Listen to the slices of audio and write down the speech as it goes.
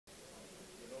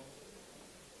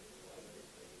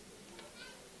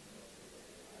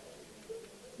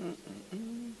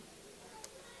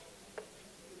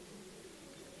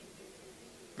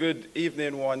Good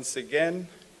evening once again.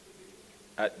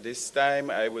 At this time,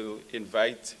 I will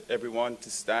invite everyone to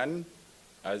stand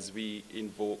as we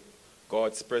invoke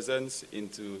God's presence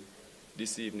into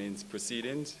this evening's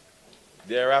proceedings.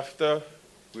 Thereafter,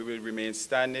 we will remain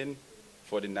standing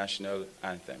for the national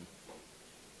anthem.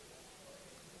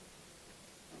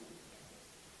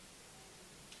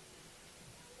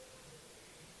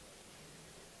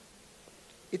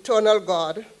 Eternal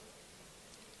God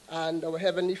and our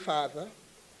Heavenly Father,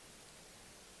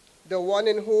 the one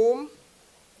in whom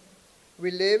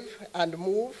we live and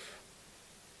move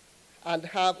and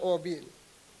have our being,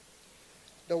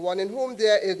 the one in whom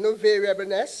there is no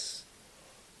variableness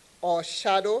or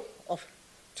shadow of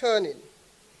turning,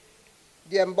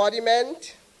 the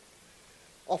embodiment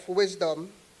of wisdom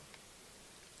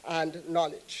and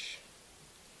knowledge.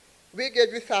 We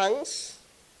give you thanks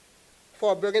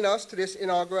for bringing us to this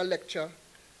inaugural lecture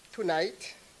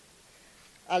tonight,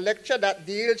 a lecture that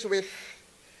deals with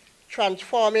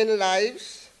transforming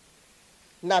lives,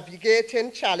 navigating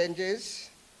challenges,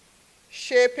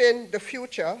 shaping the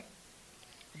future,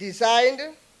 designed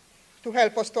to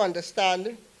help us to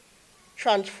understand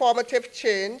transformative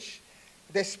change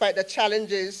despite the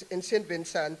challenges in St.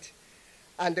 Vincent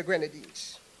and the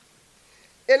Grenadines.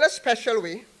 In a special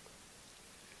way,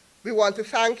 we want to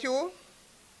thank you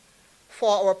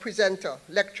for our presenter,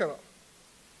 lecturer,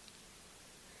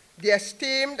 the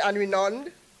esteemed and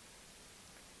renowned,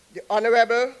 the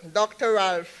Honorable Dr.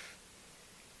 Ralph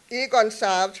E.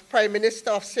 Gonsalves, Prime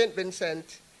Minister of St.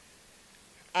 Vincent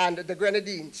and the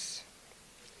Grenadines.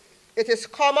 It is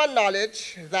common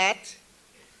knowledge that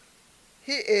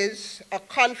he is a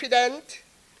confident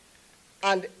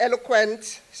and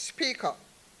eloquent speaker,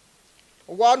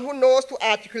 one who knows to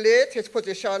articulate his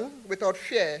position without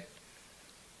fear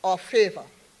or favor.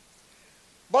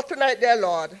 But tonight, dear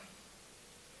Lord,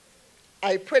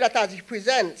 I pray that as he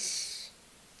presents,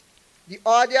 the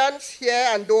audience here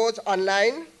and those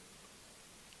online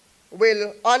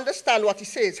will understand what he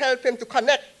says, help him to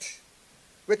connect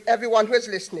with everyone who is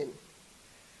listening.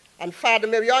 And Father,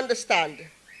 may we understand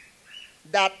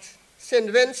that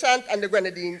St. Vincent and the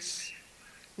Grenadines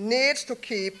needs to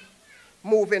keep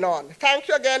moving on. Thank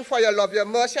you again for your love, your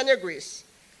mercy, and your grace.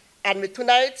 And may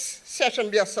tonight's session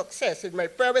be a success. It's my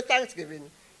prayer with thanksgiving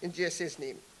in Jesus'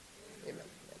 name. Amen.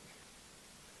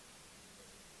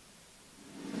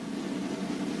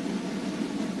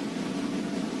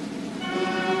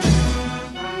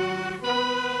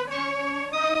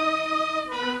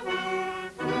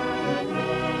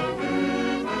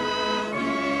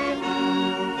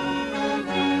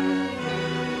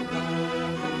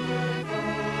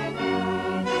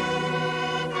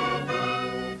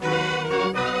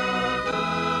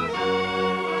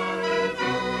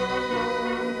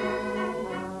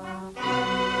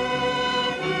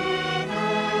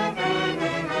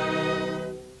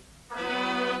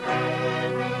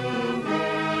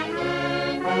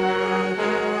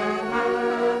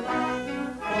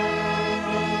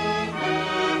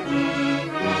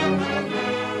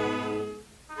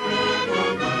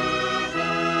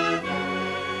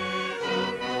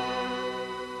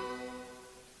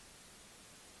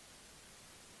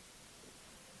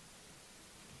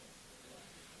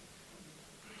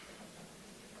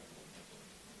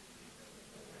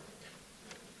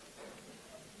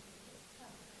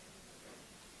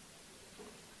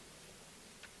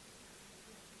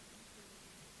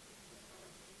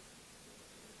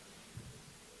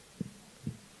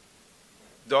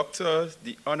 Dr.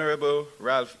 the Honorable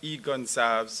Ralph E.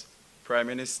 Gonsalves, Prime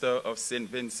Minister of St.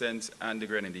 Vincent and the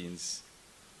Grenadines.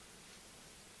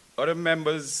 Other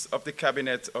members of the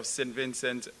Cabinet of St.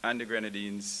 Vincent and the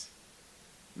Grenadines,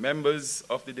 members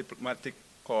of the Diplomatic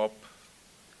Corps,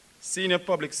 senior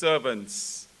public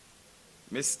servants,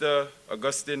 Mr.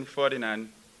 Augustine Ferdinand,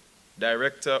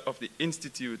 Director of the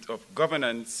Institute of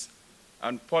Governance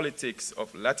and Politics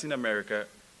of Latin America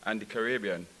and the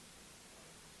Caribbean,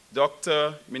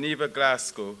 Dr. Minerva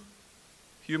Glasgow,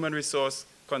 Human Resource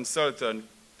Consultant,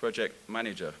 Project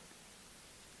Manager,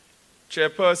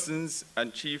 Chairpersons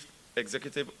and Chief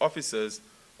Executive Officers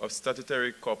of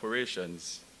statutory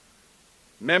corporations,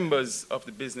 members of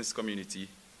the business community,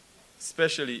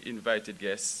 specially invited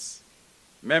guests,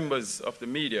 members of the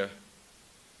media,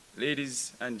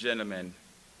 ladies and gentlemen,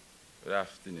 good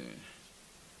afternoon.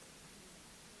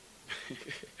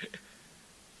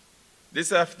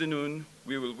 This afternoon,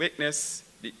 we will witness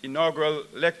the inaugural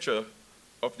lecture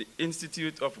of the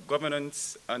Institute of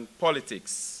Governance and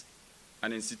Politics,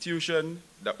 an institution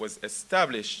that was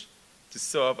established to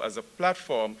serve as a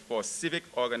platform for civic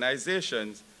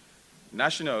organizations,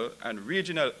 national and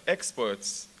regional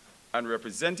experts, and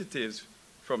representatives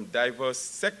from diverse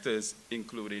sectors,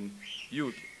 including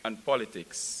youth and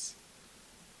politics.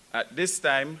 At this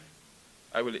time,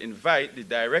 I will invite the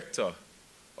director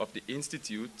of the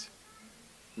Institute,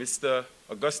 Mr.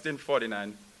 Augustine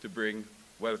Ferdinand, to bring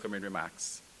welcoming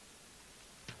remarks.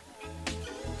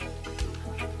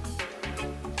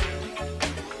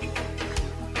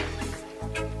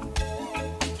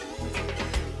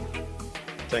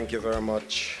 Thank you very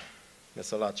much,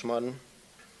 Mr. Lachman.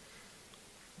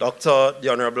 Dr.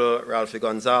 the Honorable Ralph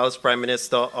Gonsalves, Prime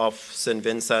Minister of St.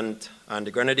 Vincent and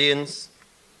the Grenadines,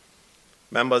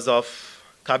 members of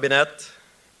Cabinet,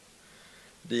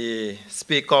 the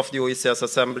Speaker of the OECS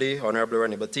Assembly, Honorable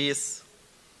René Baptiste,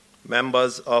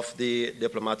 members of the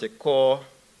Diplomatic Corps,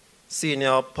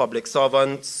 senior public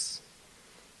servants,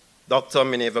 Dr.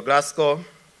 Minerva Glasgow,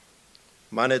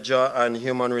 Manager and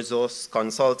Human Resource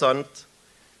Consultant,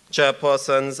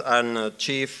 chairpersons and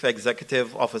chief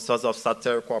executive officers of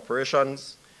statutory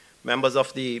corporations, members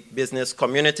of the business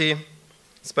community,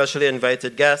 specially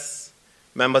invited guests,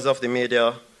 members of the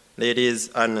media, ladies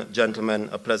and gentlemen,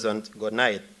 a pleasant good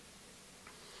night.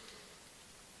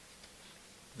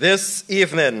 This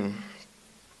evening,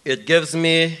 it gives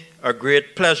me a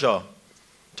great pleasure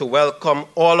to welcome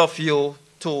all of you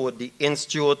to the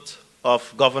Institute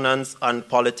of Governance and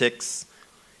Politics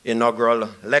inaugural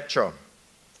lecture.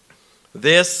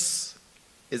 This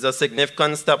is a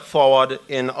significant step forward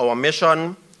in our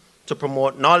mission to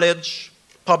promote knowledge,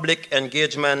 public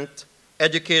engagement,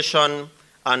 education,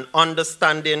 and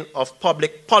understanding of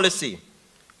public policy,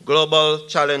 global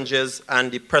challenges,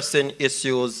 and the pressing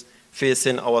issues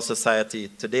facing our society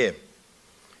today.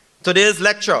 Today's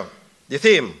lecture, the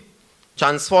theme,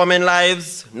 Transforming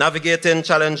Lives, Navigating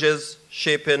Challenges,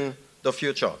 Shaping the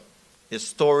Future, a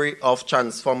story of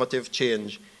transformative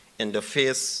change in the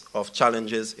face of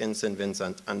challenges in St.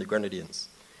 Vincent and the Grenadines.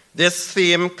 This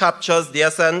theme captures the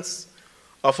essence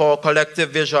of our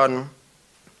collective vision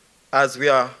as we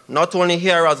are not only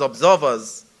here as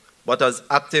observers, but as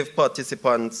active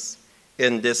participants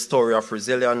in this story of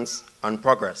resilience and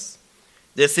progress.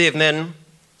 This evening,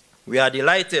 we are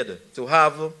delighted to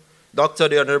have Dr.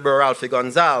 the Honorable Ralph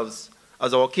Gonsalves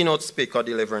as our keynote speaker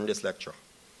delivering this lecture.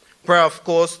 Prior, of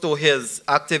course, to his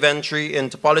active entry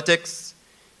into politics,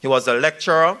 he was a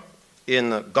lecturer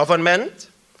in government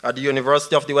at the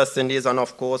University of the West Indies, and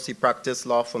of course, he practiced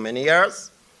law for many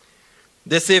years.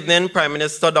 This evening, Prime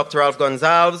Minister Dr. Ralph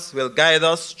Gonsalves will guide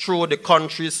us through the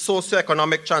country's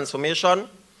socio-economic transformation,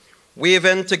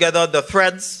 weaving together the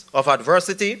threads of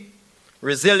adversity,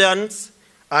 resilience,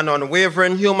 and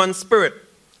unwavering human spirit,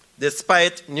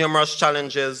 despite numerous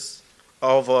challenges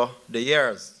over the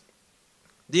years.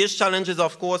 These challenges,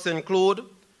 of course, include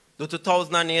the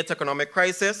 2008 economic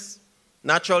crisis,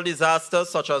 natural disasters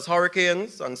such as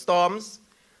hurricanes and storms,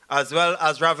 as well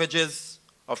as ravages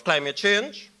of climate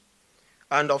change,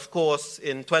 and of course,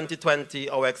 in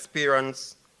 2020, our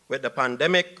experience with the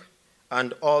pandemic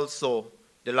and also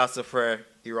the Laissez-faire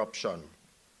eruption.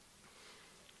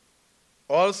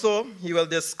 Also, he will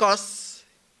discuss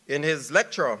in his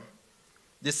lecture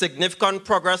the significant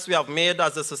progress we have made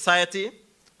as a society,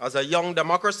 as a young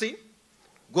democracy,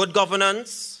 good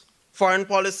governance, foreign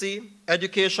policy,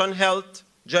 education, health,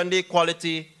 gender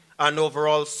equality, and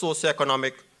overall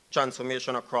socioeconomic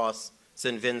transformation across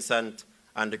St. Vincent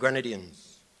and the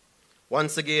Grenadines.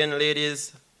 Once again,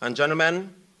 ladies and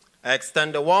gentlemen, I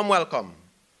extend a warm welcome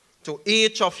to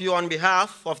each of you on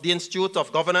behalf of the Institute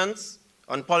of Governance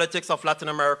and Politics of Latin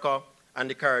America and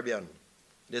the Caribbean.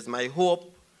 It is my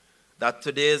hope that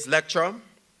today's lecture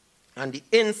and the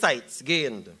insights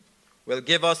gained will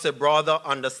give us a broader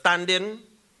understanding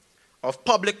of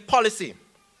public policy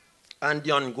and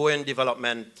the ongoing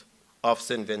development of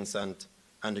St. Vincent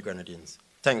and the Grenadines.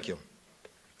 Thank you.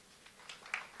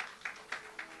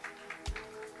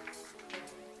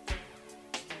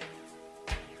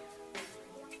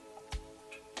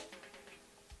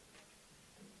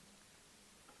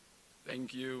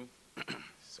 Thank you.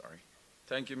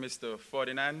 Thank you, Mr.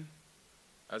 Ferdinand.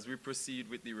 As we proceed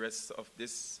with the rest of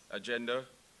this agenda,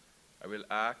 I will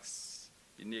ask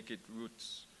the Naked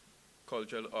Roots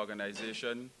Cultural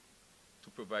Organization to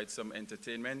provide some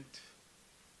entertainment.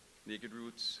 Naked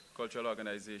Roots Cultural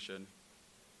Organization,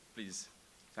 please.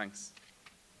 Thanks.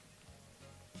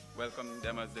 Welcome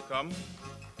them as they come.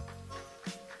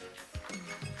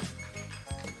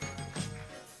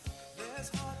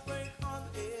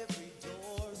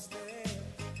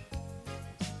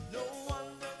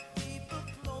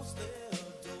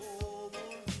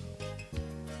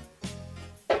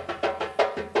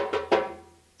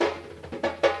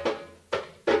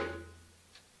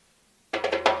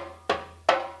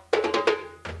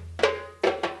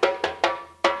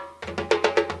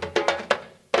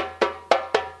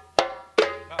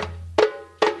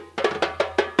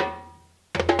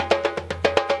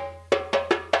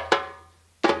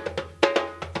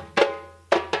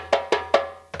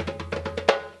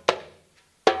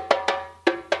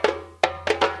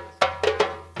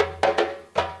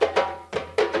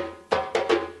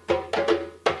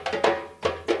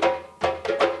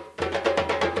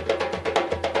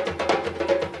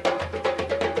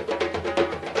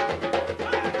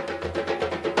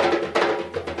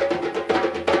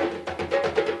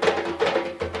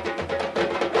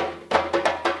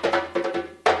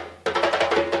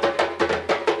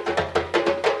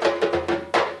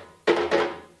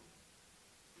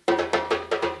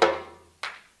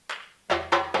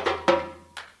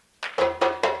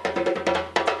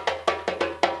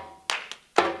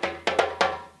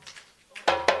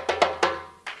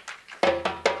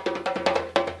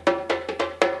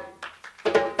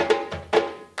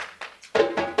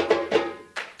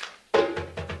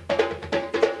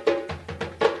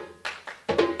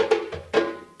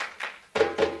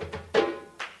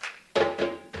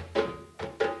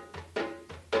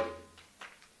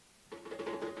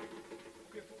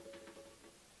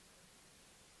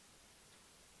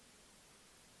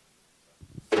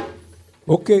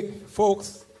 Okay,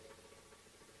 folks.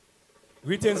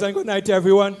 Greetings and good night to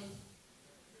everyone.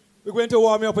 We're going to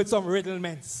warm you up with some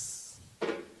riddlements.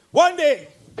 One day,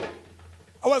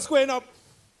 I was going up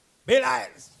Bill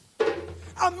Isles.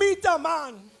 I meet a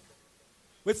man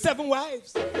with 7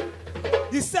 wives.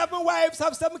 These 7 wives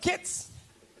have 7 kids.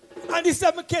 And these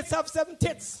 7 kids have 7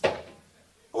 tits.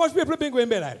 How much people have been going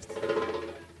Bill Isles?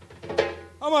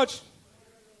 How much?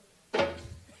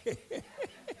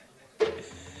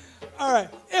 All right.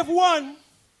 If 1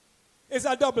 is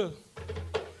a double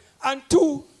and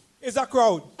 2 is a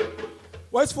crowd,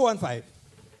 what's 4 and 5?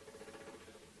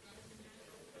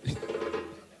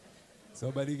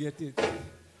 Somebody get it?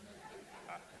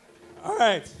 All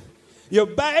right. You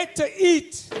buy it to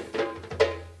eat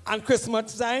on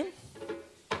Christmas time,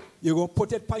 you're going to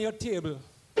put it on your table,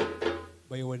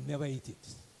 but you will never eat it.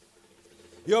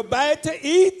 You buy it to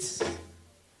eat,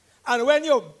 and when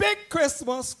your big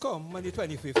Christmas come on the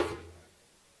 25th,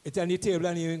 it's on the table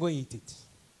and you ain't going to eat it.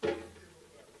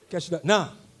 Catch that? Nah.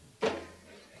 Oh,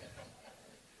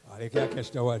 they can't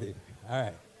catch that one. All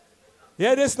right.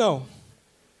 Hear this now.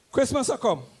 Christmas will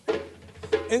come.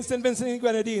 In St. Vincent and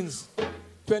Grenadines,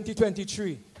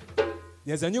 2023,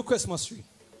 there's a new Christmas tree.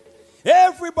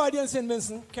 Everybody in St.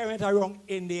 Vincent carrying it around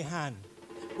in their hand.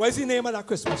 What is the name of that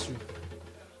Christmas tree?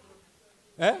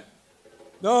 Eh?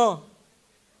 No.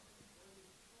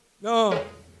 No.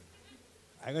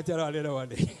 I'm going to tell you all later one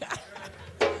day.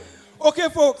 Okay,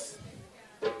 folks.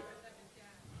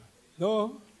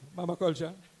 No, mama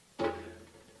culture.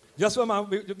 Just for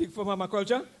mama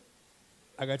culture,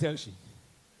 I got to tell you.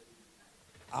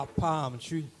 A palm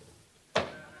tree.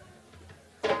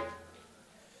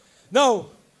 Now,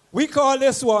 we call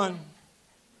this one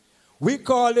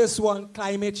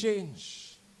climate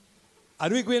change.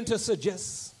 And we're going to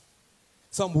suggest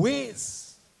some ways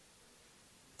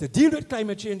to deal with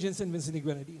climate change in St. Vincent and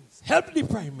Grenadines. Help the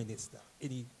Prime Minister in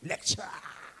the lecture.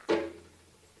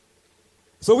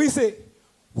 So we say,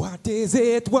 what is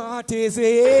it? What is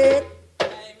it?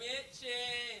 Climate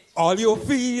change. All you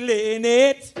feeling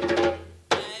it?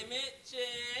 Climate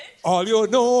change. All you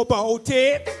know about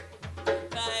it?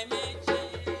 Climate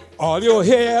change. All you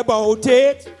hear about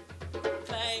it?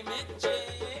 Climate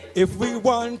change. If we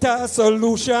want a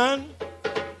solution,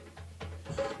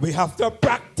 we have to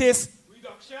practice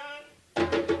reduction.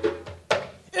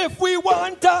 If we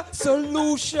want a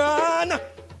solution,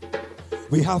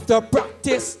 we have to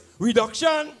practice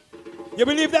reduction. You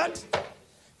believe that?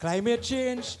 Climate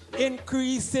change,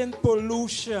 increasing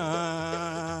pollution.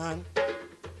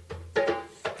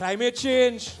 Climate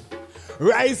change,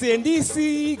 rising the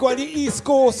sea, go on the East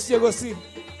Coast, you go see.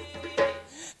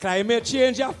 Climate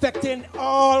change affecting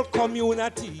all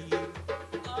community.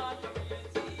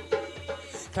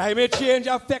 Climate change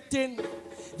affecting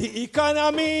the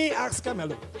economy. Ask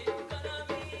Camelo.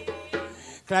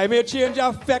 Climate change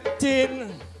affecting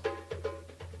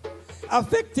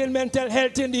mental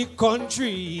health in the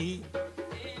country.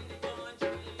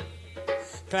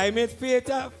 Climate change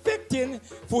affecting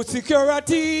food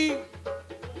security.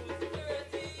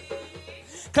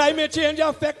 Climate change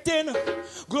affecting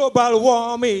global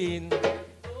warming.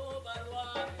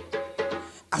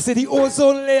 I said the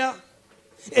ozone layer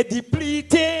is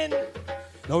depleting.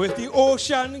 Now if the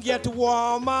ocean get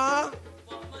warmer,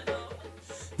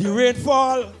 the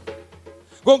rainfall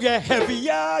gonna get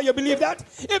heavier. You believe that?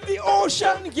 If the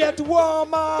ocean get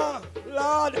warmer,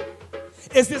 Lord,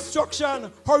 it's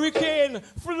destruction, hurricane,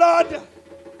 flood,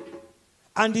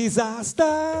 and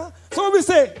disaster. So we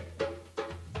say,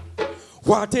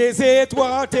 what is it?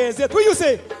 What is it? What you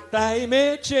say?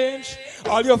 Climate change.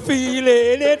 All you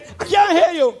feeling it? I can't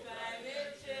hear you.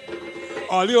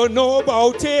 All you know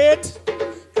about it?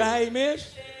 Climate.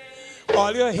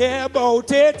 All you hear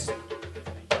about it?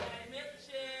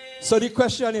 So the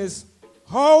question is,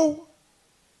 how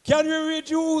can we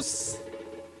reduce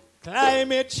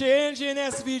climate change in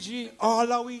SVG?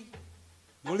 All are we?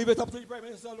 Don't leave it up to the Prime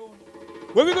Minister alone.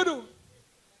 What are we going to do?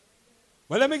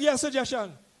 Well, let me give you a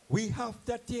suggestion. We have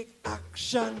to take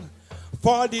action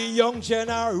for the young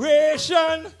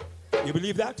generation. You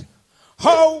believe that?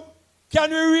 How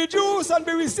can we reduce and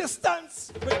be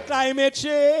resistant with climate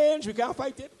change? We can't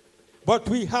fight it. But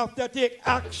we have to take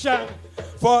action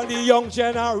for the young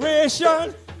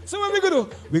generation. So what are we going to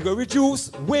do? We're going to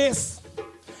reduce waste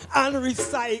and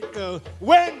recycle.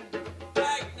 When?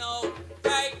 Right now,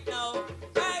 right now,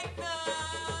 right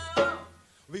now.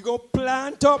 We're going to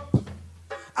plant up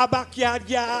a backyard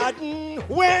garden.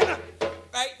 When?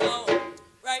 Right now,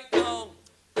 right now,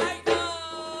 right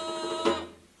now.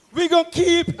 We're going to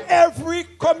keep every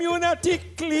community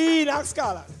clean,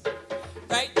 scholars.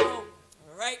 Right now,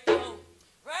 right now,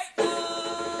 right now.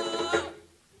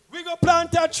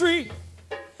 tree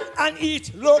and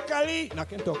eat locally. Not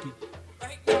Kentucky.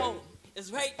 Right now.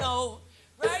 It's right now.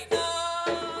 Right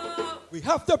now. We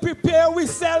have to prepare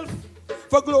ourselves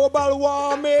for global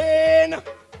warming.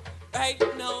 Right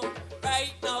now.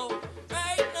 Right now.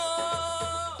 Right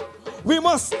now. We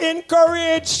must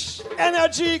encourage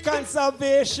energy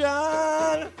conservation.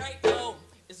 Right now.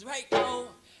 It's right now.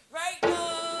 Right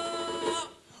now.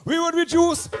 We would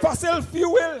reduce fossil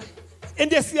fuel in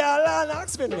this year land.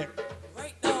 Ask me.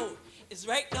 Right now. It's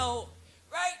right now.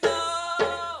 Right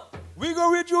now. We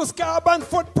go reduce carbon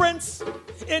footprints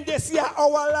in this year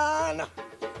our land.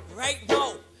 Right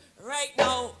now. Right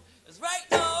now. It's right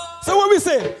now. So what we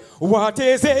say? What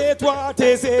is it? What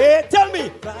is it? Tell me.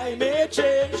 Climate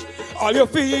change. Are you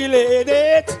feeling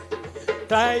it?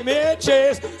 Climate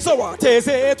change. So what is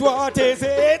it? What is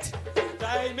it?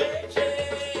 Climate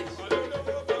change. All you know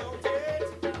about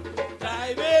it?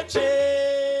 Climate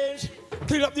change.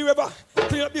 Clean up the river.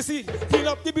 Clean up the sea. Clean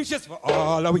up the beaches for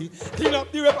all of we. Clean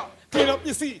up the river. Clean up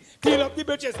the sea. Clean up the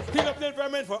bridges. Clean up the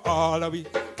environment for all of we.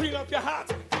 Clean up your heart.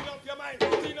 Clean up your mind.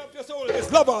 Clean up your soul.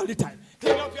 It's love all the time.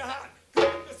 Clean up your heart. Clean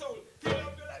up your soul. Clean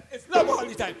up your life. It's love all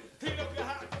the time. Clean up your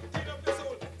heart. Clean up your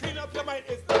soul. Clean up your mind.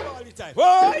 It's love all the time.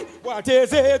 Why? What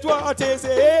is it? What is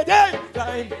it? Hey,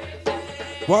 time.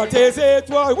 What is it?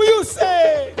 What will you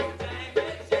say?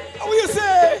 What will you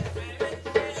say?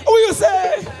 What will you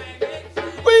say?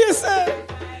 What will you say?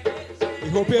 We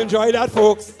hope you enjoy that,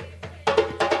 folks.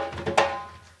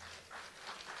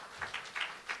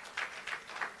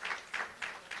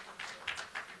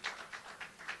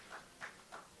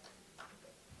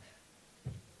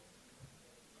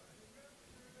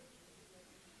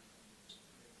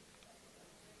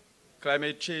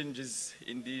 Climate change is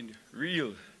indeed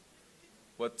real,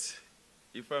 but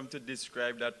if I'm to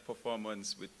describe that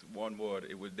performance with one word,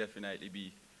 it will definitely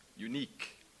be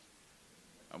unique.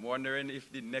 I'm wondering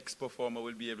if the next performer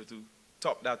will be able to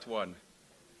top that one.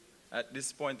 At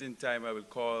this point in time, I will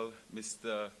call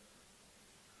Mr.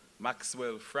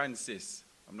 Maxwell Francis.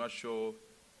 I'm not sure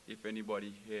if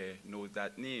anybody here knows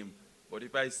that name, but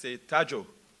if I say Tajo,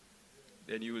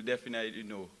 then you will definitely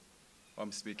know what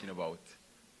I'm speaking about.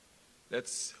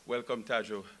 Let's welcome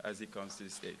Tajo as he comes to the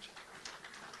stage.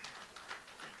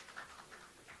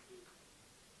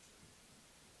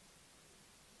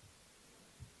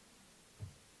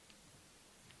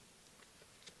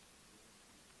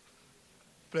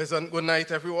 Pleasant good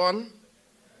night, everyone.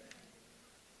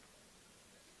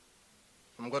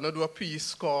 I'm going to do a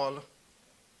piece called,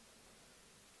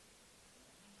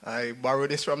 I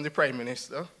borrowed this from the Prime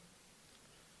Minister.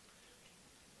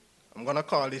 I'm going to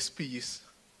call this piece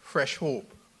Fresh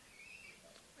Hope.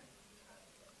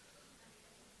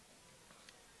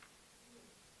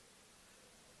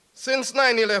 Since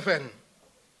 9/11,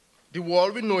 the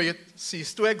world we know it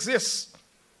ceased to exist.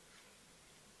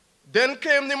 Then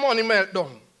came the money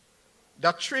meltdown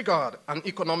that triggered an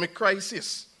economic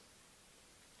crisis.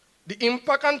 The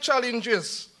impact and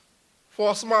challenges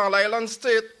for a small island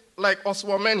state like us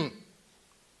were many.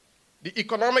 The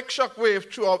economic shockwave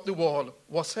throughout the world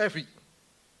was heavy.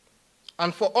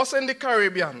 And for us in the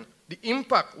Caribbean, the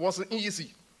impact wasn't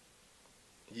easy.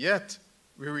 Yet,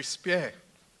 we respire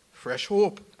fresh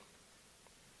hope.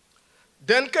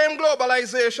 Then came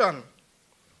globalization,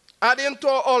 adding to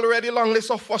our already long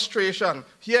list of frustration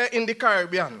here in the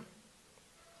Caribbean.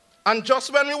 And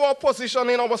just when we were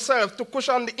positioning ourselves to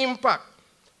cushion the impact,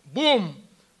 boom,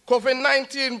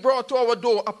 COVID-19 brought to our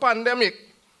door a pandemic,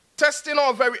 testing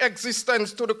our very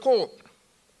existence to the core.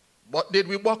 But did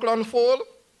we buckle and fall?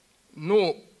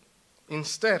 No.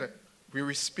 Instead, we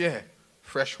respire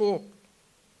fresh hope.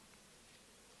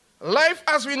 Life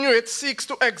as we knew it seeks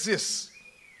to exist.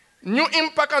 New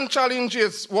impact and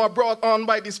challenges were brought on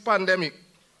by this pandemic.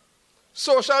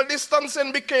 Social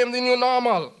distancing became the new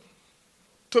normal.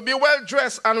 To be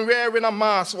well-dressed and wearing a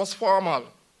mask was formal.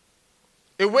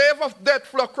 A wave of death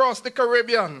flew across the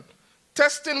Caribbean,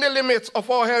 testing the limits of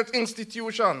our health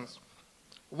institutions,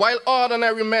 while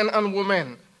ordinary men and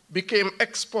women became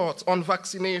experts on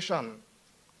vaccination.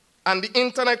 And the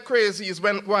internet crazies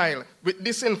went wild with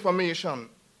disinformation.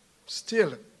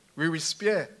 Still, we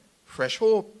respire fresh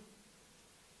hope.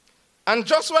 And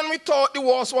just when we thought the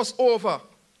worst was over,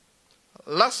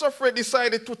 Lassafre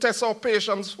decided to test our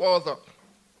patience further,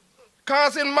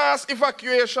 causing mass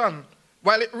evacuation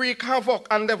while it wreaked havoc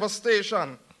and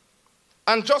devastation.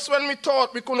 And just when we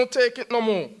thought we couldn't take it no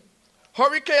more,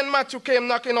 Hurricane Matthew came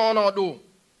knocking on our door.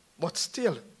 But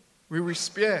still, we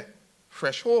respire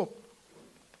fresh hope.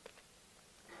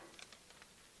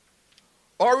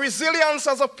 Our resilience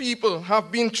as a people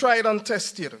have been tried and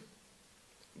tested.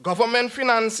 Government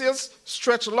finances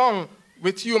stretched long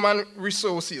with human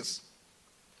resources.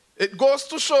 It goes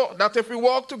to show that if we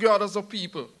work together as a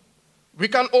people, we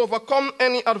can overcome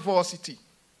any adversity.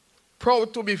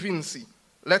 Proud to be Vincent.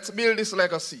 Let's build this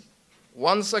legacy.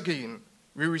 Once again,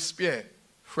 we respire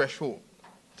fresh hope.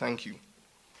 Thank you.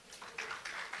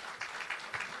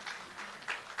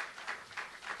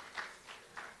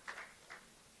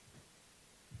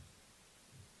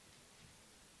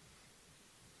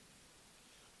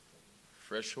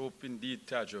 Fresh hope indeed,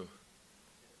 Tajo.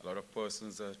 A lot of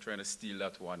persons are trying to steal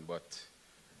that one, but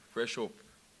fresh hope.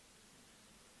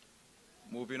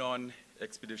 Moving on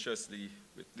expeditiously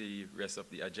with the rest of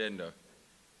the agenda,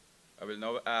 I will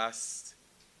now ask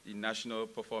the National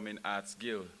Performing Arts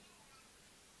Guild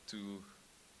to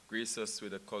grace us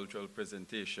with a cultural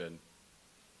presentation.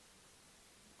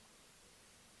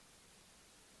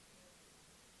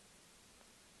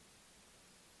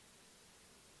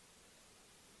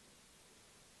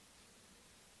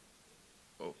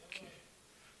 Okay.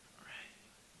 All right.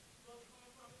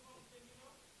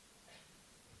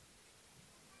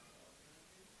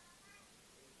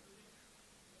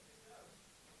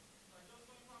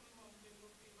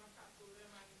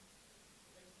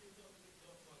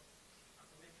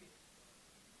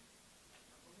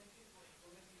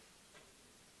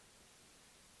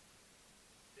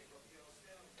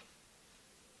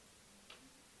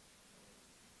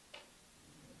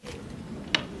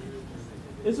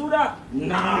 Is who that?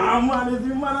 Nah, man, it's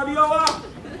the man of the hour.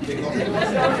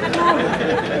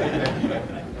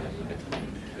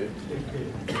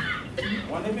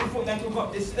 One of my foot and took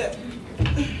up this step.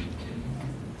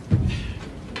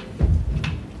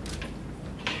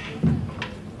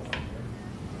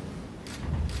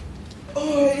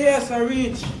 Oh, yes, I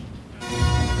reach.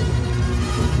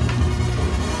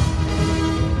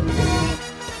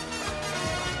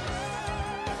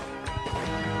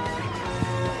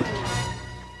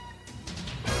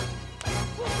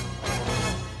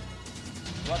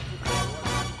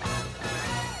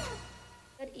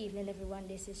 Good evening, everyone.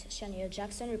 This is Shania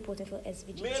Jackson reporting for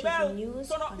SVG Mabel, TV News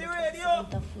turn up on the the radio.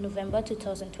 27th of November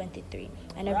 2023.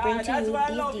 And I bring to That's you why I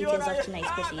these love you, details Naya. of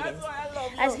tonight's proceedings. That's why I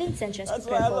love you. As Vincent just That's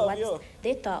prepared why I for love what you.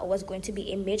 they thought was going to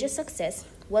be a major success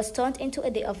was turned into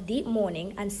a day of deep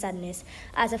mourning and sadness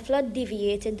as a flood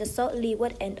deviated the south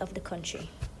leeward end of the country.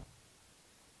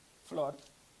 Flood?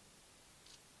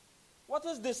 What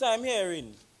is this I'm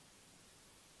hearing?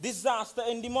 Disaster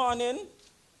in the morning?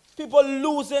 People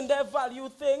losing their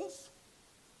valued things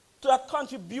to have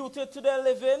contributed to their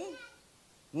living?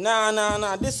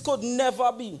 Nah. This could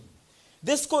never be.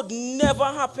 This could never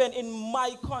happen in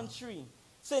my country.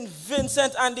 St.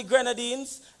 Vincent and the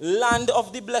Grenadines, land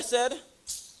of the blessed.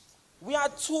 We are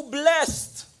too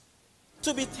blessed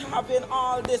to be having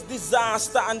all this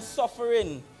disaster and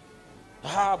suffering.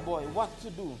 Ah, boy, what to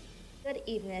do? Good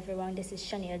evening, everyone. This is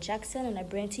Shania Jackson, and I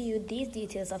bring to you these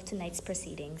details of tonight's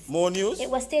proceedings. More news? It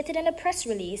was stated in a press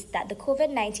release that the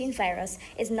COVID-19 virus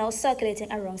is now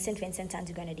circulating around St. Vincent and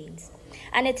the Grenadines,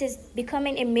 and it is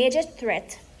becoming a major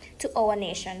threat to our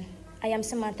nation. I am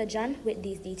Samantha John with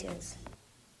these details.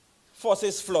 First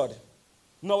is flood.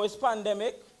 Now it's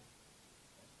pandemic.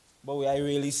 But we are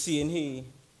really seeing here.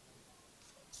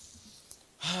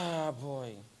 Ah,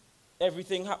 boy.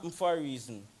 Everything happened for a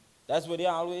reason. That's what they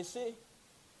always say.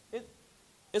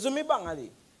 It's me bangali.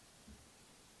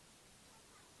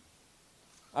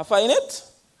 I find it.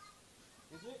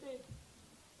 It's right there.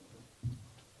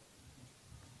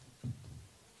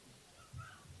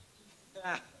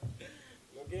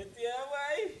 Look at here,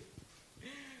 boy.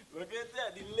 Look at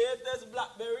that. The latest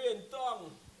blackberry in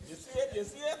tongue. You see it? You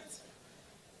see it?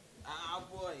 Ah,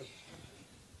 boy.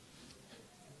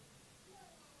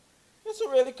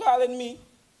 You're really calling me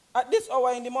at this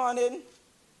hour in the morning,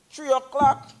 3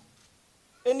 o'clock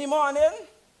in the morning,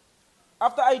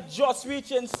 after I just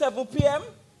reached in 7 p.m.?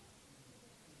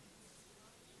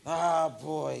 Ah,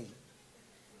 boy.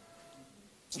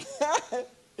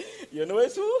 You know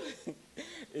it's who?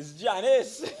 It's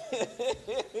Janice.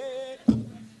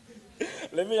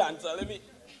 Let me answer,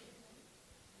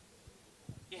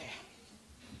 Yeah.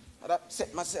 I'd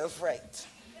set myself right.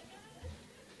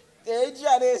 Hey,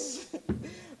 Janice.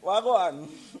 What go on?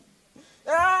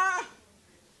 Ah!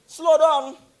 Slow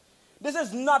down. This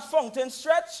is not Fountain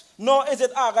Stretch, nor is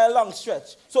it Argyle Long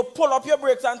Stretch. So pull up your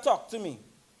brakes and talk to me.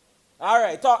 All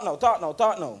right, talk now.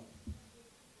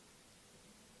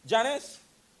 Janice?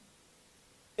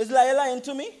 Is Laya lying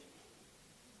to me?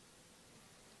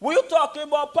 Were you talking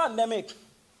about pandemic?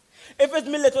 If it's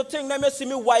me little thing, let me see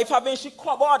me wife having she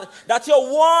cupboard that you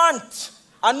want.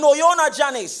 I know you're not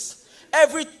Janice.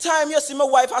 Every time you see my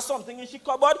wife has something in she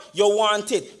cupboard, you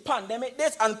want it. Pandemic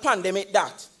this and pandemic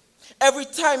that. Every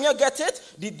time you get it,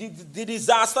 the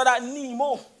disaster that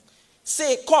Nemo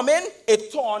say coming,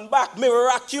 it turned back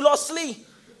miraculously.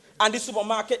 And the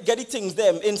supermarket get the things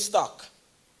them in stock.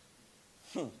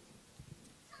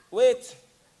 Wait,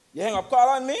 you hang up call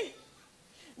on me?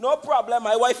 No problem,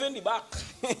 my wife in the back.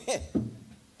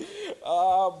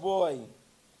 Oh boy.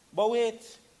 But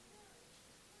wait,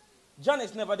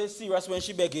 Janice never did serious when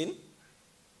she begging.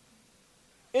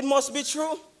 It must be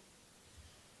true.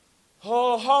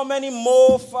 Oh, how many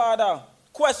more, Father?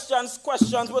 Questions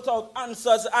without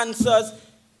answers. I'm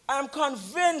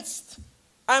convinced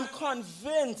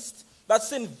that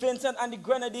St. Vincent and the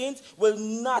Grenadines will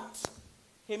not,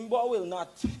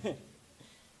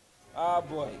 ah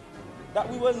boy, that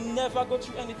we will never go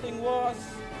through anything worse.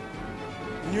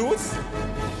 News?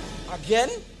 Again?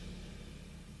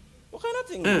 What kind of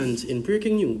thing? And in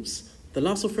breaking news, the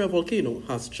La Sofia volcano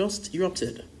has just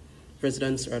erupted.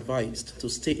 Residents are advised to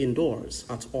stay indoors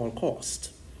at all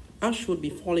costs. Ash would be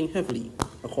falling heavily,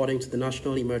 according to the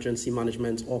National Emergency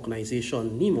Management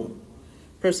Organization, NEMO.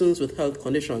 Persons with health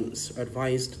conditions are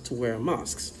advised to wear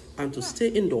masks and to stay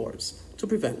indoors to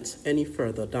prevent any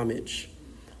further damage.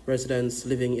 Residents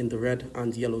living in the red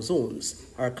and yellow zones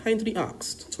are kindly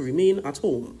asked to remain at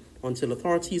home until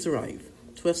authorities arrive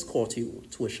to escort you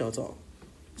to a shelter.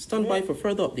 Stand by for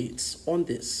further updates on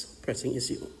this pressing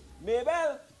issue.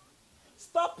 Mabel,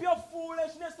 stop your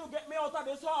foolishness to get me out of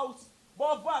this house.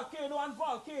 But volcano and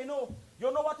volcano.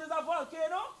 You know what is a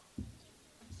volcano?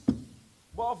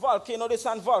 But volcano this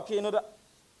and volcano that.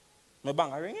 My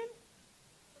bang ringing?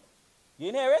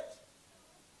 You didn't hear it?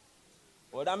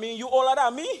 What that mean you older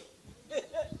than me?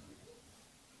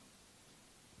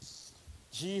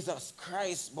 Jesus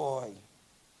Christ, boy.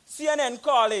 CNN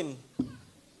calling.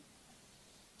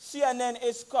 CNN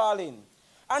is calling.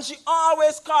 And she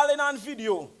always calling on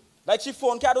video. Like she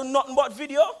phone can't do nothing but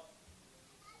video.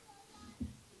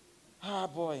 Ah,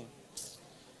 boy.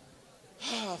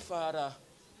 Ah, Father.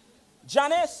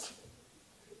 Janice.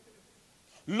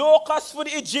 Locust for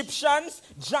the Egyptians.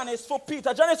 Janice for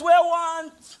Peter. Janice, where you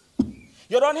want?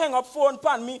 You don't hang up phone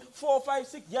pan me 4, 5,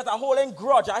 6 years, a whole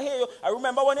grudge. I hear you. I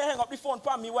remember when you hang up the phone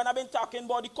pan me when I've been talking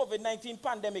about the COVID-19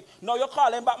 pandemic. Now you're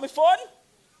calling back my phone?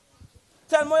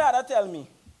 Tell me what you tell me.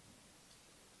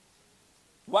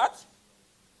 What?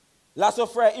 La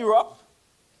Sofia, Europe?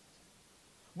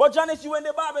 But Janice, you in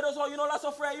the Barbados, how you know La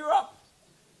Sofia, Europe?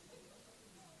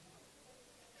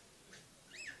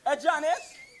 Hey,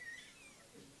 Janice?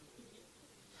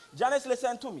 Janice,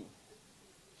 listen to me.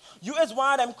 You is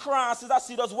one of them crosses that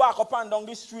see us walk up and down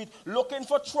the street looking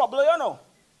for trouble, you know.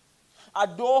 I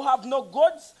don't have no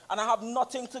goods and I have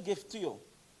nothing to give to you.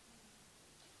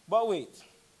 But wait,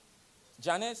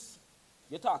 Janice,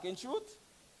 you talking truth?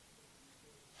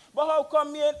 But how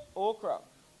come me? Oh crap.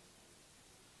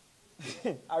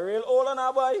 A real old on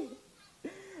our boy.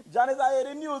 Janice, I heard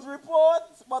the news report,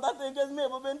 but I think it's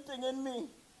maybe been thinking me.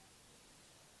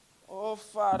 Oh,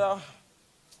 Father.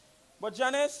 But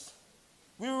Janice,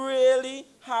 we really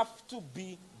have to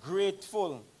be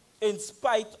grateful in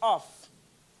spite of.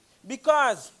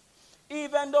 Because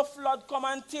even though flood come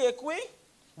and take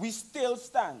we still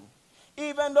stand.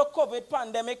 Even though COVID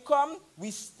pandemic come,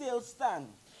 we still stand.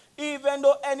 Even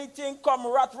though anything come,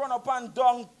 rat run up and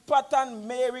down, Pat and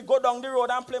Mary go down the road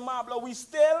and play marble, we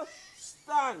still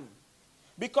stand.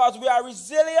 Because we are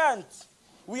resilient.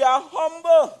 We are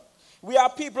humble. We are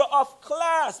people of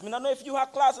class. I don't know if you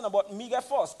have class, but me get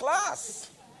first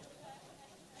class.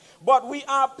 But we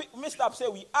are, Mr. Say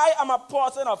we. I am a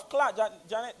person of class.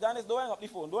 Janice, don't hang up the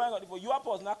phone. Don't hang up the phone. You are a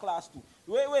person of class too.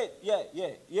 Wait.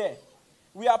 Yeah.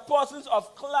 We are persons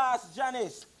of class,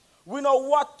 Janice. We know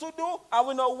what to do and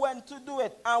we know when to do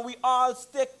it. And we all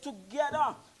stick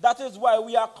together. That is why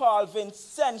we are called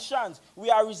Vincentians.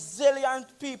 We are resilient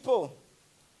people.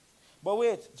 But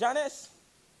wait, Janice,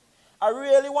 I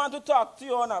really want to talk to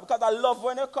you now because I love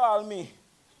when you call me.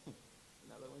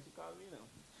 I love when you call me now.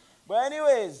 But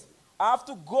anyways, I have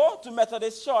to go to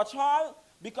Methodist Church Hall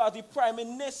because the Prime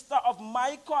Minister of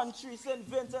my country, St.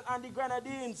 Vincent and the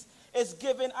Grenadines, is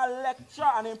giving a lecture,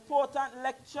 an important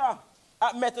lecture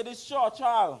at Methodist Church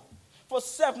Hall for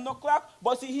 7 o'clock,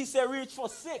 but see, he said reach for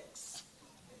 6.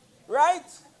 Right?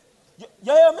 You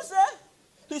hear me say?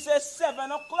 He says 7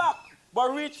 o'clock,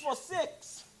 but reach for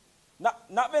 6.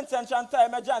 Not Vincent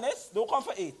time, Janice. Don't come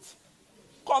for 8.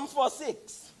 Come for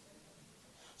 6.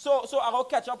 So I will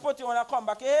catch up with you when I come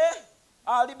back. Hey,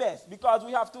 all the best, because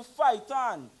we have to fight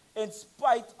on in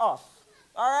spite of.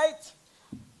 All right?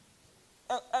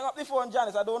 Hang up the phone,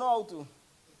 Janice. I don't know how to.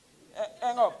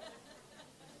 Hang up.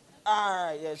 All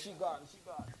right, yeah, she gone.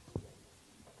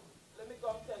 Let me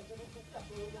come tell you.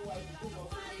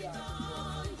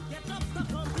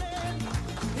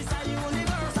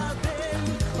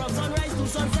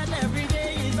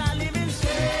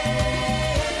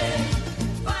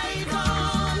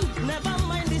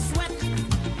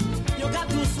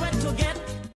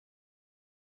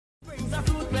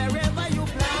 wherever you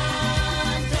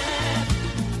planted.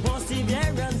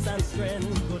 Perseverance and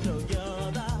strength go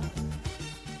together.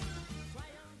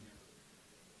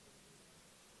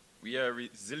 We are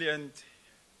resilient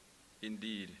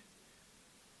indeed.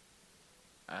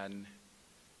 And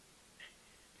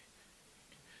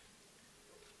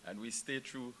we stay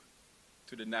true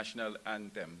to the national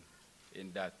anthem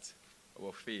in that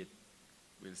our faith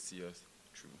will see us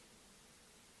through.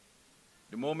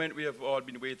 The moment we have all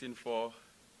been waiting for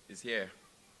is here.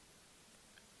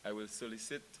 I will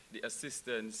solicit the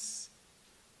assistance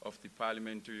of the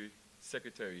Parliamentary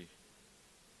Secretary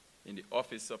in the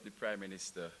Office of the Prime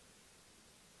Minister,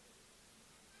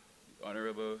 the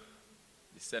Honorable,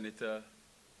 the Senator,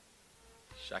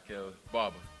 Shakel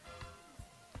Bob.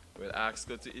 We'll ask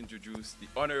her to introduce the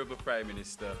Honorable Prime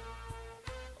Minister,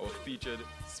 our featured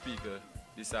speaker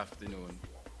this afternoon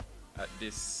at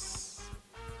this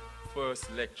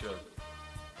first lecture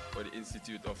for the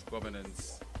Institute of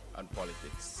Governance and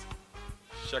Politics.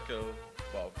 Shakel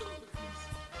Bob, please.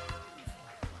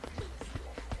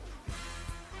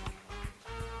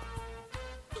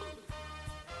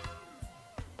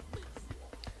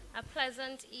 A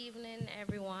pleasant evening,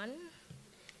 everyone.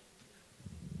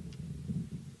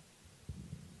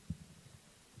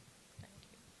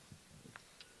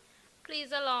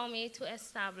 Please allow me to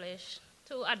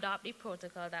adopt the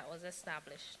protocol that was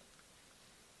established.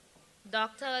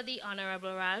 Dr. the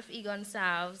Honorable Ralph E.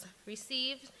 Gonsalves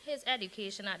received his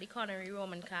education at the Connery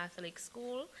Roman Catholic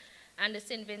School and the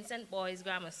St. Vincent Boys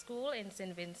Grammar School in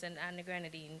St. Vincent and the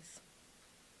Grenadines.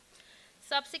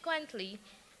 Subsequently,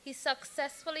 he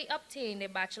successfully obtained a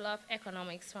Bachelor of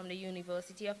Economics from the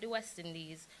University of the West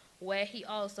Indies, where he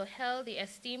also held the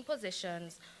esteemed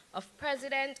positions of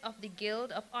President of the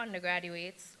Guild of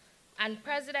Undergraduates and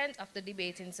President of the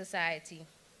Debating Society.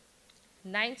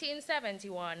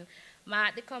 1971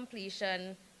 marked the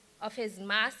completion of his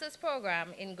master's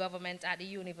program in government at the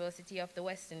University of the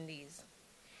West Indies.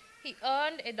 He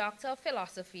earned a Doctor of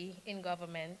Philosophy in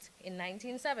Government in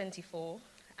 1974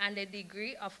 and a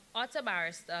degree of Author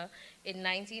Barrister in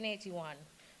 1981,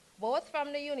 both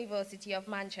from the University of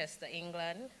Manchester,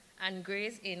 England, and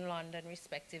Gray's Inn, London,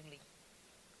 respectively.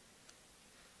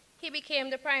 He became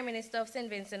the Prime Minister of St.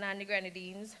 Vincent and the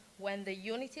Grenadines when the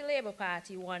Unity Labour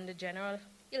Party won the general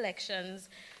elections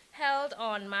held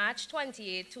on March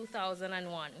 28,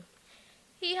 2001.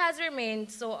 He has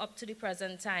remained so up to the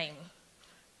present time.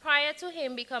 Prior to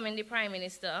him becoming the Prime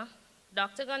Minister,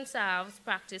 Dr. Gonsalves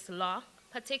practiced law,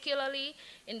 particularly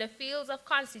in the fields of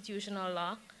constitutional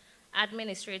law,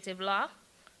 administrative law,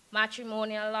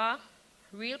 matrimonial law,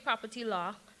 real property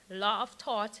law, law of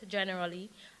tort generally,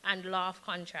 and law of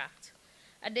contract.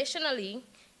 Additionally,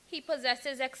 he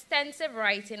possesses extensive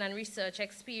writing and research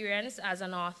experience as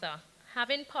an author,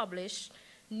 having published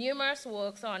numerous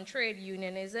works on trade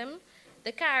unionism,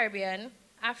 the Caribbean,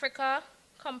 Africa,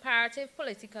 comparative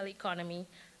political economy,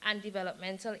 and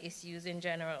developmental issues in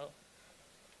general.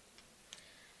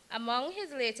 Among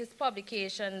his latest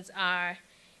publications are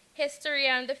History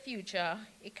and the Future,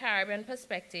 A Caribbean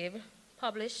Perspective,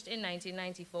 published in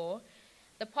 1994,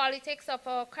 The Politics of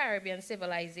Our Caribbean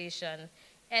Civilization,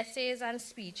 Essays and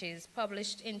Speeches,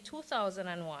 published in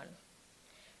 2001,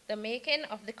 The Making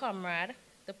of the Comrade,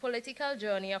 The Political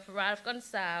Journey of Ralph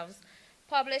Gonsalves,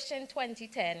 published in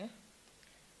 2010,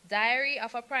 Diary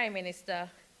of a Prime Minister,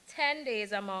 10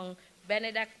 Days Among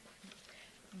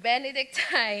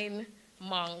Benedictine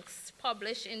Monks,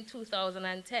 published in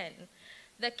 2010,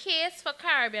 The Case for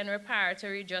Caribbean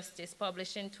Reparatory Justice,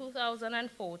 published in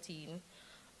 2014,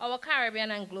 Our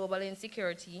Caribbean and Global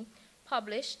Insecurity,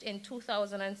 published in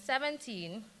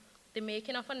 2017, The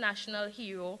Making of a National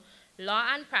Hero, Law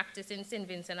and Practice in St.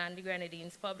 Vincent and the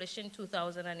Grenadines, published in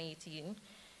 2018,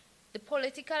 The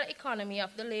Political Economy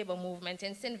of the Labor Movement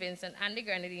in St. Vincent and the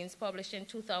Grenadines, published in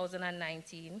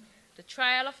 2019, The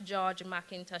Trial of George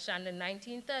McIntosh and the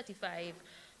 1935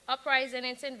 Uprising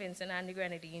in St. Vincent and the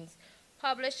Grenadines,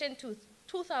 published in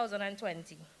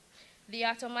 2020, The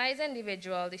Atomized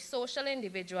Individual, The Social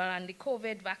Individual, and the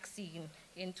COVID Vaccine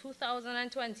in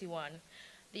 2021,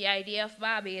 The Idea of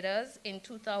Barbados in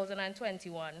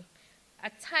 2021, A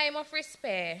Time of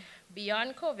Despair,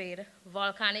 Beyond COVID,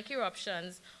 Volcanic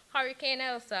Eruptions, Hurricane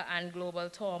Elsa, and Global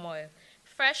Turmoil,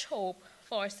 Fresh Hope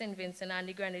for St. Vincent and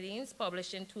the Grenadines,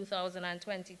 published in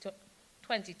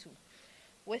 2022.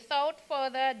 Without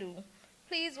further ado,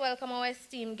 please welcome our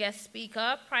esteemed guest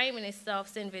speaker, Prime Minister of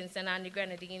St. Vincent and the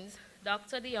Grenadines,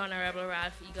 Dr. the Honorable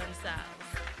Ralph E.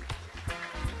 Gonsalves.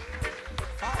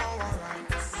 For our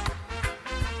rights,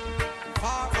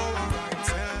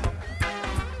 yeah.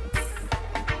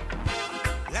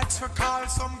 Let's recall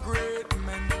some great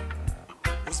men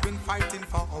who's been fighting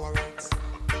for our rights.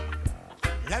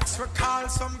 Let's recall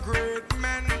some great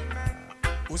men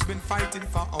who's been fighting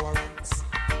for our rights.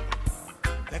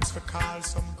 Let's recall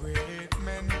some great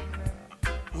men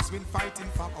who's been fighting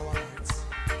for our rights.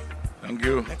 Thank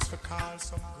you. Let's recall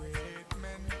some great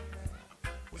men.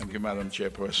 Thank you, Madam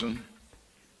Chairperson.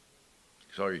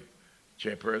 Sorry,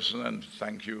 Chairperson, and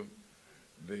thank you,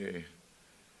 the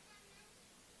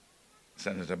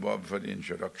Senator Bob, for the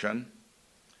introduction.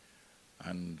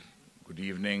 And good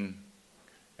evening,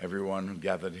 everyone who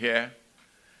gathered here,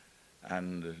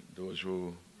 and those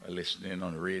who are listening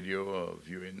on radio or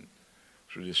viewing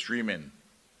through the streaming.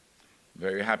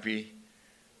 Very happy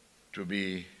to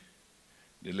be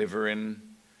delivering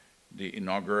the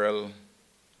inaugural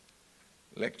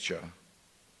lecture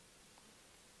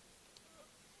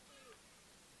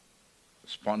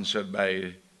sponsored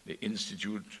by the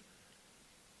Institute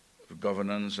of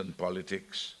Governance and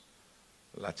Politics,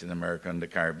 Latin America and the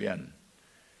Caribbean,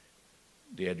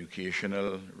 the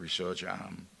educational research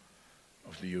arm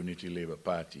of the Unity Labour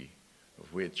Party,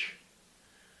 of which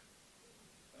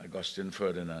Augustine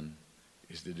Ferdinand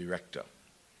is the director.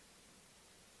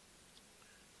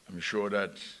 I'm sure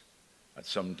that at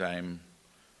some time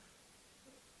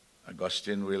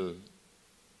Augustine will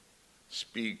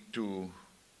speak to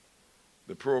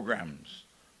the programs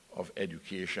of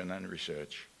education and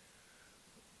research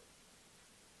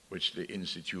which the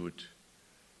Institute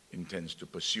intends to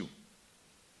pursue.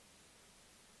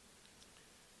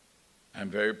 I'm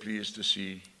very pleased to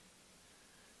see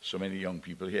so many young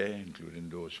people here, including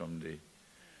those from the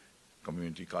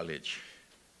community college.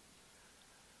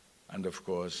 And of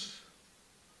course,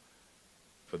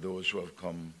 for those who have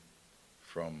come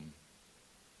from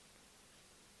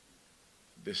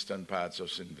distant parts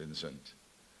of St. Vincent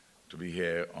to be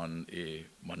here on a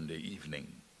Monday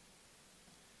evening.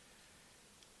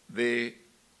 The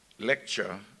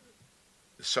lecture,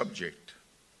 the subject,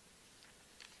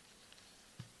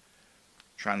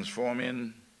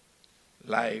 Transforming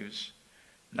Lives,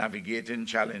 Navigating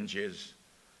Challenges,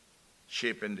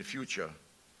 Shaping the Future,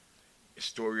 a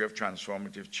story of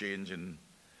transformative change in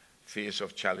face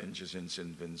of challenges in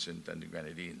St. Vincent and the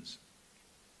Grenadines.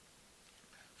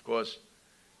 Of course,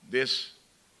 this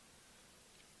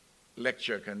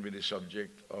lecture can be the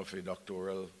subject of a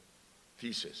doctoral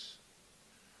thesis.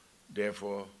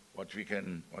 Therefore, what we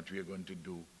are going to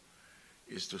do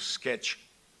is to sketch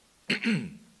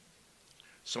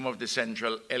some of the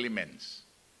central elements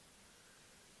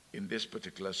in this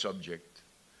particular subject,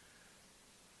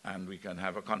 and we can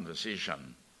have a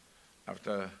conversation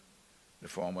after the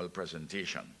formal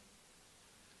presentation.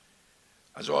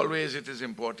 As always, it is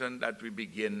important that we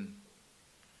begin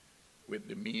with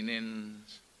the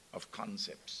meanings of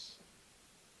concepts.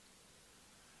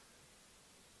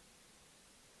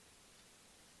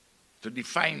 To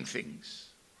define things,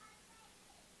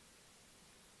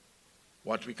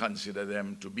 what we consider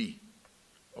them to be.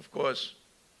 Of course,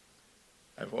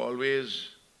 I've always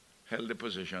held the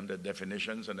position that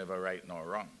definitions are never right nor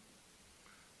wrong,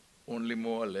 only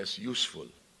more or less useful.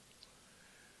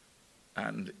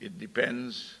 And it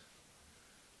depends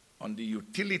on the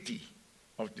utility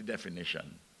of the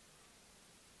definition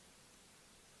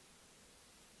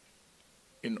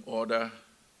in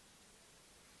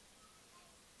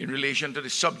relation to the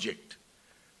subject,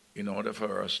 in order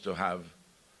for us to have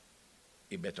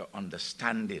a better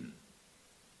understanding.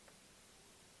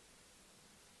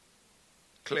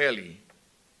 Clearly,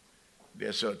 there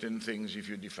are certain things, if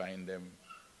you define them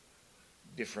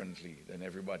differently than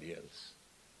everybody else,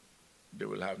 they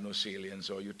will have no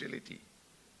salience or utility.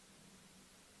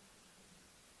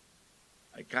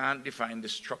 I can't define the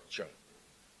structure,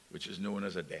 which is known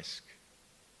as a desk,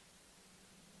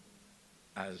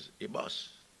 as a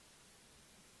bus,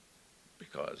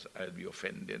 because I'll be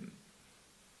offending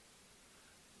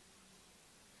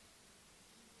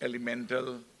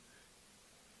elemental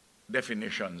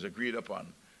definitions agreed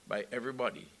upon by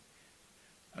everybody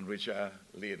and which are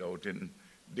laid out in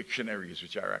dictionaries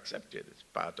which are accepted. It's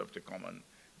part of the common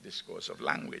discourse of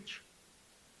language.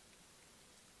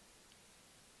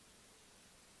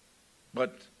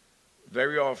 But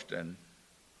very often,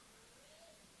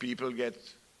 people get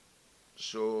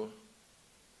so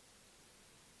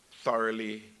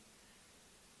thoroughly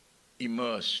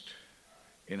immersed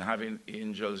in having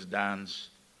angels dance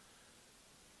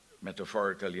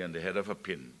metaphorically on the head of a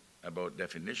pin about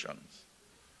definitions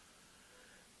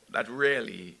that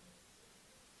really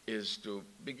is to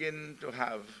begin to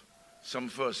have some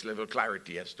first level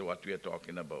clarity as to what we are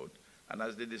talking about. And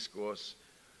as the discourse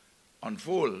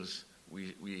unfolds,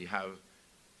 we have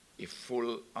a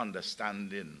full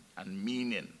understanding and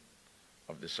meaning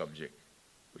of the subject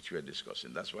which we are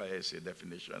discussing. That's why I say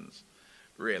definitions,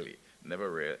 really, never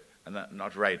real, and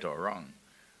not right or wrong,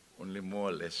 only more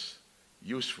or less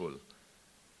useful.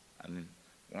 And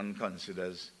one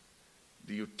considers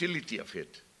the utility of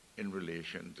it in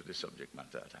relation to the subject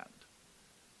matter at hand.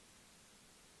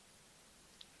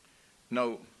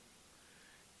 Now,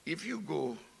 if you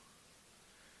go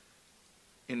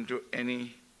into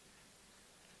any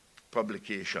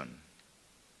publication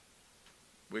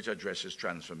which addresses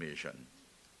transformation,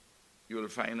 you will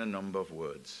find a number of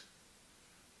words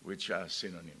which are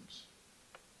synonyms: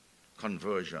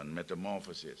 conversion,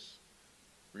 metamorphosis,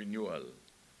 renewal,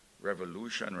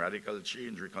 revolution, radical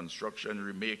change, reconstruction,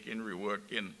 remaking,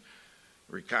 reworking,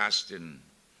 recasting,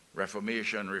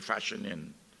 reformation,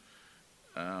 refashioning,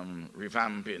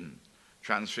 revamping,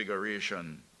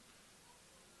 transfiguration,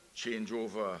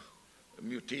 changeover,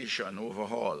 mutation,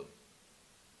 overhaul.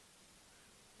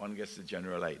 One gets the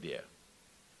general idea.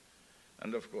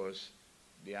 And of course,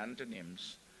 the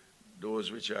antonyms,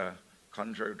 those which are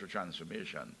contrary to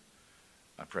transformation,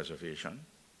 are preservation,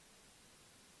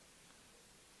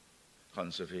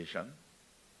 conservation,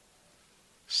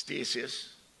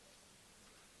 stasis,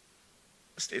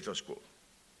 status quo.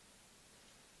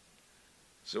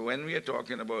 So when we are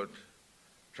talking about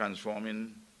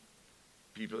transforming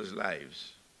people's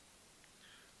lives,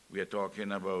 we are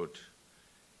talking about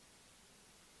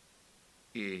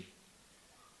a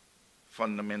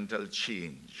fundamental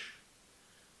change,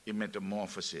 a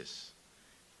metamorphosis,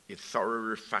 a thorough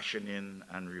refashioning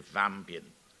and revamping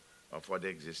of what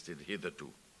existed hitherto.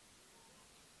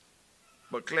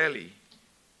 But clearly,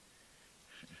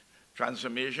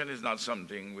 transformation is not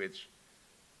something which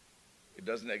it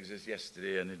doesn't exist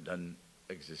yesterday and it doesn't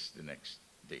exist the next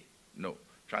day. No,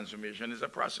 transformation is a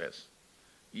process.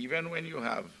 Even when you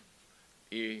have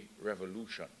a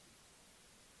revolution,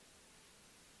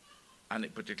 and a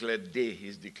particular day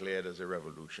is declared as a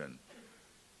revolution,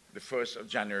 the 1st of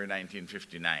January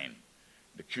 1959,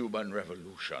 the Cuban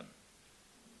Revolution,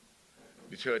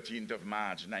 the 13th of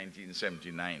March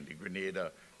 1979, the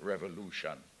Grenada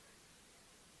Revolution,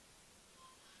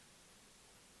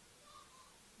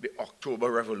 the October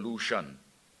Revolution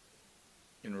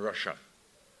in Russia.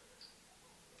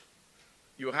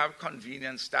 You have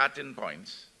convenient starting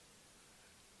points,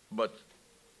 but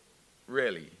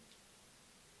really,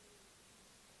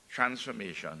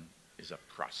 transformation is a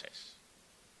process.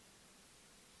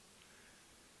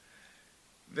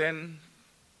 Then,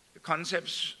 the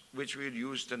concepts which we'll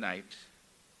use tonight,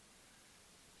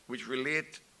 which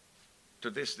relate to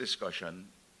this discussion,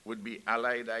 would be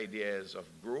allied ideas of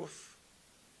growth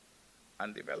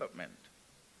and development.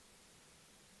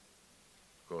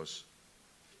 Of course,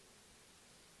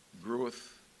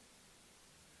 growth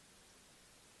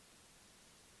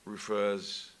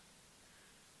refers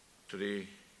to the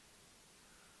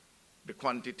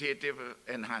quantitative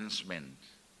enhancement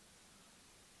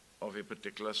of a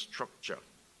particular structure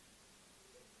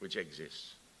which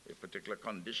exists, a particular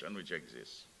condition which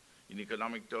exists. In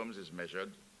economic terms, is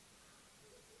measured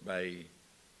by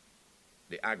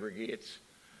the aggregate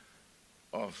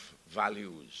of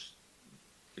values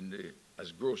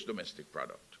as gross domestic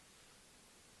product.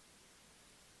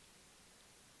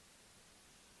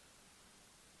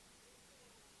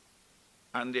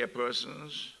 And there are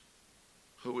persons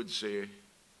who would say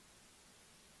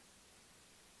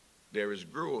there is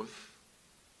growth,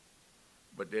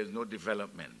 but there's no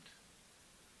development.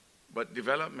 But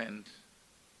development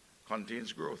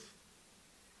contains growth,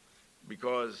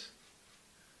 because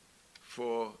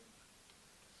for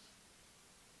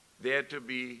there to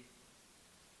be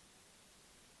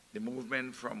the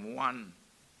movement from one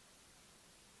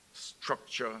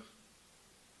structure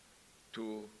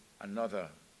to another,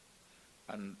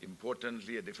 and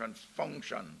importantly, a different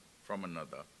function from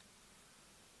another,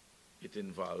 it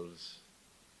involves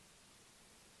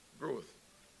growth.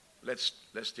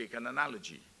 Let's take an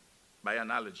analogy. By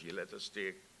analogy, let us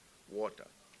take water.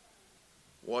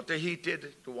 Water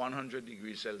heated to 100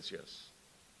 degrees Celsius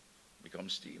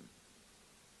becomes steam.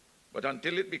 But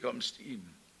until it becomes steam,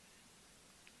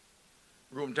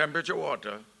 room temperature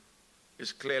water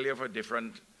is clearly of a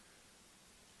different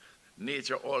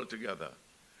nature altogether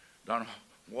than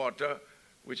water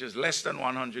which is less than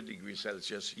 100 degrees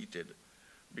Celsius heated,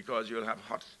 because you'll have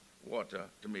hot water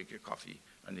to make your coffee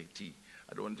and your tea.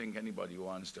 I don't think anybody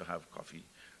wants to have coffee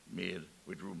made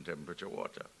with room temperature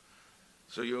water.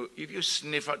 So if you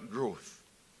sniff at growth,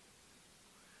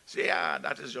 say,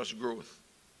 that is just growth.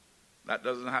 That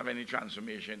doesn't have any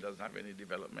transformation, doesn't have any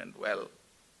development. Well,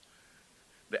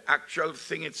 the actual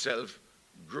thing itself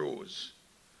grows.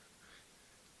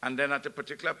 And then at a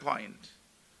particular point,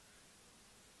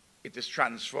 it is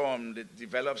transformed, it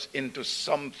develops into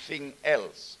something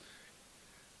else.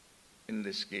 In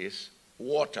this case,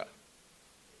 water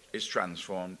is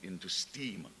transformed into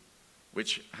steam,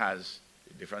 which has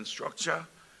a different structure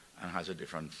and has a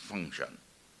different function.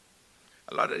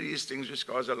 A lot of these things just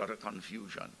cause a lot of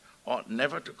confusion, or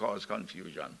never to cause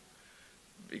confusion,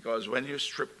 because when you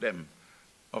strip them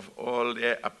of all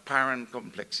their apparent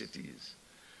complexities,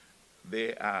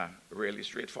 they are really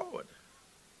straightforward.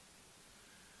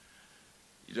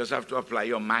 You just have to apply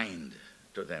your mind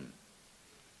to them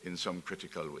in some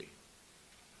critical way.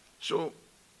 So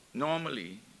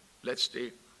normally, let's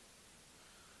take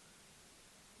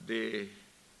the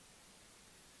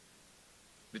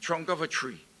trunk of a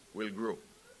tree will grow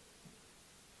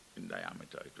in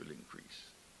diameter, it will increase.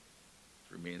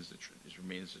 It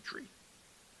remains the tree.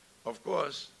 Of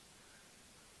course,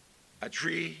 a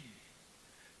tree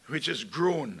which is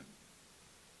grown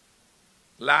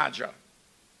larger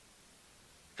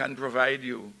can provide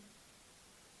you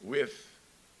with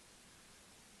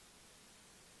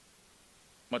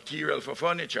material for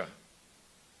furniture,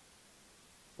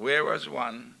 whereas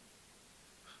one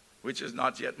which is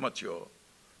not yet mature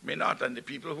may not. And the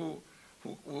people who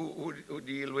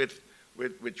deal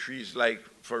with trees like,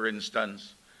 for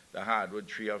instance, the hardwood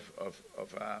tree of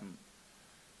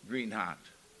greenheart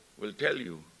will tell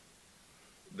you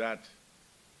that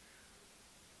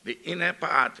the inner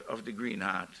part of the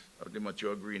greenheart, of the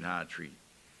mature greenheart tree,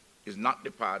 is not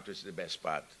the part which is the best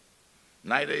part.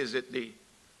 Neither is it the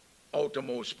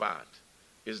outermost part.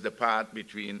 Is the part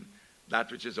between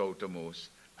that which is outermost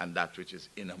and that which is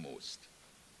innermost.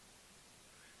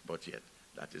 But yet,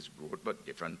 that is growth, but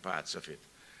different parts of it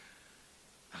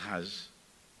has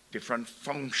different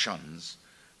functions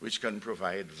which can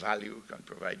provide value, can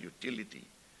provide utility.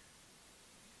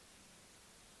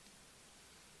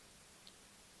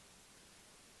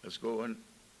 Let's go on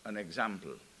an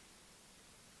example.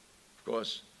 Of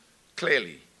course,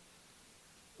 clearly,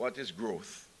 what is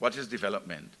growth, what is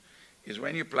development, is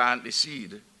when you plant the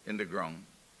seed in the ground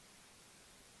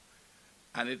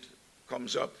and it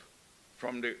comes up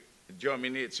from it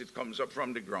germinates, it comes up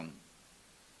from the ground.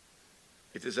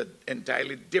 It is an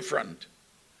entirely different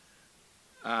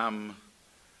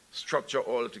structure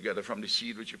altogether from the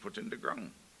seed which you put in the ground.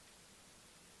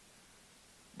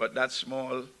 But that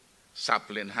small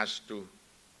sapling has to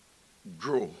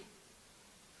grow.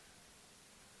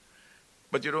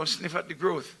 But you don't sniff at the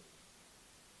growth,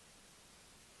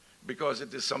 because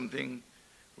it is something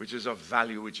which is of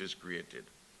value which is created.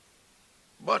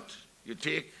 But you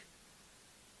take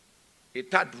a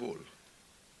tadpole.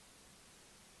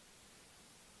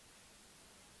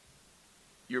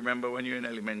 You remember when you're in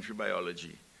elementary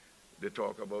biology, they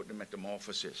talk about the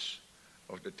metamorphosis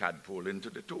of the tadpole into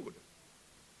the toad.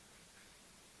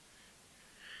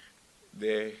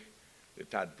 The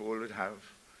tadpole would have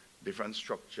different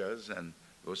structures, and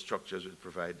those structures would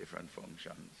provide different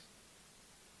functions.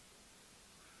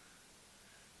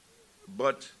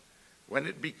 But when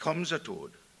it becomes a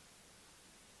toad,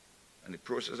 and the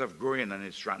process of growing and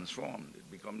it's transformed,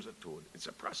 it becomes a toad. It's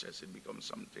a process. It becomes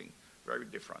something very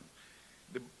different.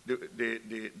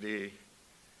 The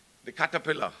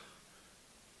caterpillar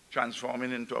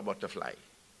transforming into a butterfly.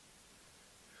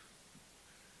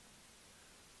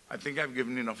 I think I've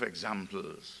given enough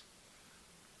examples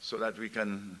so that we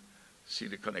can see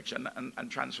the connection. And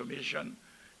transformation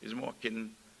is more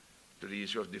akin to the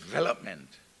issue of development.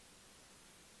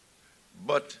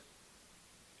 But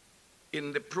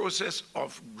in the process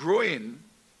of growing,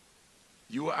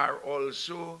 you are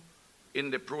also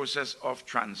in the process of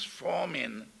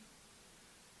transforming.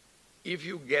 If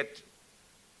you get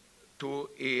to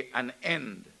an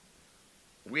end,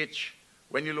 which,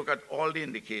 when you look at all the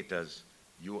indicators,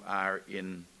 you are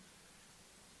in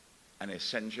an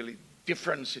essentially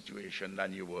different situation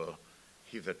than you were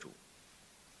hitherto.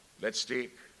 Let's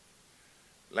take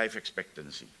life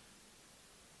expectancy.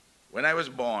 When I was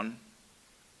born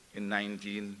in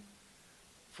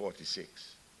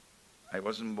 1946, I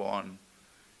wasn't born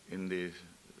in the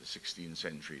 16th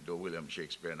century, though William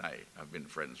Shakespeare and I have been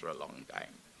friends for a long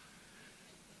time.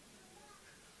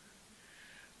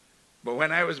 But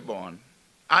when I was born,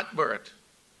 at birth,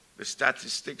 the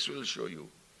statistics will show you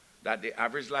that the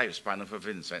average lifespan of a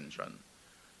Vincentian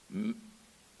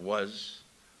was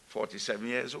 47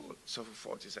 years old, so for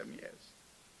 47 years.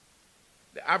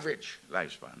 The average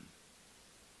lifespan.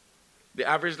 The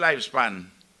average lifespan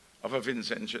of a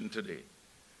Vincentian today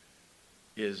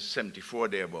is 74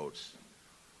 thereabouts.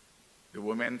 The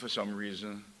women, for some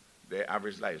reason, their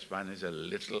average lifespan is a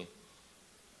little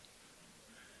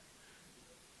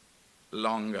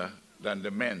longer than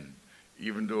the men,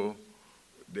 even though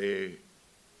they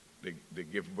they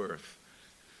give birth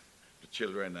to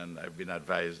children, and I've been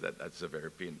advised that that's a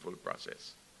very painful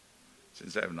process,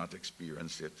 since I have not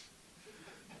experienced it.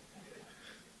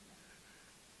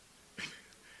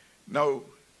 Now,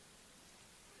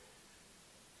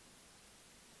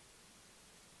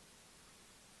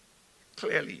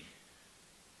 clearly,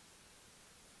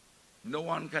 no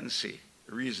one can say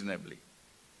reasonably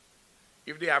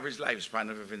if the average lifespan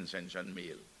of a Vincentian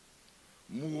male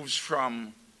moves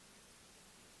from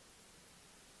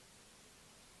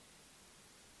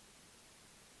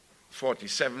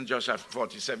 47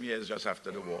 years just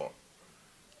after the war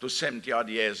to 70-odd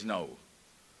years now,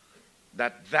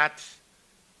 that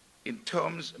in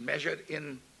terms measured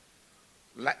in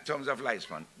terms of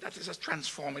lifespan, that is a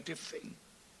transformative thing.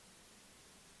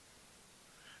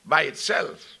 By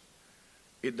itself,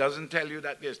 it doesn't tell you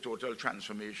that there's total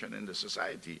transformation in the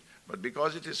society, but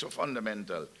because it is so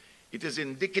fundamental, it is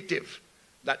indicative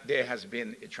that there has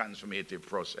been a transformative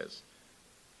process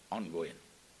ongoing.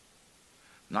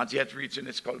 Not yet reaching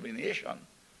its culmination,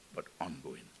 but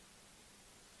ongoing.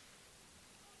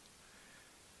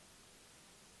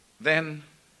 Then,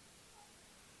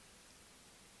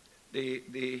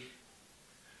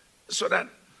 so that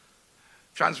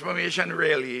transformation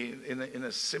really, in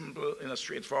a simple, in a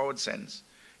straightforward sense,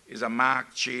 is a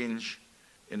marked change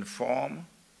in form,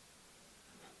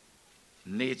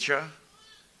 nature,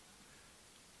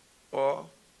 or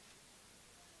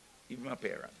even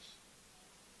appearance.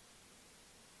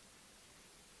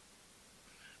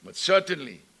 But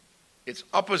certainly, its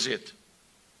opposite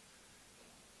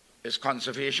is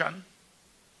conservation,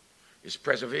 is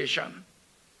preservation,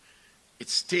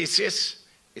 its stasis,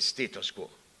 is status quo.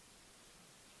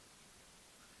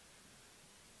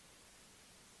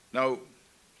 Now,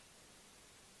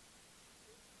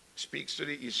 speaks to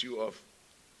the issue of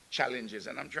challenges,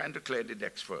 and I'm trying to clear the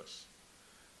decks first.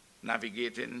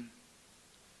 Navigating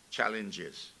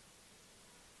challenges.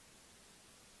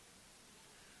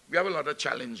 We have a lot of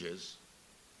challenges,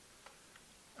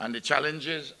 and the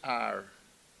challenges are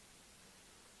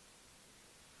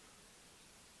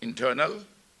internal,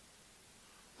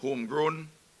 homegrown,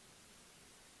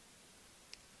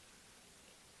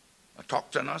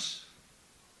 autochthonous,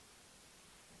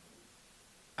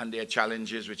 and there are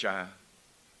challenges which are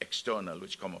external,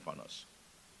 which come upon us.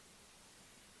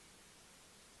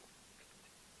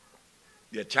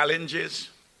 There are challenges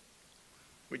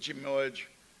which emerge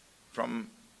from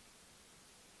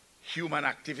human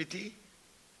activity,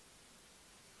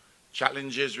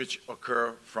 challenges which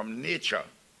occur from nature,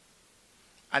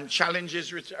 and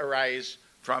challenges which arise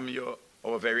from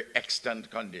our very extant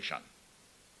condition.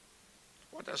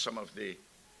 What are some of the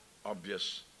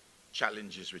obvious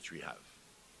challenges which we have?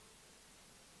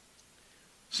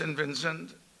 St.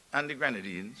 Vincent and the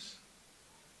Grenadines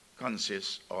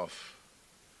consists of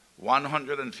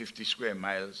 150 square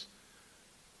miles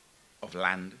of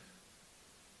land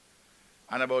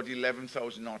and about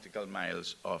 11,000 nautical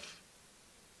miles of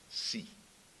sea.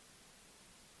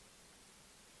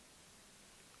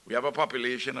 We have a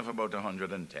population of about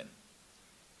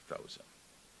 110,000.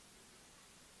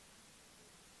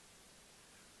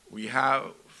 We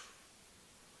have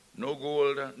no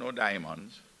gold, no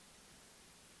diamonds.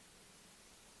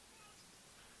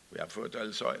 We have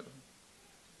fertile soil.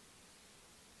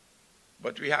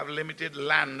 But we have limited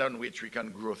land on which we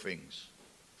can grow things.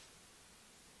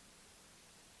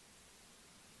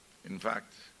 In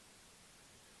fact,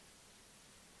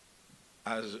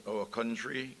 as our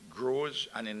country grows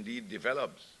and indeed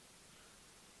develops,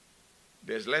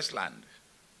 there's less land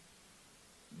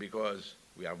because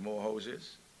we have more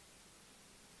houses.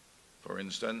 For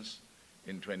instance,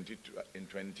 in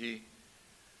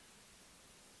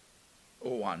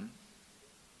 2001,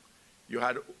 you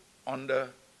had under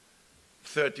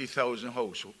 30,000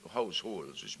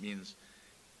 households, which means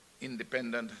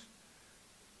independent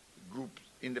groups,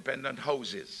 independent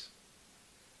houses.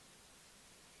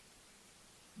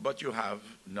 But you have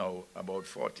now about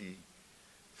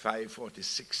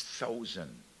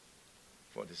 46,000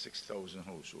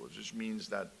 households, which means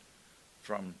that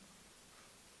from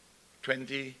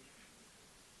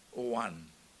 2001,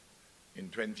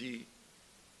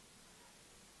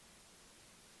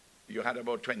 you had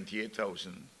about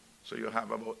 28,000, so you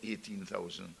have about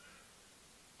 18,000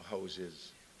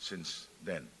 houses since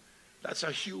then. That's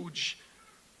a huge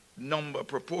number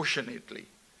proportionately,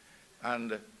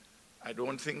 and I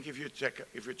don't think if you check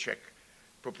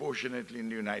proportionately in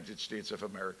the United States of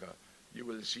America, you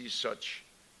will see such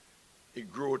a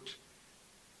growth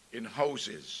in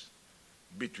houses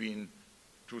between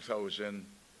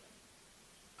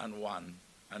 2001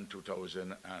 and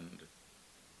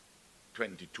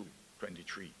 2022,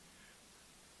 23.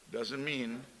 doesn't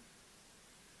mean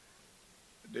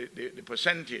the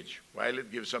percentage, while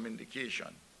it gives some indication,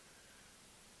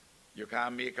 you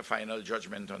can't make a final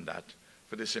judgment on that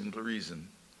for the simple reason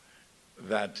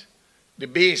that the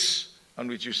base on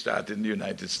which you start in the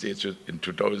United States in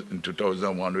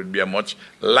 2001 would be a much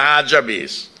larger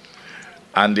base,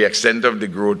 and the extent of the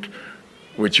growth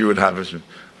which you would have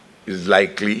is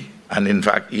likely, and in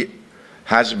fact it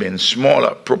has been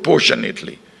smaller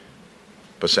proportionately,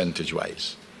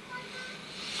 percentage-wise.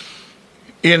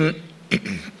 In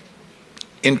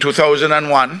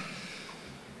 2001,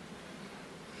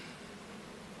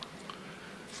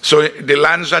 so the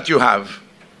lands that you have,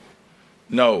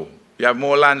 no, you have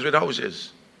more lands with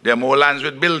houses. There are more lands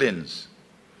with buildings,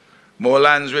 more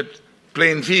lands with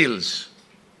plain fields,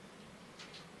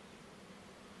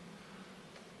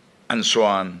 and so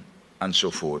on and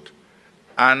so forth.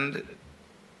 And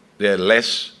there are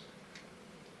less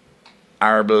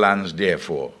arable lands,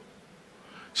 therefore.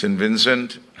 St.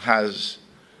 Vincent has,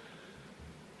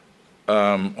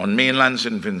 on mainland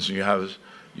St. Vincent,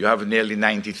 you have nearly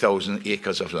 90,000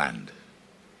 acres of land.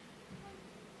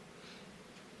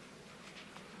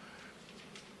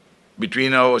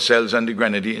 Between ourselves and the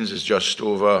Grenadines is just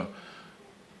over,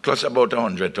 plus about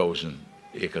 100,000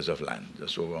 acres of land,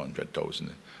 just over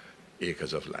 100,000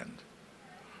 acres of land,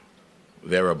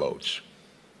 thereabouts,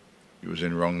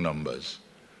 using wrong numbers.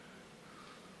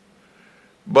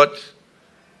 But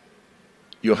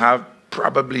you have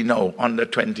probably now under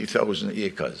 20,000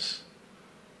 acres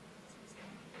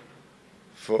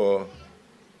for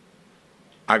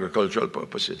agricultural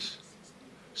purposes.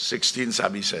 16,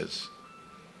 Sabi says.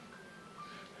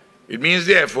 It means,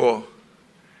 therefore,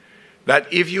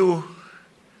 that if you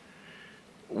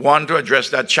want to address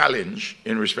that challenge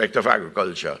in respect of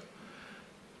agriculture,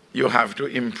 you have to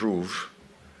improve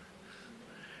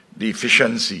the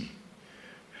efficiency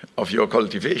of your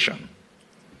cultivation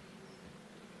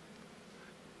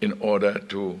in order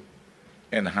to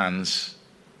enhance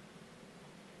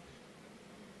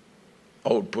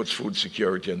outputs, food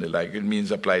security, and the like. It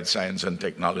means applied science and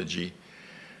technology,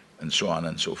 and so on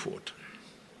and so forth.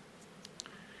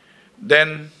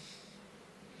 Then,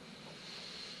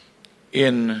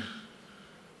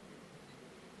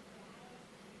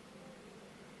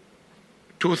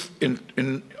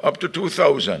 up to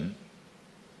 2000,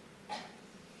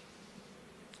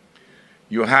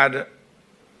 you had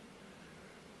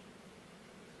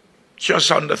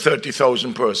just under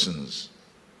 30,000 persons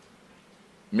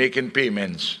making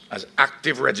payments as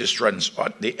active registrants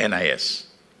at the NIS.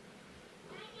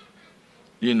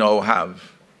 You now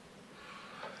have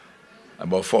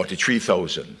about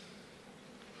 43,000,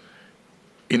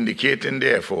 indicating,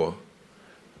 therefore,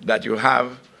 that you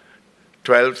have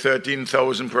 12,000,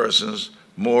 13,000 persons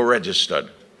more registered,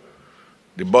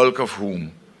 the bulk of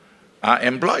whom are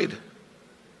employed.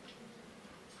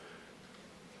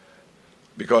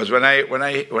 Because when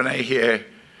I hear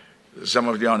some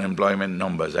of the unemployment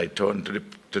numbers, I turn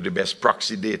to the best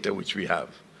proxy data which we have,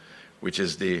 which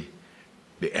is the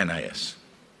NIS.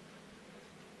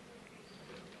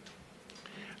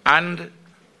 And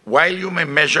while you may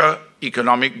measure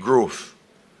economic growth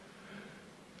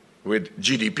with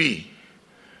GDP,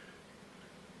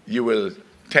 you will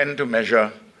tend to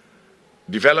measure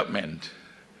development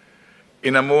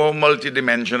in a more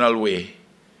multidimensional way,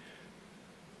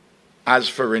 as,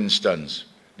 for instance,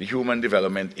 the Human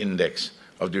Development Index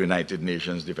of the United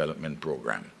Nations Development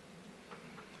Program.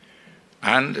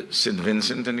 And St.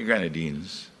 Vincent and the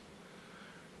Grenadines,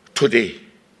 today,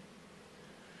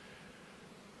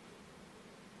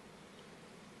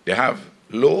 they have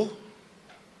low,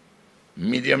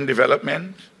 medium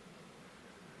development,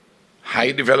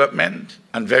 high development,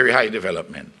 and very high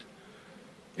development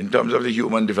in terms of the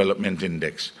Human Development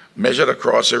Index, measured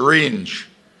across a range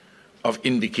of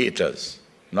indicators,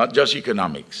 not just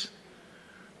economics.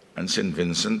 And St.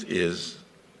 Vincent is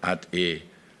at a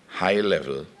high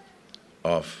level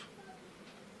of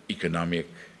economic,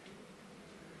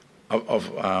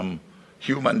 of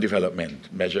human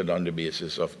development measured on the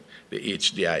basis of the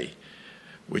HDI,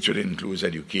 which would include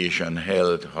education,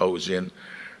 health, housing,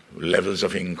 levels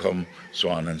of income, so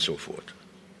on and so forth.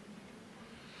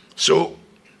 So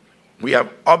we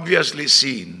have obviously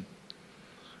seen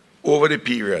over the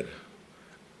period,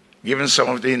 given some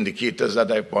of the indicators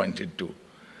that I pointed to,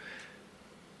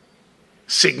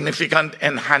 significant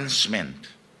enhancement,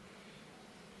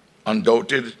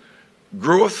 undoubted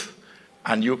growth,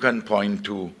 and you can point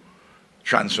to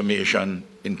transformation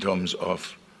in terms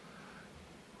of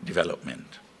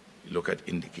development. Look at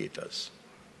indicators.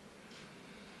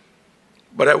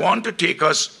 But I want to take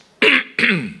us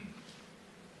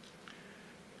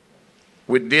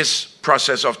with this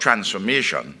process of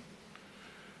transformation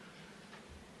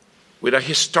with a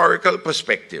historical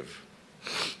perspective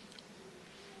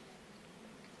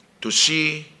to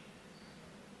see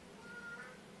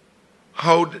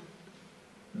how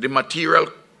the material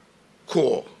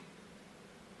core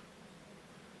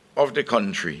of the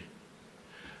country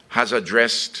has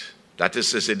addressed, that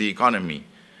is to say the economy,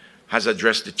 has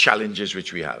addressed the challenges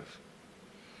which we have.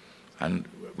 And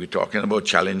we're talking about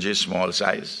challenges, small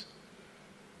size.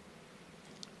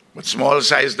 But small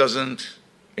size doesn't,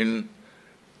 and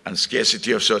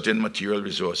scarcity of certain material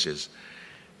resources.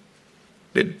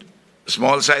 The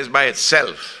small size by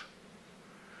itself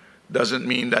doesn't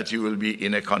mean that you will be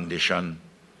in a condition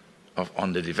of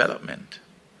underdevelopment.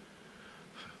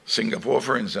 Singapore,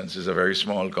 for instance, is a very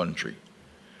small country,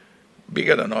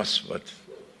 bigger than us, but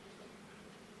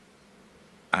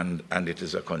and it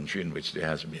is a country in which there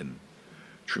has been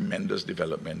tremendous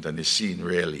development and is seen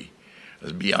really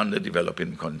as beyond a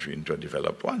developing country into a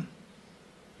developed one.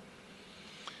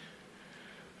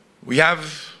 We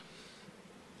have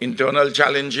internal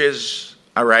challenges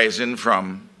arising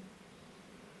from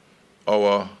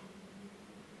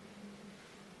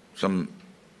some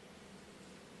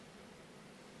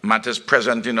matters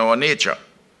present in our nature.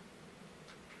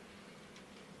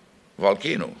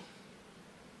 Volcano.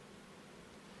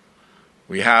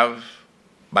 We have,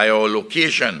 by our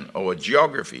location, our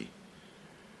geography,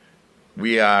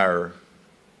 we are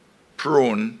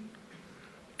prone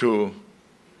to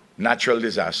natural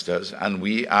disasters, and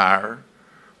we are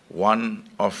one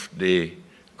of the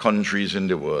countries in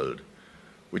the world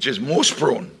which is most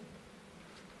prone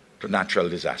to natural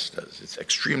disasters. It's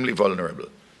extremely vulnerable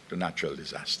to natural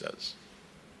disasters.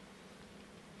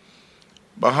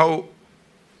 But how,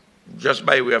 just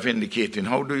by way of indicating,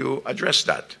 how do you address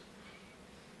that?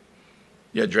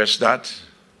 You address that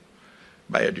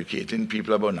by educating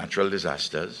people about natural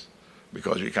disasters,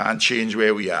 because we can't change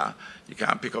where we are. You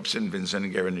can't pick up St.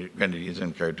 Vincent and Grenadines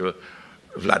and carry to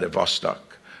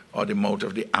Vladivostok or the mouth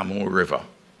of the Amur River.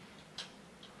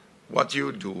 What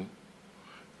you do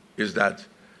is that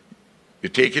you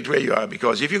take it where you are,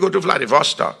 because if you go to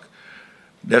Vladivostok,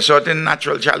 there are certain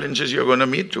natural challenges you're going to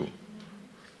meet too.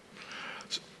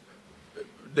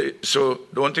 So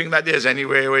don't think that there's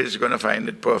anywhere where it's going to find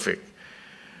it perfect.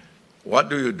 What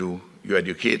do? You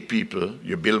educate people,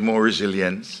 you build more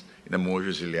resilience in a more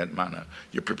resilient manner.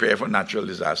 You prepare for natural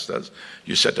disasters.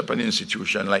 You set up an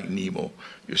institution like NEMO.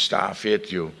 You staff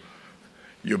it, you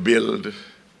build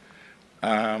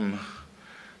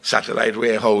satellite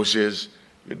warehouses.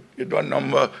 You do a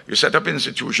number, you set up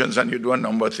institutions and you do a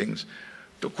number of things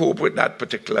to cope with that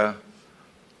particular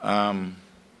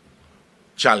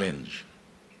challenge.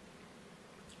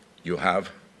 You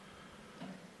have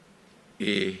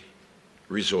a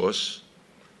resource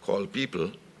called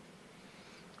people,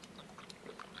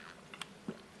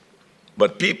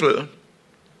 but people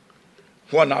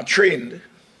who are not trained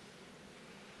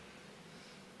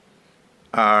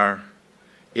are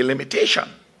a limitation.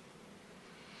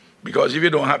 Because if you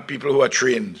don't have people who are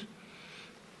trained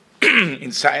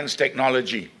in science,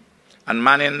 technology, and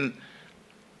manning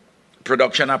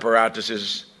production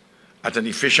apparatuses at an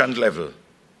efficient level,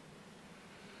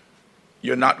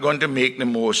 you're not going to make the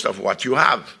most of what you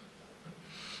have.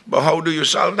 But how do you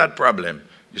solve that problem?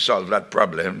 You solve that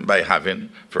problem by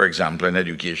having, for example, an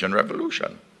education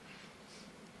revolution.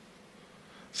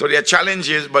 So there are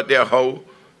challenges, but they are how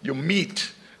you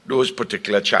meet those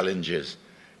particular challenges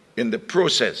in the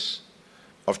process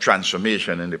of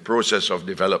transformation, in the process of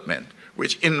development,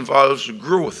 which involves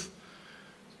growth,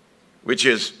 which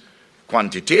is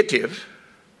quantitative,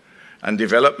 and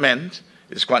development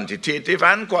is quantitative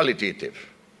and qualitative.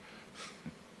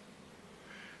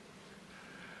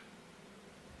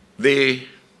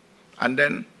 And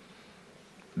then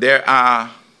there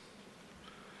are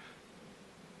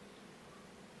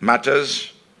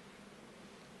matters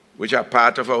which are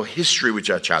part of our history, which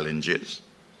are challenges.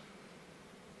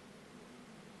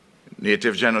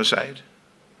 Native genocide,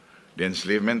 the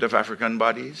enslavement of African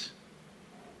bodies,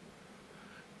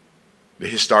 the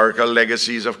historical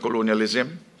legacies of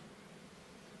colonialism,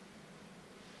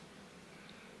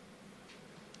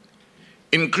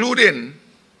 including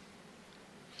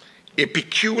a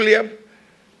peculiar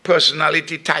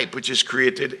personality type which is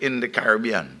created in the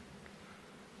Caribbean,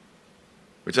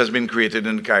 which has been created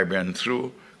in the Caribbean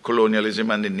through colonialism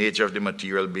and the nature of the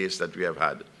material base that we have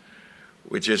had,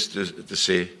 which is to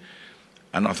say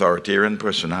an authoritarian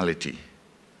personality,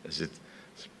 as it's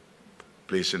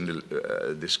placed in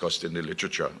the, discussed in the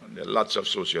literature. There are lots of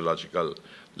sociological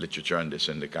literature on this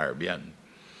in the Caribbean,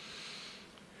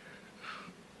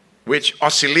 which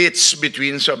oscillates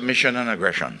between submission and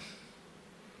aggression.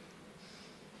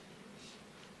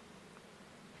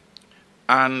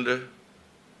 And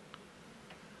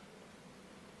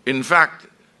in fact,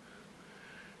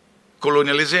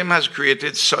 colonialism has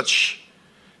created such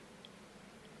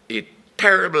a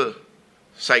terrible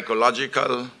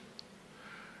psychological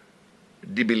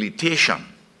debilitation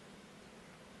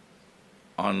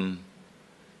on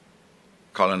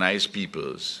colonized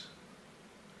peoples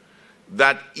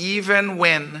that even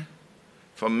when,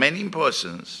 for many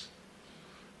persons,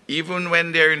 even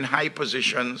when they're in high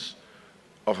positions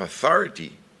of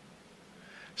authority,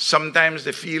 sometimes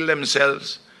they feel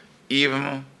themselves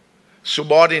even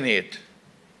subordinate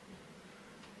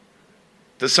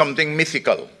to something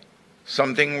mythical,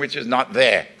 something which is not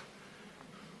there.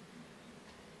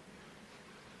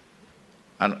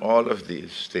 And all of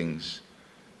these things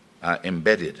are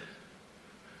embedded.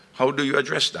 How do you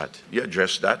address that? You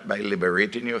address that by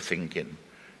liberating your thinking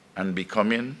and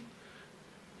becoming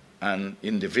an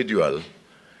individual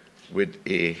with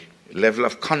a level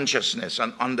of consciousness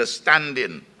and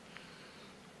understanding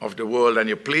of the world and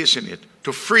your place in it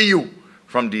to free you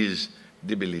from these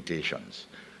debilitations.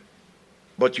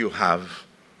 But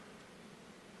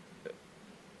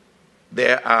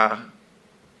there are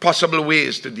possible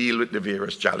ways to deal with the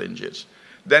various challenges.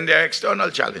 Then there are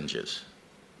external challenges.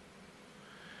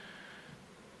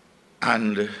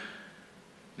 And the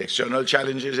external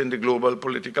challenges in the global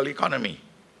political economy.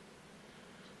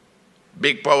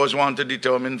 Big powers want to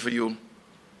determine for you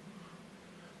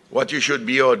what you should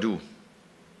be or do.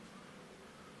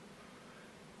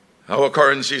 Our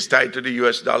currency is tied to the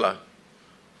US dollar.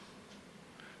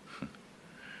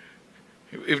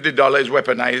 If the dollar is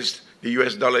weaponized, the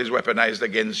US dollar is weaponized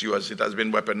against you, as it has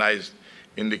been weaponized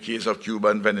in the case of Cuba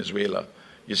and Venezuela.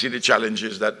 You see the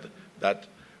challenges that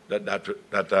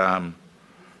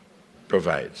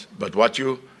provides. But what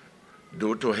you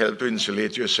do to help to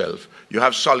insulate yourself, you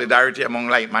have solidarity among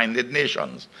like-minded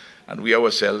nations. And we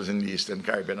ourselves in the Eastern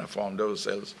Caribbean have formed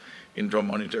ourselves into a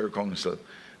monetary council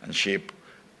and shape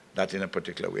that in a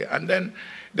particular way. And then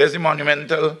there's the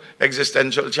monumental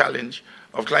existential challenge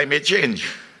of climate change.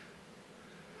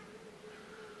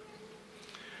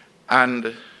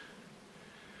 And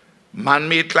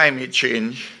man-made climate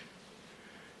change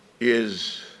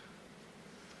is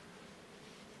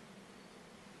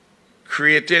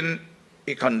creating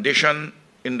a condition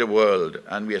in the world,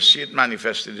 and we see it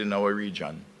manifested in our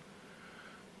region,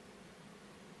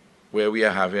 where we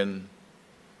are having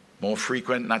more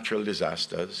frequent natural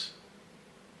disasters,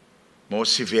 more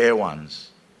severe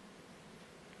ones.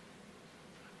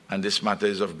 And this matter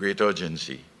is of great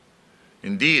urgency.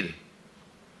 Indeed,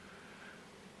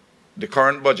 the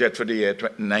current budget for the year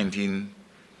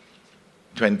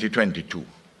 2022,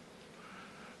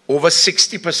 over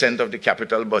 60% of the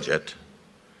capital budget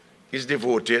is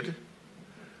devoted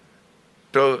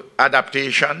to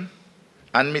adaptation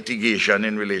and mitigation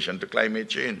in relation to climate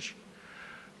change,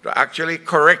 to actually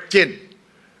correcting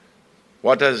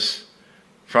what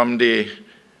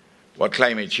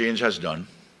climate change has done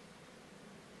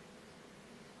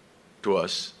to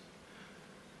us,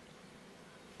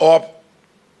 or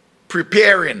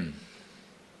preparing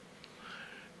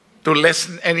to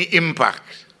lessen any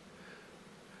impact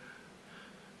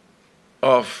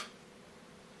of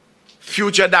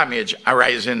future damage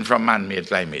arising from man-made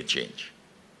climate change.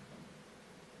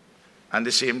 And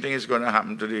the same thing is going to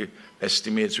happen to the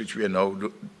estimates which we are now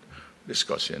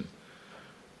discussing.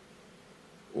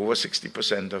 Over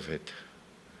 60% of it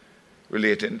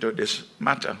relating to this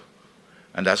matter.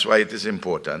 And that's why it is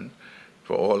important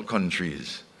for all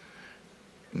countries,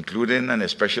 including and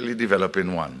especially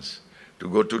developing ones, to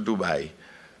go to Dubai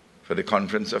for the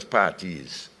Conference of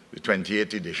Parties, the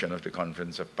 28th edition of the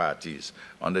Conference of Parties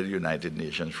under the United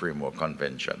Nations Framework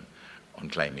Convention on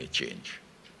Climate Change.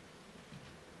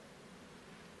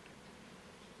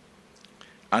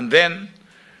 And then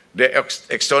the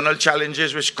external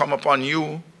challenges which come upon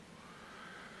you,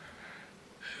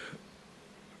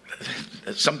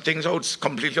 some things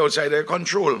completely outside their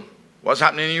control. What's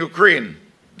happening in Ukraine?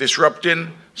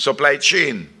 Disrupting supply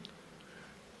chain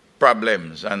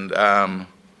problems and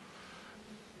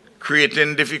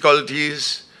creating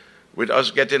difficulties with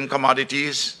us getting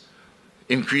commodities,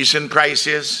 increasing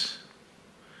prices.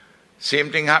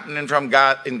 Same thing happening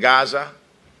in Gaza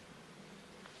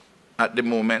at the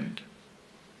moment.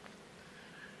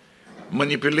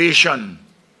 Manipulation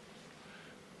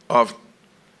of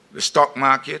the stock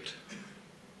market,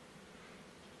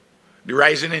 the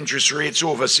rising interest rates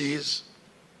overseas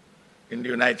in the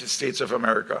United States of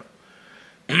America.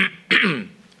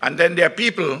 And then there are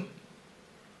people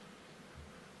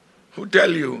who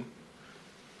tell you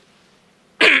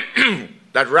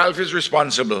that Ralph is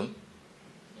responsible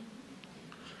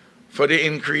for the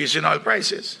increase in oil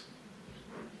prices.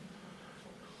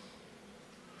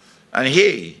 And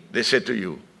hey, they say to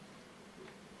you,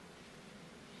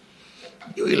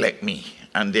 you elect me,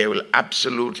 and there will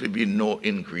absolutely be no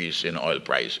increase in oil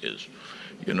prices.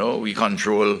 You know, we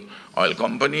control oil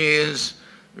companies,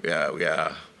 we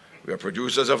are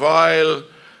producers of oil,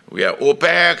 we are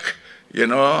OPEC, you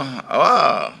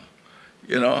know.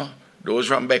 Those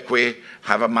from Beckway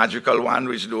have a magical wand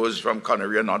which those from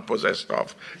Connery are not possessed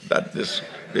of, that this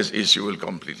issue will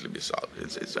completely be solved.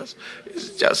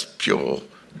 It's just pure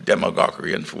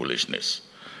demagoguery and foolishness,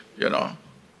 you know.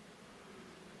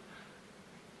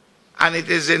 And it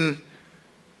is in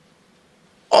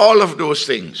all of those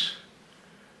things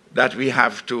that we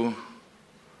have to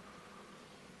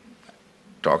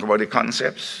talk about the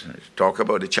concepts, talk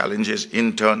about the challenges,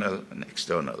 internal and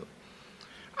external.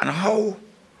 And how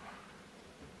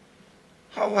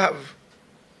have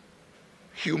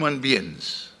human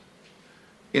beings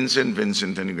in St.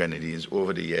 Vincent and the Grenadines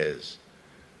over the years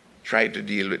tried to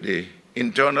deal with the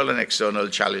internal and external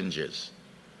challenges?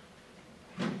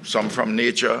 Some from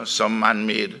nature, some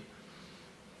man-made,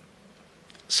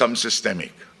 some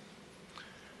systemic.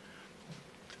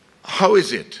 How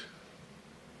is it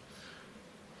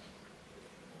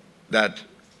that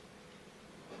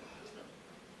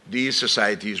these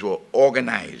societies were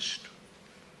organized?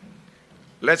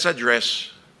 Let's address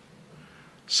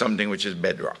something which is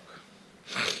bedrock.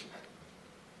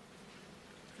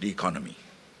 The economy,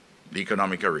 the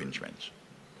economic arrangements.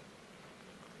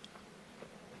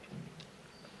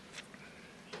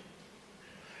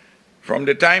 From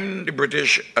the time the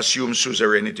British assumed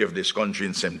suzerainty of this country in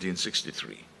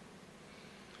 1763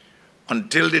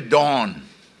 until the dawn,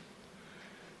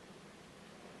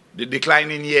 the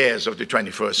declining years of the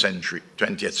 20th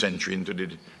century into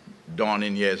the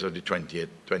dawning years of the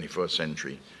 21st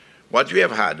century, what we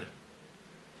have had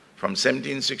from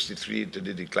 1763 to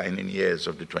the declining years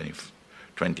of the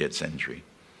 20th century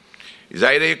is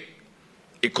either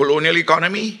a colonial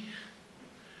economy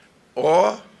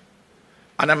or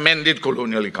an amended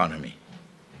colonial economy.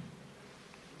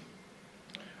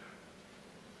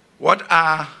 What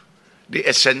are the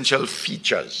essential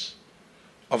features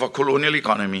of a colonial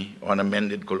economy or an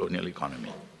amended colonial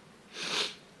economy?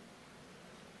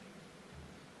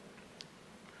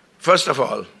 First of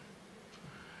all,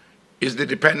 is the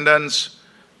dependence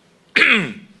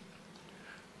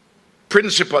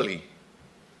principally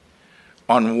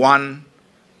on one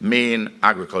main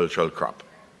agricultural crop.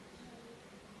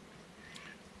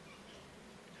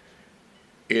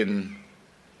 In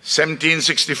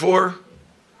 1764,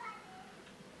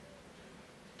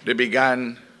 they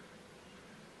began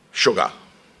sugar.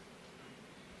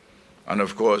 And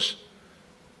of course,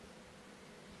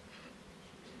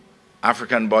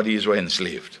 African bodies were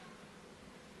enslaved.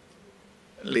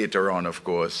 Later on, of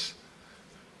course,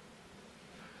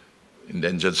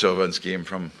 indentured servants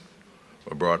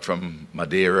were brought from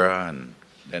Madeira and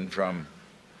then from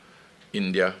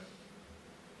India.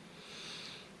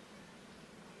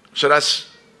 So that's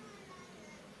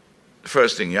the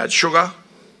first thing. You had sugar.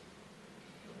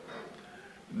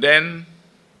 Then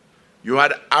you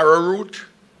had arrowroot.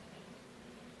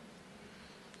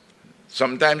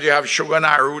 Sometimes you have sugar and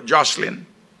arrowroot jostling.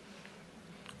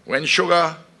 When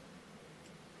sugar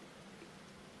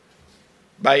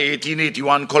by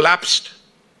 1881 collapsed,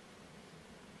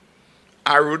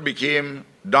 arrowroot became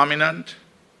dominant.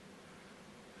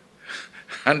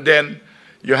 And then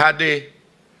you had the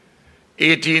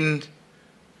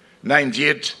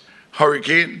 1898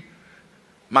 hurricane,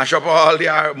 mash up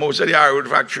most of the arrowroot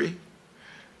factory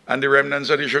and the remnants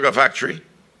of the sugar factory.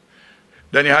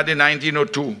 Then you had the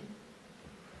 1902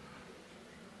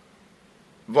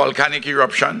 volcanic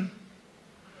eruption,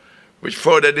 which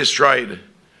further destroyed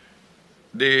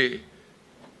the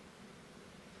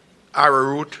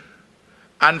arrowroot,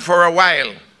 and for a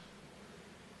while,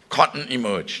 cotton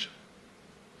emerged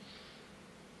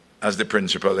as the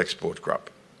principal export crop.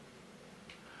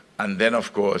 And then,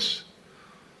 of course,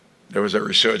 there was a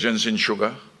resurgence in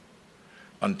sugar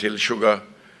until sugar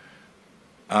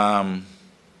collapsed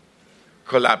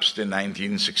in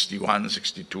 1961,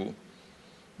 62.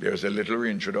 There was a little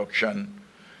reintroduction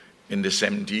in the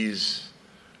 70s,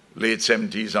 late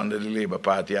 70s under the Labour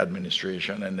Party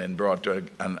administration, and then brought to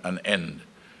an end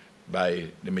by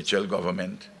the Mitchell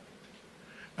government.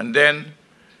 And then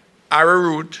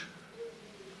arrowroot,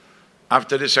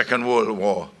 after the Second World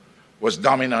War, was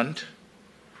dominant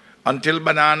until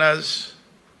bananas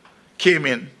came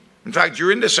in. In fact,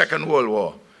 during the Second World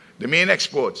War, the main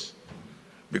exports,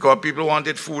 because people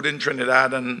wanted food in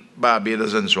Trinidad and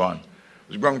Barbados and so on,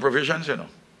 was ground provisions, you know.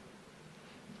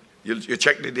 You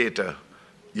check the data,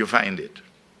 you find it.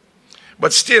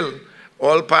 But still,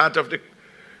 all part of the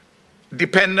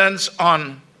dependence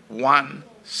on one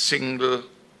single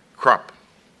crop.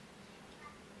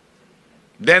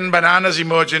 Then bananas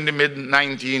emerged in the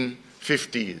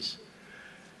mid-1950s,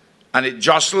 and it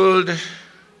jostled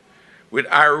with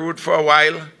arrowroot for a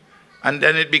while, and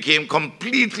then it became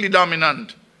completely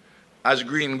dominant as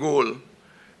green gold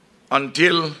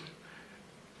until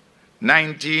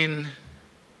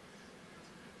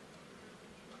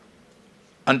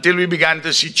until we began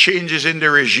to see changes in the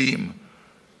regime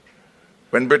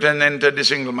when Britain entered the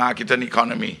single market and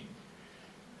economy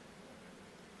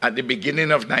at the beginning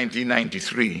of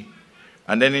 1993.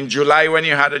 And then in July, when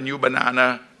you had a new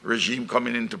banana regime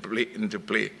coming into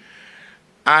play.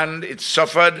 And it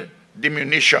suffered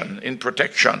diminution in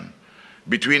protection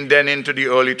between then into the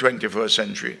early 21st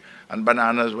century. And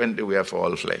bananas went the way of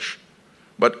all flesh.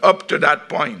 But up to that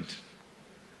point,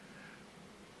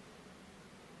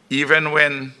 even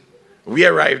when we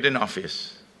arrived in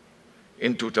office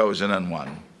in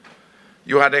 2001,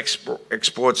 you had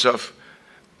exports of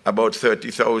about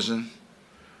 30,000,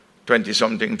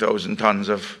 20-something thousand tons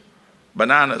of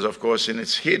bananas. Of course, in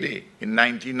its heyday, in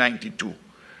 1992,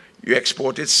 you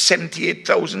exported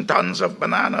 78,000 tons of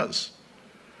bananas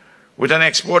with an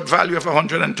export value of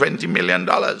 $120 million,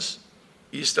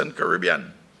 Eastern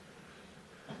Caribbean.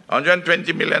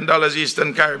 $120 million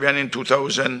Eastern Caribbean in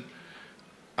 2000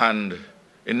 and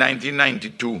in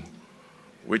 1992,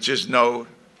 which is now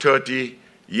 30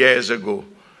 years ago.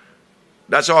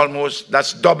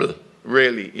 That's double,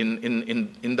 really,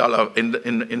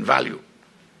 in value.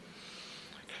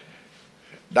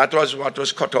 That was what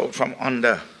was cut out from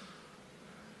under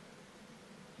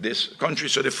this country.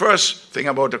 So the first thing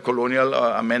about a colonial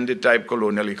or amended type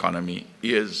colonial economy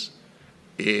is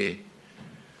a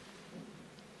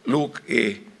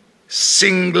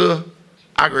single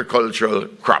agricultural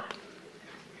crop.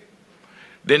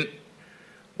 Then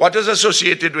what is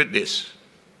associated with this?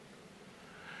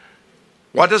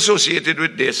 What associated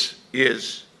with this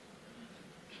is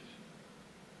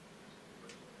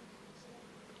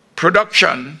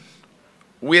production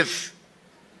with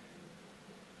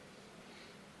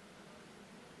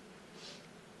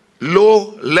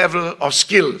low level of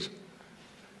skills,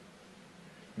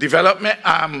 development,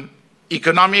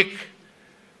 economic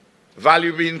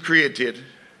value being created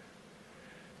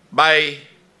by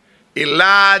a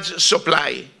large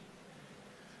supply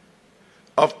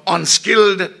of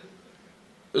unskilled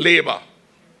labor.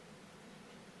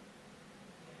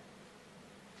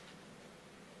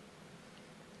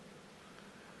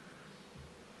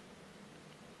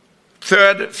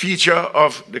 Third feature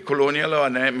of the colonial or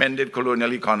amended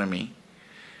colonial economy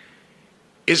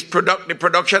is the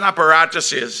production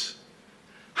apparatuses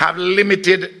have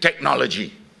limited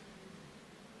technology.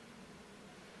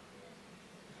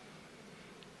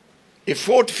 A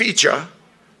fourth feature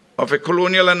of a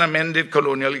colonial and amended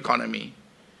colonial economy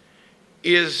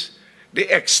is the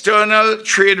external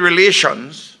trade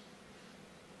relations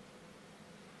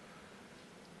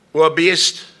were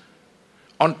based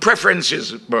on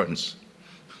preferences, Burns.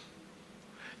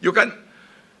 You can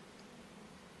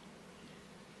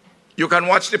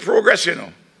watch the progress, you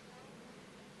know.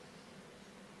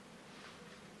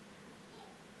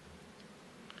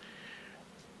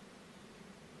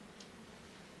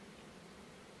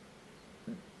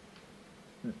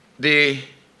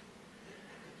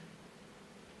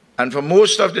 And for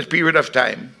most of the period of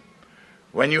time,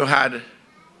 when you had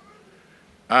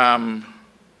the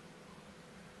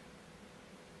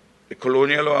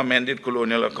colonial or amended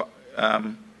colonial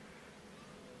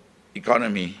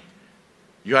economy,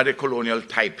 you had a colonial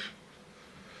type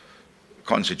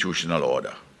constitutional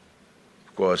order.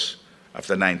 Of course,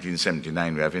 after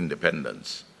 1979, we have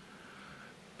independence.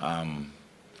 And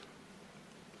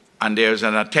there's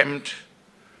an attempt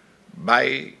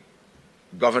by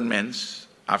governments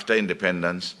after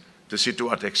independence to see to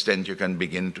what extent you can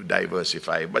begin to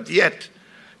diversify. But yet,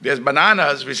 there's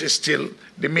bananas, which is still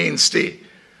the mainstay,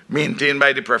 maintained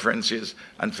by the preferences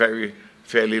and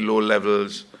fairly low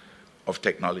levels of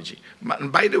technology.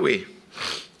 And by the way,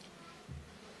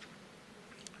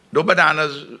 though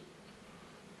bananas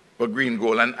were green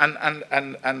gold,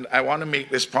 and I want to make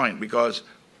this point because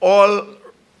all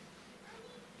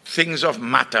things of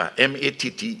matter,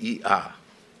 M-A-T-T-E-R,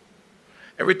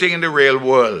 everything in the real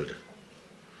world,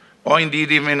 or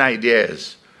indeed even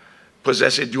ideas,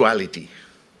 possess a duality.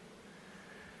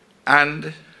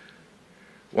 And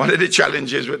one of the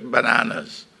challenges with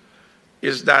bananas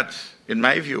is that, in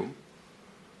my view,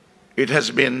 it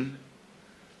has been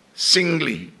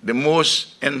singly the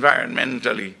most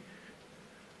environmentally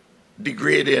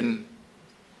degrading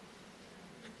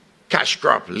cash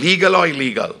crop, legal or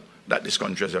illegal, that this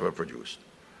country has ever produced.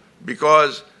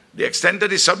 Because the extent of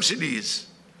the subsidies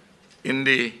in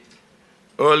the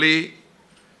early,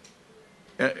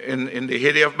 in the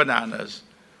heyday of bananas,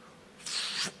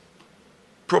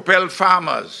 propelled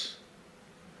farmers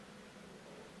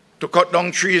to cut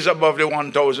down trees above the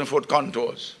 1,000-foot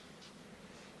contours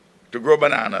to grow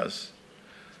bananas,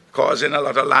 causing a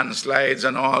lot of landslides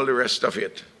and all the rest of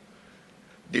it,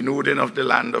 denuding of the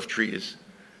land of trees.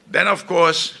 Then, of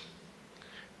course,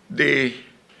 the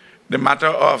matter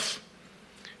of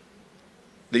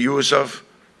the use of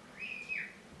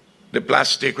the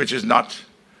plastic, which is not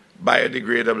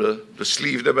biodegradable, to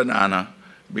sleeve the banana,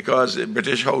 because the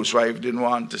British housewife didn't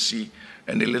want to see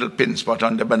any little pin spot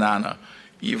on the banana,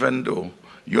 even though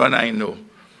you and I know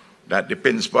that the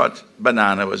pin spot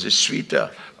banana was the sweeter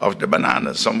of the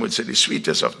bananas. Some would say the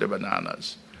sweetest of the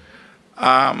bananas.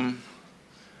 But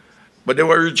they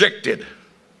were rejected.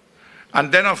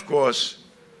 And then, of course,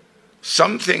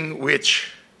 something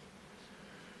which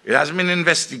it hasn't been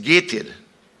investigated,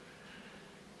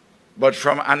 but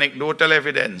from anecdotal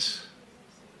evidence,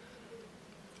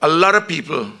 a lot of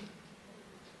people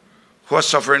who are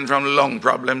suffering from lung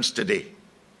problems today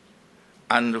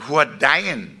and who are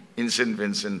dying in St.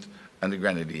 Vincent and the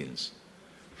Grenadines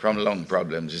from lung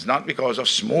problems is not because of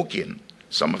smoking,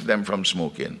 some of them from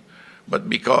smoking, but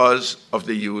because of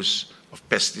the use of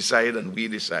pesticide and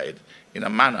weedicide in a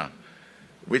manner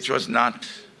which was not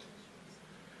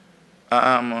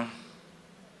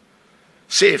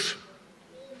safe.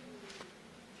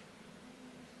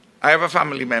 I have a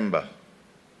family member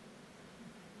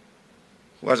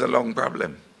who has a lung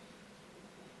problem.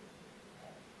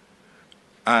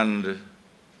 And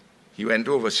he went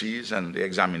overseas and the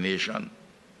examination.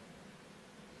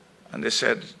 And they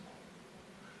said,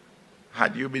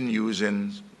 had you been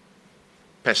using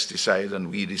pesticide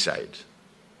and weedicide?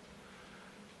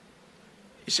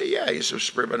 He said, yeah, I used to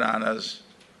spray bananas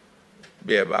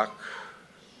bareback,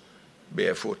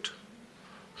 barefoot.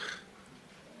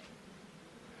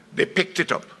 They picked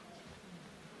it up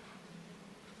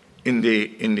in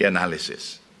the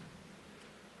analysis.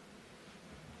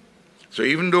 So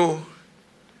even though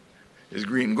it's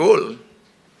green gold,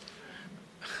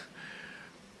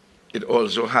 it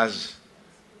also has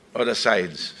other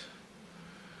sides.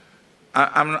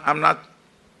 I'm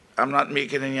not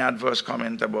making any adverse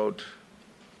comment about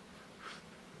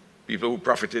people who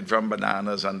profited from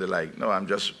bananas and the like. No, I'm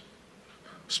just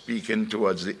speaking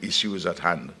towards the issues at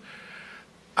hand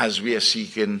as we are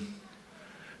seeking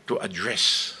to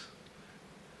address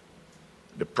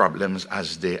the problems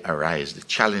as they arise, the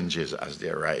challenges as they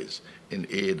arise in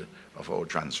aid of our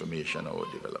transformation, our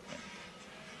development.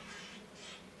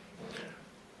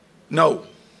 Now,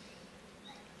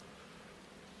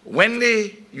 when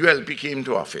the ULP came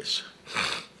to office,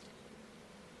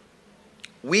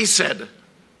 we said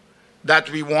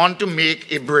that we want to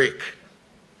make a break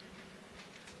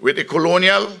with a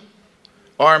colonial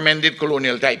or amended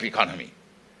colonial type economy.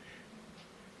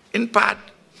 In part,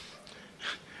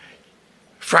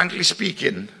 frankly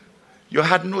speaking, you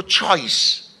had no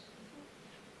choice,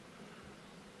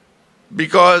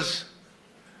 because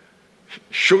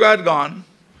sugar had gone,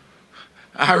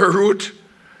 arrowroot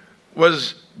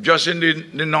was just in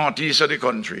the northeast of the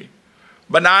country.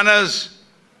 Bananas,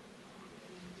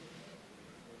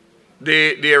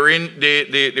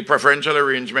 the preferential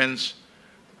arrangements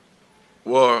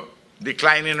were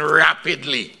declining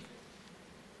rapidly.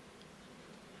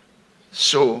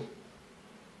 So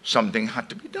something had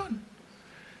to be done.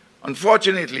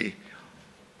 Unfortunately,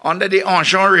 under the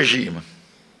ancien regime,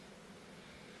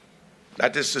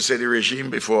 that is to say the regime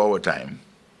before our time,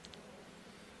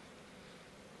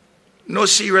 no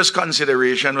serious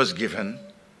consideration was given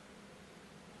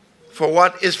for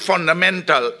what is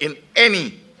fundamental in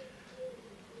any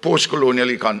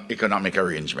post-colonial economic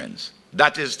arrangements.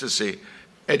 That is to say,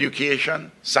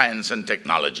 education, science, and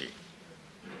technology.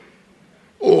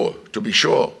 Oh, to be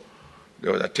sure,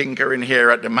 there was a tinkering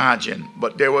here at the margin,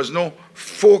 but there was no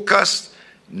focused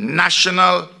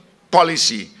national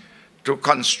policy to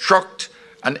construct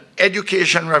an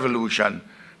education revolution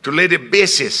to lay the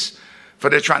basis for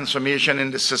the transformation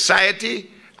in the society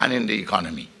and in the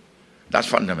economy. That's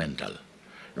fundamental.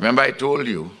 Remember, I told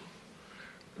you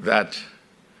that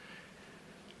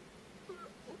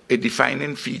a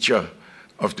defining feature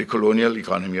of the colonial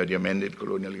economy, or the amended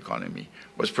colonial economy,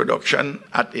 was production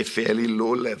at a fairly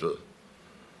low level,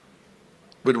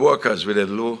 with workers with a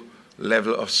low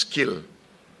level of skill,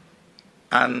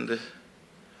 and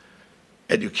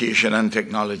education and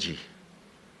technology.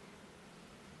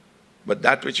 But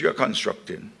that which you are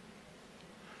constructing,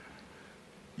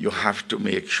 you have to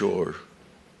make sure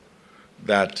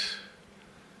that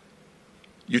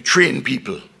you train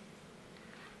people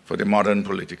for the modern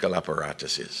political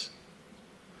apparatuses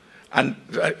and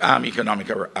economic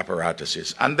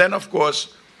apparatuses. And then, of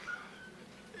course,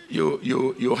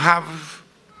 you have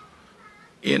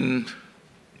in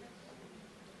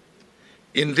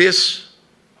this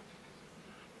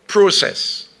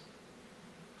process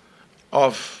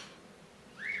of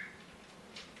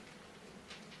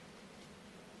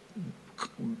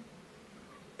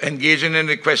engaging in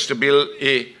the quest to build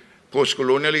a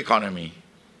post-colonial economy,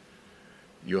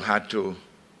 you had to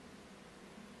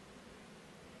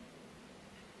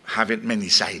have it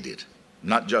many-sided,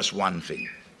 not just one thing.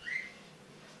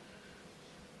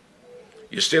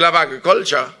 You still have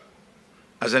agriculture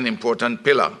as an important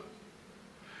pillar.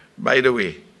 By the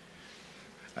way,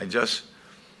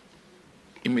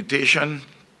 imitation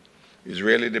is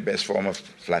really the best form of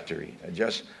flattery.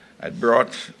 I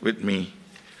brought with me,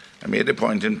 I made a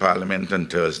point in Parliament on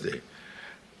Thursday,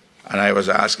 and I was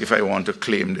asked if I want to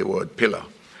claim the word pillar.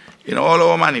 In all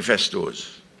our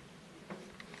manifestos,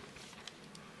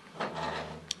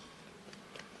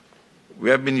 we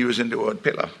have been using the word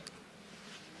pillar.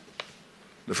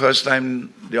 The first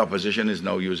time the opposition is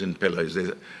now using pillar is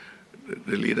the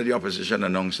leader of the opposition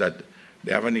announced that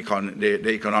they have the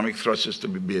economic thrust is to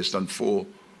be based on 4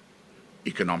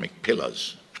 economic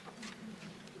pillars.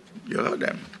 You heard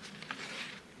them.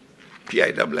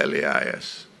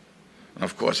 P-I-L-L-A-I-S. And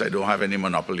of course, I don't have any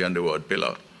monopoly on the word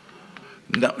pillar.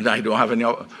 No, I don't have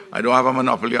a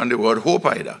monopoly on the word hope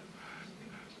either.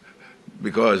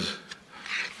 Because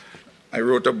I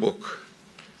wrote a book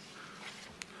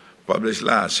published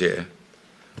last year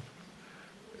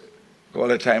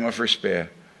called A Time of Despair,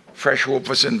 Fresh Hope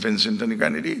for St. Vincent and the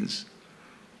Grenadines.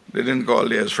 They didn't call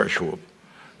theirs Fresh Hope,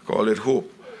 call it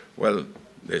Hope. Well,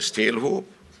 there's stale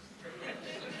hope,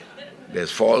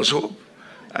 there's false hope,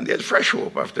 and there's fresh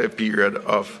hope after a period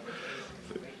of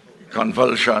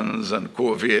convulsions and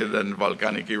COVID and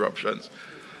volcanic eruptions,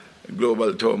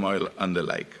 global turmoil and the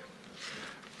like.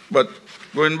 But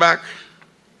going back,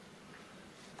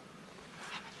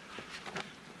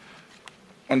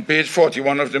 on page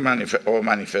 41 of our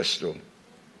manifesto,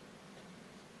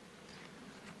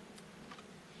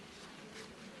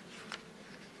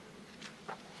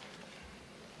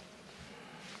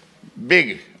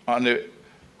 big on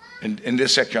in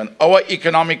this section, our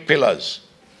economic pillars.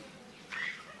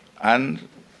 And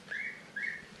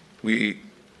we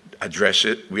address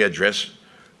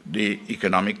the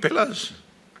economic pillars.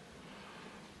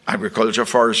 Agriculture,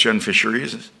 forestry, and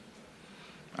fisheries.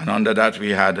 And under that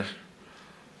we had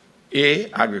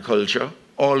A, agriculture,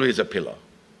 always a pillar.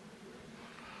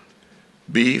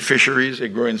 B, fisheries, a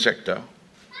growing sector.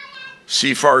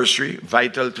 C, forestry,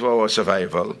 vital to our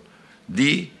survival.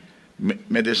 D,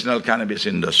 medicinal cannabis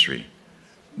industry.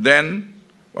 Then,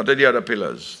 what are the other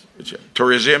pillars?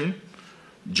 Tourism,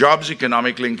 jobs,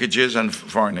 economic linkages, and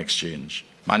foreign exchange.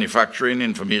 Manufacturing,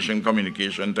 information,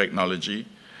 communication, technology.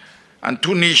 And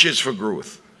 2 niches for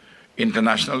growth,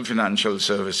 international financial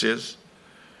services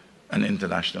and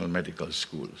international medical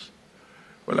schools.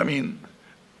 Well, I mean,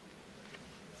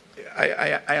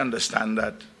 I understand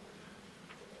that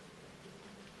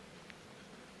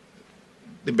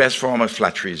the best form of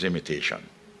flattery is imitation.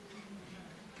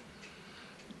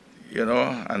 You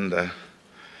know, and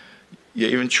you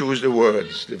even choose the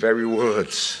words, the very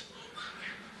words.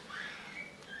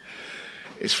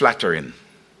 It's flattering,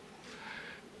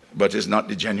 but it's not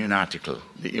the genuine article.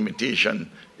 The imitation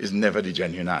is never the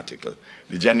genuine article.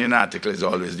 The genuine article is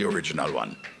always the original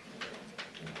one.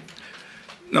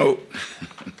 Now,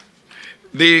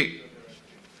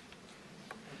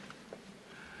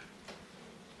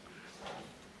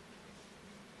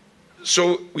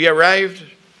 so we arrive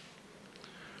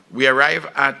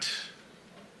at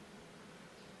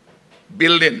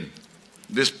building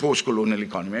this post-colonial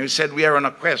economy. We said we are on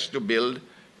a quest to build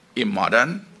a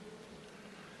modern,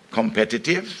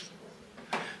 competitive,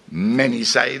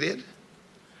 many-sided,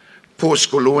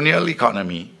 post-colonial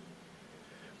economy,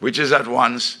 which is at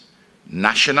once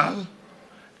national,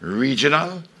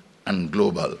 regional, and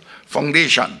global.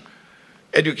 Foundation,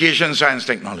 education, science,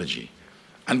 technology,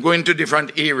 and go into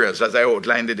different areas as I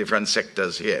outlined the different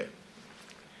sectors here.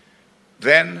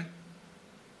 Then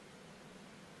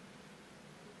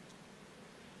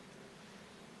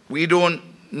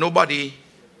nobody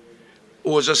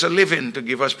owes us a living to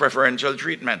give us preferential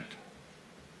treatment.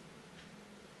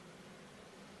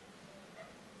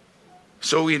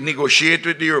 So we negotiate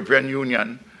with the European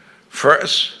Union.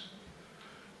 First,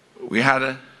 we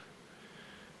had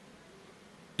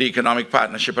the Economic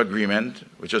Partnership Agreement,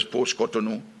 which was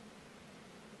post-Cotonou.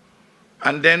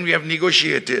 And then we have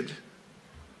negotiated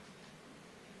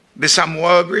the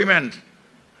Samoa Agreement,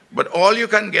 But all you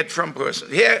can get from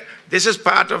persons, here, this is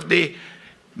part of the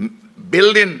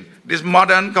building this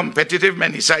modern, competitive,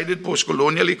 many-sided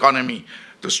post-colonial economy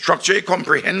to structure a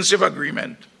comprehensive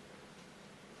agreement.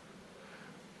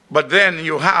 But then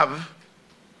you have,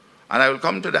 and I will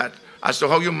come to that, as to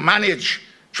how you manage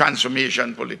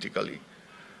transformation politically.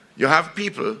 You have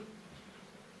people,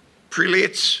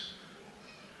 prelates,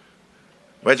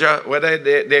 whether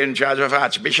they're in charge of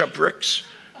archbishoprics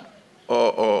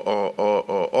or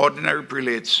ordinary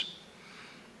prelates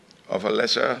of a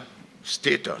lesser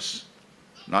status,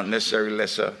 not necessarily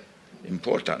lesser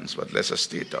importance, but lesser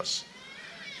status,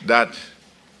 that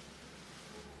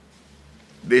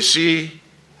they see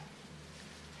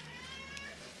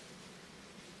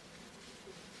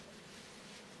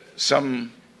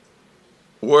some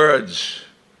words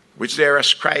which they're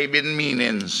ascribing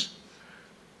meanings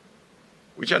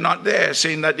which are not there,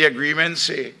 saying that the agreements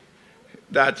say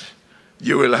that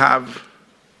you will have,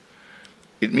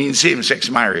 it means same-sex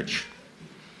marriage.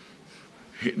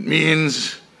 It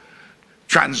means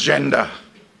transgender.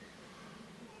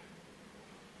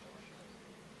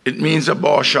 It means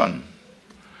abortion.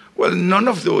 Well, none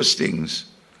of those things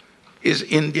is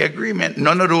in the agreement.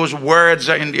 None of those words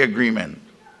are in the agreement.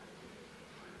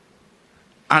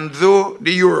 And though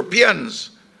the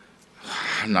Europeans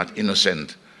are not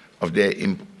innocent of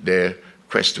their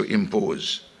quest to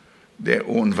impose their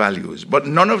own values, but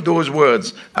none of those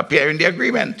words appear in the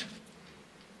agreement.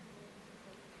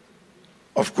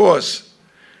 Of course,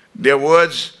 there are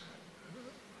words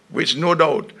which no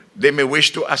doubt they may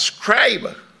wish to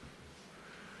ascribe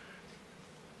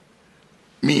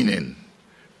meaning,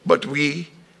 but we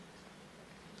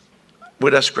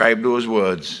would ascribe those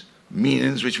words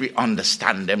meanings which we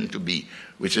understand them to be,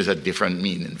 which is a different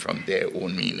meaning from their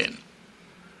own meaning.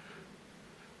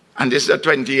 And this is a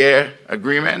 20-year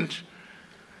agreement.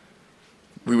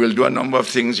 We will do a number of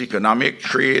things, economic,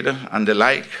 trade, and the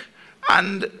like,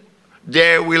 and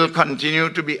there will continue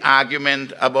to be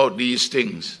argument about these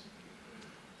things.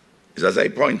 As I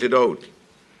pointed out,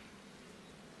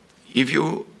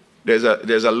 there's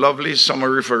a lovely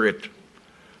summary for it.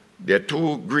 There are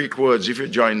two Greek words, if you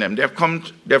join them. They've come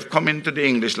into the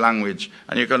English language,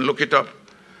 and you can look it up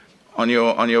on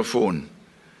your phone.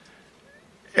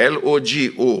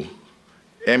 Logomachie.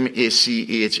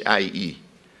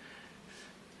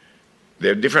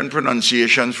 There are different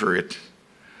pronunciations for it.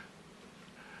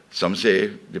 Some say,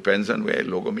 depends on where,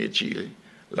 logomachie.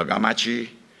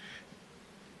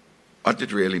 What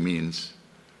it really means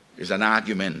is an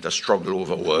argument, a struggle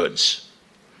over words.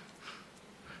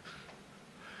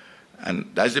 And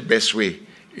that's the best way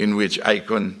in which I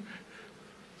can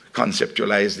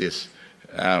conceptualize this,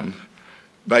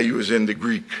 by using the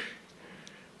Greek,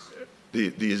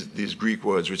 these Greek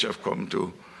words which have come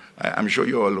to, I'm sure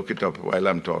you all look it up while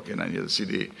I'm talking and you'll see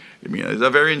the meaning. It's a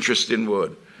very interesting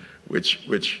word, which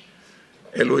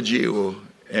Logomachie,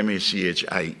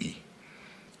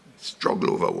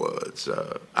 struggle over words,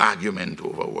 argument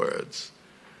over words.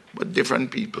 But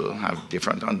different people have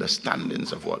different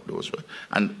understandings of what those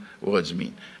words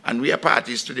mean. And we are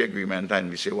parties to the agreement, and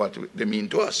we say what they mean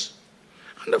to us.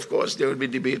 And of course, there will be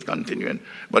debate continuing.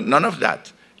 But none of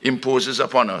that imposes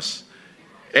upon us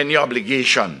any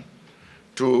obligation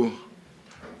to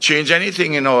change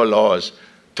anything in our laws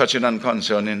touching and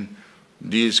concerning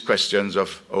these questions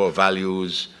of our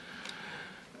values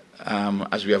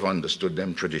as we have understood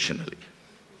them traditionally.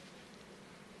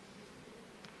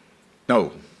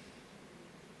 Now,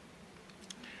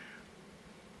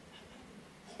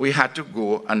 we had to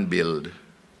go and build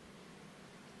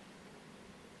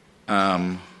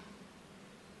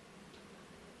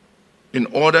in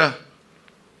order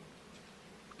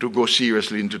to go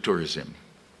seriously into tourism.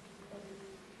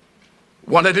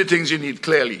 One of the things you need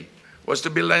clearly was to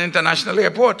build an international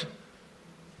airport.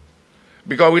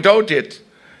 Because without it,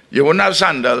 you wouldn't have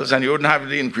sandals and you wouldn't have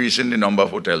the increase in the number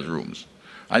of hotel rooms.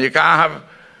 And you can't have,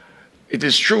 it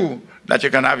is true that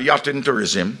you can have yachting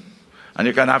tourism and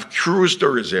you can have cruise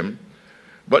tourism,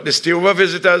 but the stay-over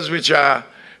visitors, which are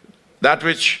that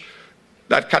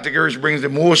category brings the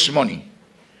most money.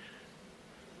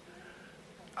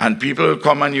 And people will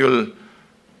come and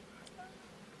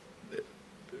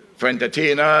for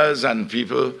entertainers and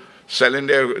people selling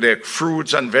their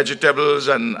fruits and vegetables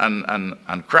and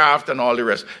craft and all the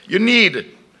rest. You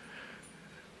need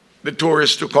the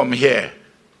tourists to come here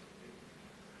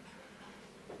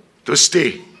to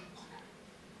stay.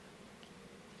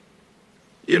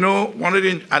 You know,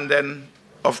 and then,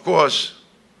 of course,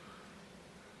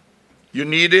 you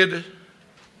needed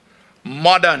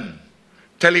modern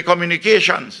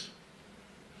telecommunications.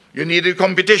 You needed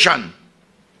competition.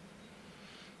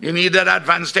 You needed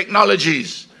advanced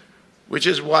technologies which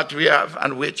is what we have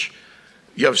and which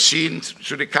you have seen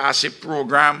through the CASIP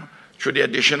program, through the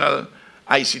additional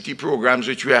ICT programs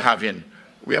which we are having.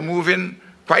 We are moving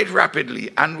quite rapidly,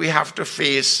 and we have to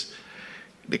face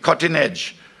the cutting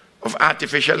edge of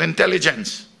artificial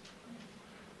intelligence.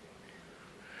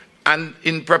 And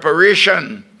in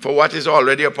preparation for what is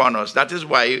already upon us, that is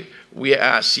why we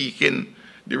are seeking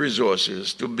the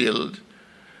resources to build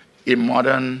a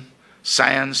modern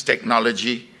science,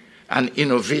 technology, and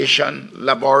innovation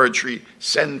laboratory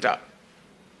center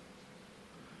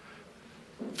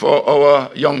for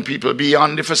our young people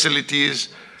beyond the facilities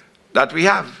that we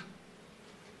have.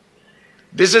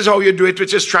 This is how you do it,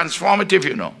 which is transformative,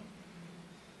 you know.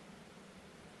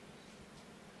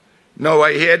 Now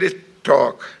I hear the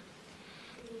talk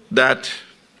that,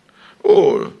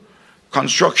 oh,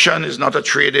 construction is not a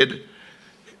traded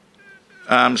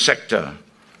sector,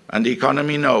 and the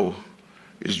economy now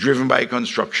is driven by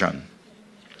construction.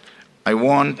 I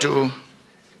want to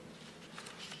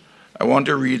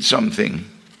read something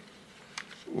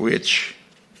which,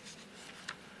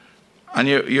 and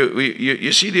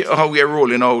you see how we are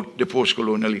rolling out the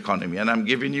post-colonial economy, and I'm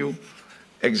giving you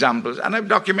examples, and I've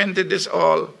documented this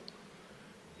all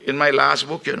in my last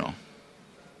book, you know.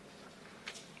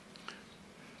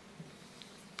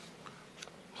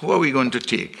 Who are we going to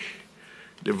take?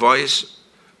 The voice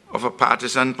of a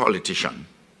partisan politician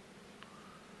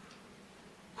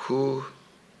who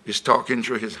is talking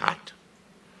through his hat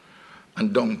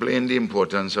and downplaying the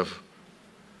importance of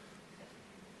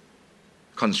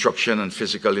construction and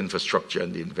physical infrastructure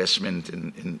and the investment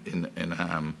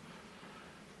in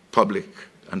public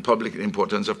and public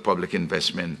importance of public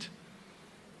investment.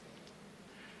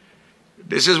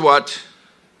 This is what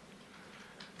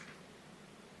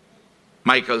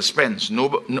Michael Spence,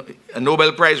 a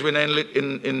Nobel Prize winner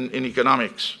in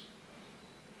economics,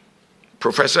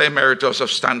 Professor Emeritus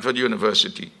of Stanford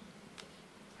University.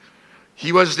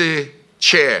 He was the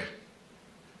chair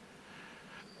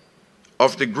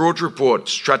of the Growth Report,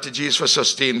 Strategies for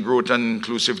Sustained Growth and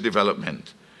Inclusive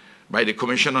Development, by the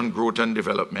Commission on Growth and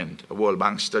Development, a World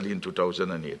Bank study in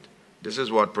 2008. This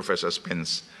is what Professor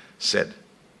Spence said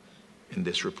in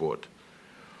this report.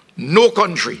 No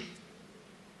country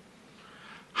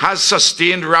has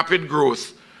sustained rapid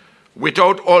growth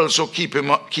without also keeping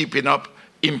up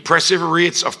impressive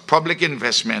rates of public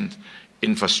investment,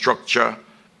 infrastructure,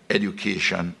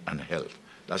 education, and health.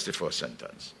 That's the first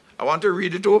sentence. I want to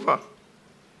read it over.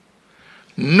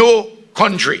 No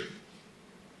country.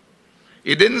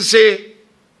 It didn't say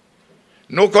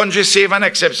no country save and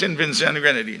except St. Vincent and the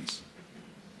Grenadines.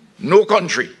 No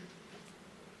country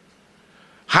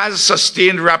has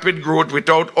sustained rapid growth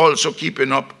without also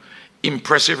keeping up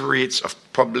impressive rates of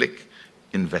public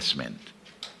investment,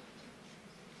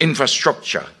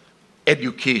 infrastructure,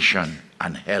 education,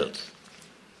 and health.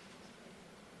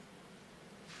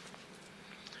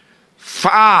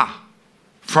 Far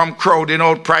from crowding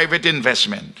out private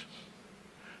investment,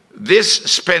 this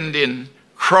spending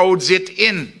crowds it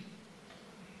in.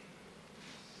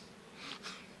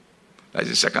 That's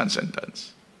the second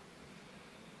sentence.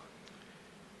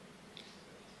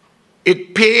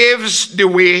 It paves the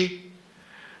way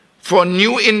for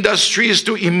new industries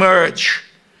to emerge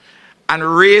and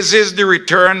raises the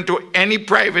return to any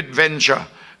private venture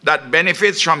that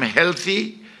benefits from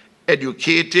healthy,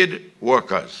 educated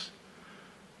workers,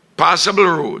 passable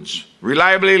roads,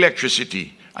 reliable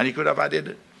electricity, and he could have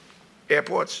added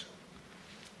airports.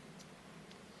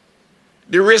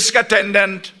 The risk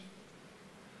attendant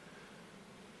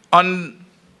on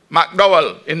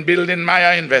McDowell in building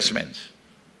Maya Investments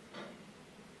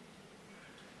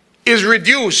is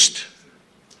reduced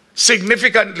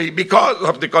significantly because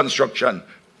of the construction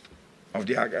of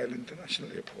the Argyle International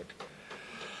Airport.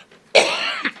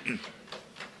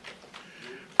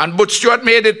 And Butch Stewart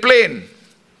made it plain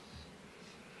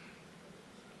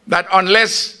that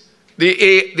unless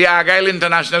the Argyle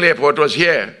International Airport was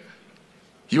here,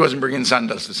 he wasn't bringing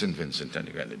sandals to St. Vincent and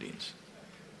the Grenadines.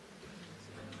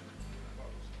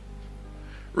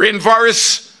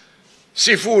 Rainforest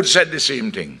Seafood said the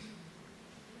same thing.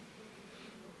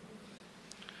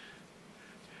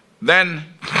 Then,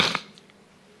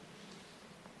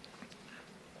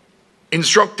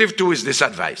 instructive too is this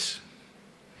advice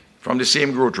from the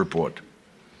same growth report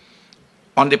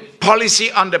on the policy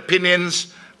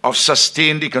underpinnings of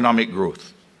sustained economic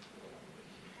growth.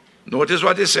 Notice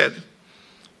what he said.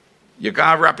 You can't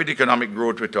have rapid economic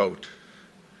growth without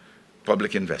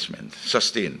public investment,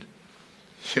 sustained.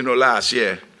 You know, last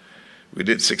year we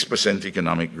did 6%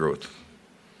 economic growth.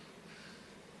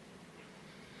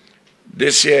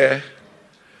 This year,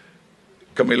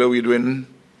 Camilo, we're doing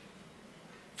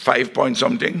 5 point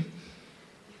something.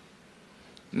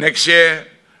 Next year,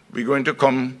 we're going to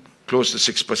come close to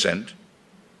 6%.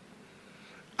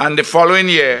 And the following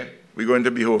year, we're going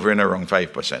to be hovering around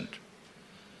 5%.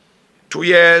 2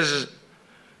 years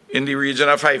in the region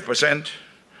of 5%,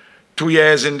 2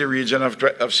 years in the region of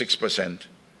 6%.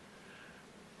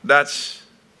 That's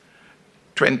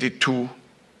 22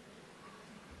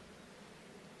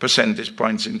 percentage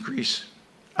points increase.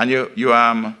 And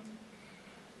you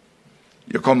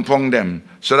compound them.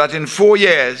 So that in 4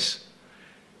 years,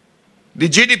 the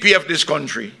GDP of this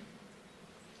country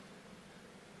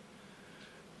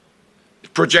is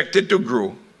projected to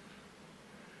grow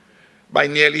by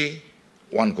nearly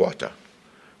 1/4,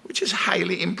 which is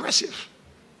highly impressive.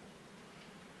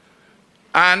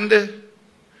 And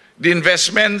the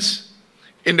investments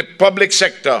in the public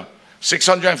sector,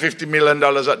 $650 million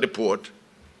at the port,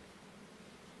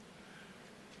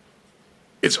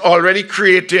 it's already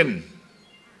creating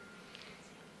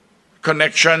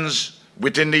connections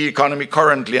within the economy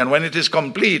currently, and when it is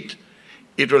complete,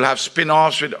 it will have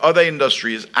spin-offs with other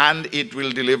industries, and it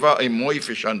will deliver a more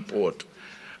efficient port.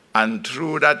 And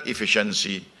through that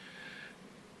efficiency,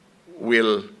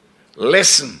 will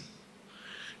lessen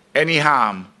any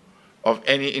harm of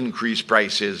any increased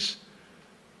prices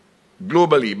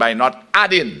globally by not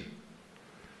adding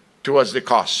towards the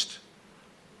cost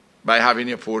by having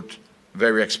your port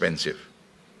very expensive.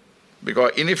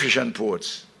 Because inefficient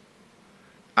ports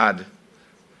add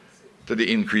to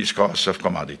the increased cost of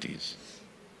commodities.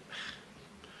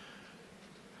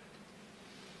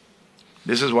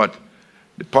 This is what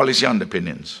the policy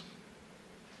underpinnings.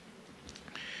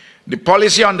 The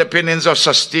policy underpinnings of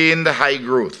sustained high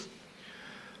growth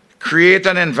create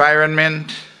an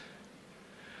environment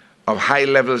of high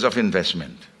levels of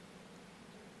investment.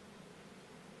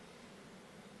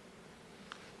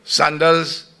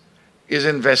 Sandals is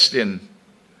investing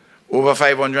over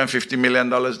 $550 million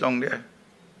down there.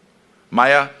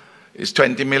 Maya is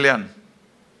 20 million.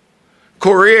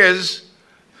 Korea's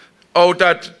out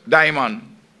at Diamond.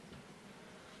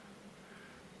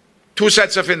 2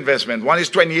 sets of investment. One is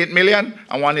 28 million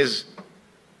and one is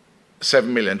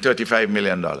 7 million, $35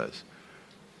 million.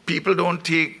 People don't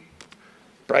take,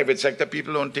 private sector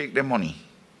people don't take their money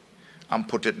and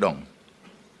put it down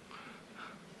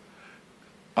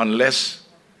unless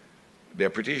they're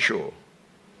pretty sure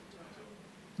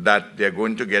that they're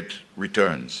going to get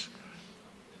returns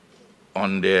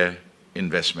on their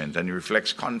investment, and it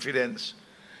reflects confidence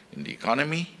in the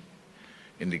economy,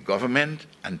 in the government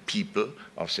and people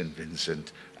of St.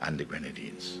 Vincent and the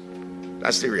Grenadines.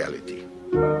 That's the reality.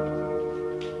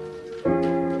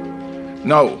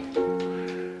 Now,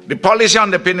 the policy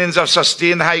underpinnings of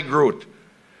sustained high growth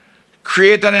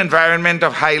create an environment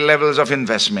of high levels of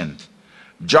investment,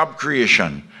 job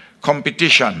creation,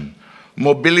 competition,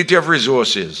 mobility of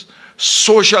resources,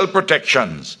 social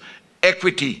protections,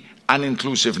 equity, and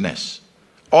inclusiveness.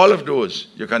 All of those,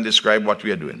 you can describe what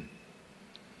we are doing.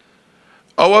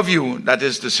 Our view, that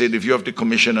is to say the view of the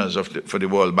commissioners for the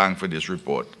World Bank for this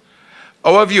report,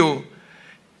 our view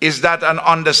is that an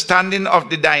understanding of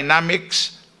the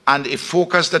dynamics and a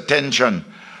focused attention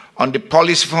on the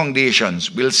policy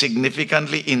foundations will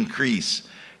significantly increase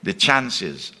the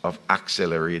chances of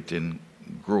accelerating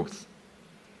growth.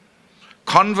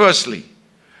 Conversely,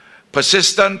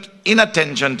 persistent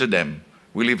inattention to them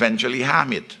will eventually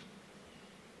harm it.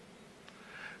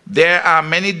 There are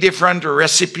many different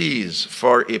recipes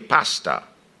for a pasta.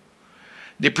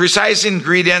 The precise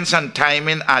ingredients and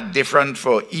timing are different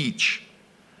for each.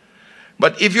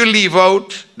 But if you leave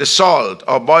out the salt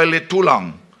or boil it too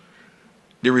long,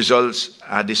 the results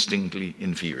are distinctly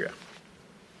inferior.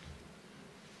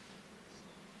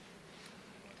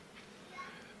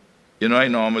 You know, I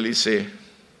normally say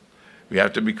we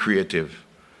have to be creative.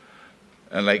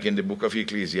 And like in the book of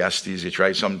Ecclesiastes, you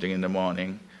try something in the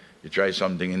morning, you try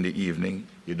something in the evening,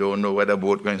 you don't know whether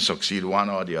both going to succeed, one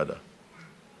or the other.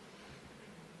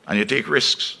 And you take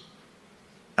risks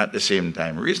at the same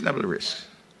time, reasonable risks.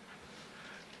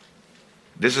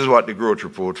 This is what the growth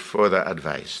report further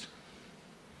advised,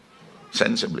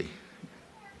 sensibly.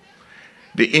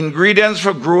 The ingredients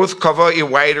for growth cover a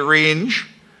wide range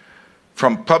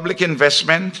from public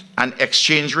investment and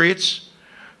exchange rates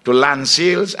to land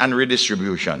sales and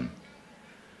redistribution,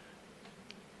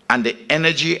 and the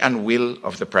energy and will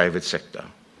of the private sector.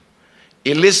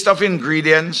 A list of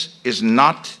ingredients is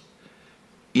not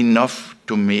enough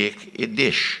to make a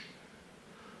dish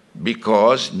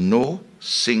because no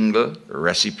single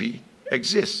recipe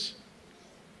exists.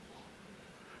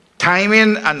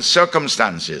 Timing and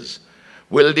circumstances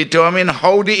will determine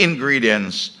how the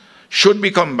ingredients should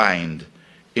be combined,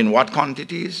 in what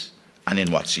quantities and in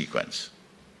what sequence.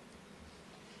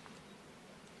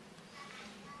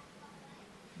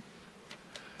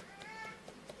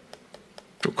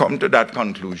 to come to that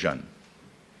conclusion,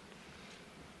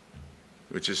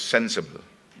 which is sensible,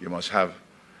 you must have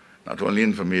not only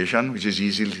information, which is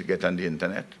easy to get on the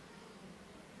internet,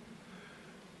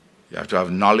 you have to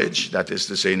have knowledge, that is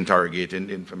to say, interrogating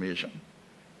the information.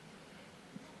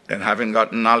 Then having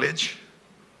gotten knowledge,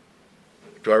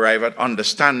 to arrive at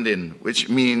understanding, which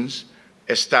means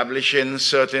establishing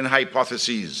certain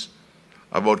hypotheses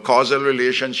about causal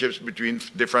relationships between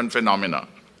different phenomena,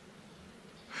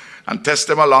 and test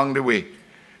them along the way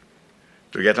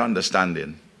to get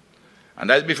understanding. And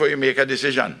that's before you make a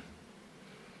decision.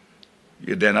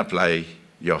 You then apply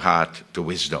your heart to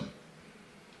wisdom.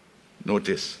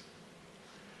 Notice,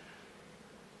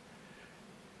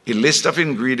 a list of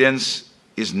ingredients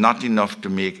is not enough to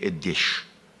make a dish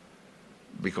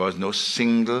because no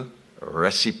single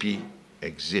recipe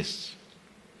exists.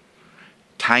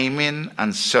 Timing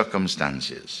and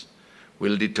circumstances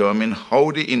will determine how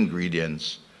the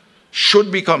ingredients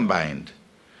should be combined,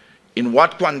 in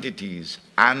what quantities,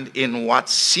 and in what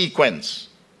sequence.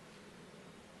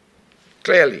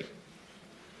 Clearly,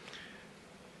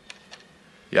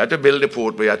 you have to build the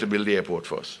port, but you have to build the airport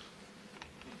first.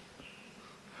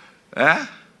 Eh?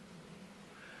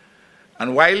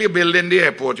 And while you're building the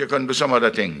airport, you can do some other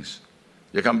things.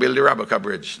 You can build the Rabaka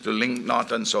Bridge to link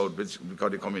north and south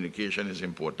because the communication is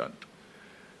important.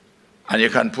 And you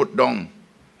can put down,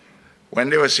 when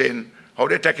they were saying, how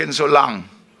they taking so long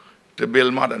to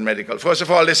build modern medical? First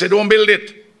of all, they say, don't build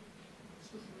it.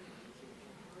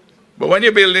 But when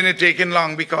you're building it, taking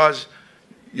long because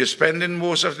you're spending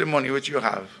most of the money which you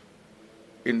have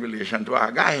in relation to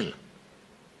Argyle.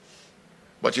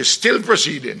 But you're still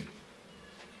proceeding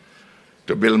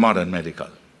to build modern medical.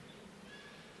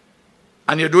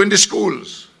 And you're doing the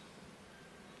schools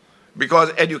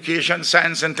because education,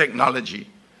 science, and technology,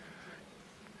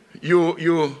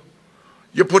 you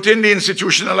put in the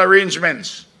institutional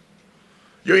arrangements.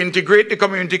 You integrate the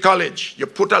community college. You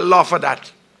put a law for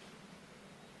that.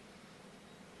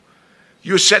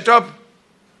 You set up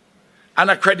an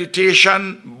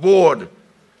accreditation board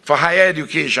for higher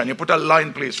education. You put a law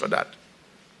in place for that.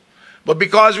 But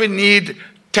because we need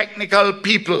technical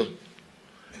people,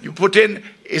 you put in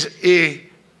a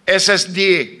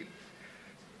SSDA,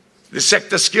 the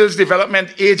Sector Skills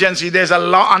Development Agency. There's a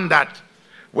law on that.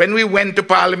 When we went to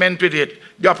Parliament with it,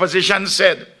 the opposition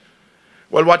said,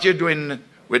 well, what are you doing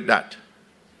with that?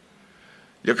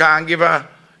 You can't give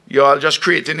you're all just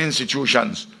creating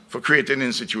institutions for creating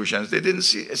institutions. They didn't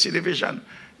see the vision.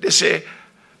 They say,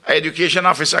 an education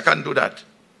officer can do that.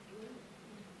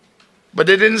 But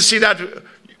they didn't see that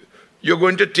you're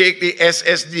going to take the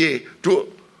SSDA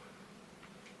to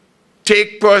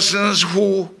take persons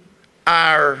who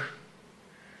are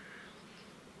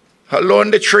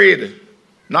learn the trade,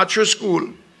 not through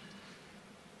school.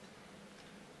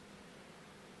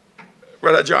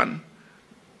 Brother John,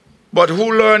 but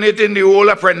who learn it in the old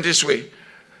apprentice way.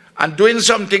 And doing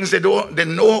some things, they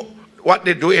know what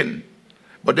they're doing,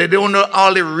 but they don't know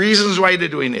all the reasons why they're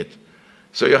doing it.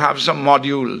 So you have some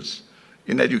modules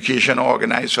in education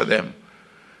organized for them.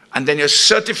 And then you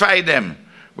certify them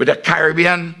with a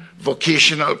Caribbean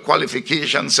vocational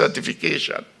qualification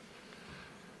certification.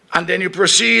 And then you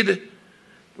proceed,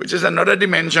 which is another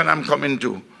dimension I'm coming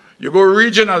to. You go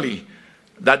regionally,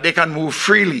 that they can move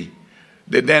freely.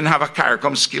 They then have a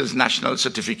CARICOM Skills National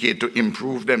Certificate to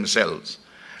improve themselves.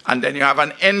 And then you have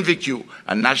an NVQ,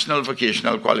 a National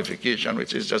Vocational Qualification,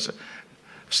 which is just a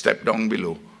step down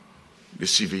below the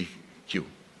CVQ.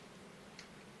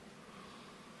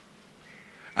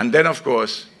 And then, of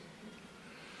course,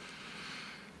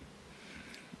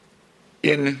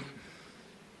 in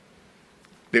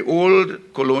the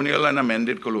old colonial and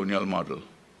amended colonial model,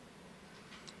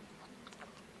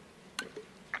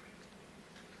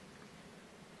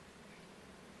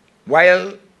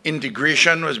 while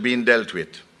integration was being dealt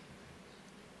with,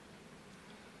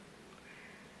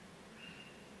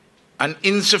 an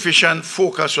insufficient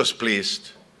focus was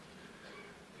placed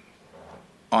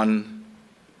on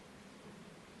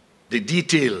the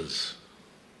details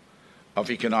of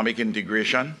economic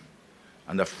integration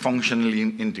and the functional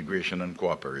integration and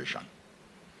cooperation.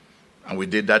 And we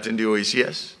did that in the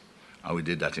OECS, and we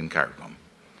did that in CARICOM,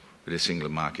 with a single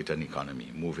market and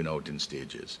economy, moving out in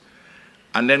stages.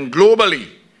 And then globally,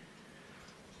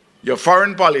 your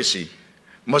foreign policy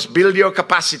must build your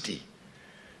capacity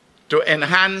to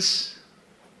enhance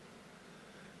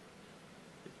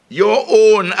your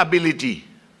own ability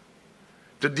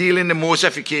to deal in the most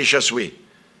efficacious way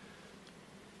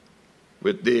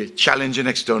with the challenging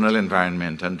external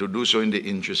environment, and to do so in the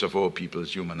interest of our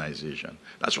people's humanization.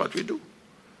 That's what we do.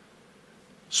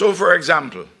 So, for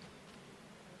example,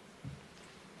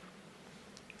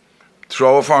 through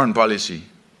our foreign policy,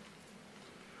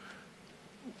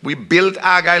 we built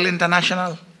Argyle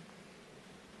International.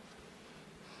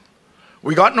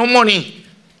 We got no money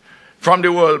from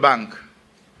the World Bank,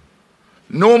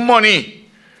 no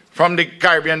money from the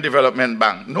Caribbean Development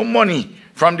Bank, no money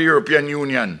from the European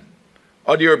Union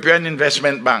or the European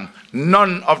Investment Bank,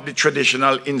 none of the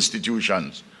traditional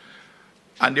institutions.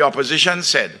 And the opposition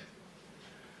said,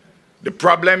 the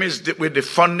problem is with the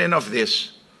funding of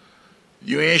this.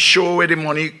 You ain't sure where the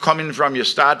money coming from. You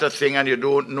start a thing and you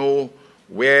don't know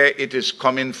where it is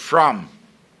coming from.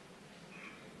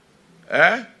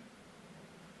 Eh?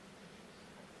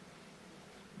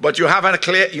 But you have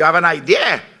an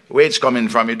idea where it's coming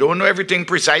from. You don't know everything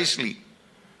precisely.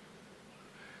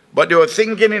 But they were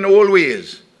thinking in old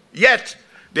ways. Yet,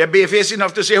 they're barefaced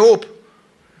enough to say hope.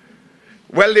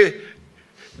 Well,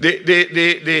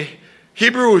 the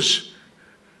Hebrews,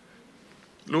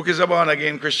 Luke is a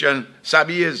born-again Christian,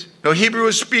 Sabi is. Now,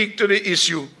 Hebrews speak to the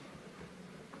issue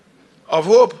of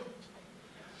hope.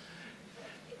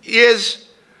 Is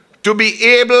to be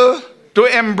able to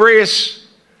embrace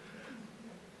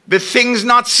the things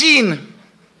not seen.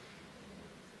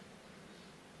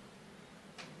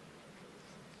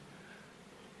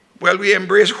 Well, we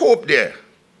embrace hope there.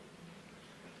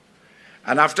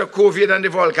 And after COVID and the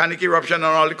volcanic eruption and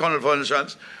all the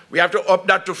convulsions, we have to up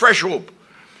that to fresh hope.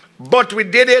 But we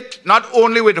did it not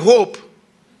only with hope,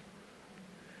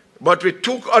 but we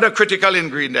took other critical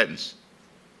ingredients.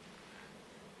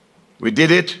 We did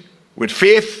it with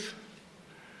faith,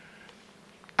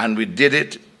 and we did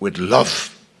it with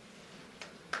love.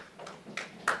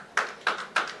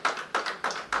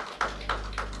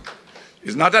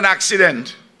 It's not an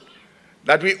accident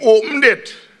that we opened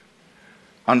it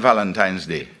on Valentine's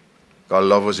Day, because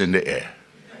love was in the air.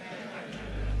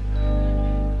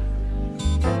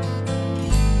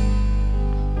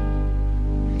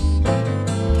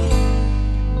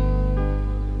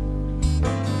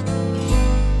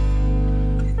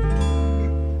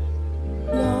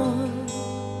 Lord,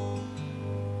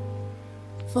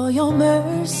 for your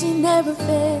mercy never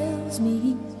fails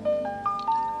me.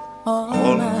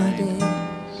 All my days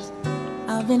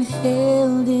I've been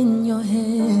held in your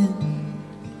hand.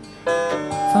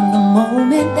 From the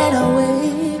moment that I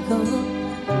wake up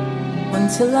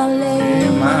until I lay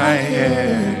my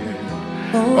head,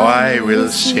 oh, I will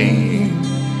sing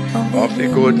of the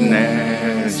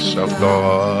goodness of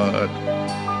God.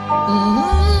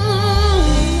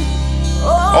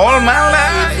 All my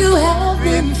life you have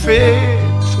been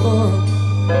faithful.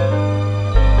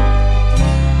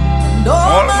 And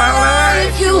all my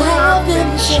life you have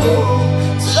been so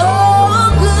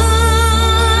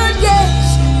good.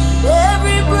 Yes,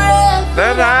 every breath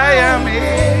that I am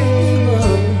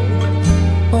able,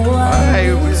 oh,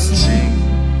 I will sing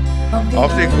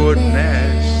of the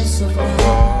goodness of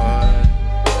God.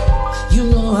 You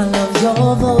know I love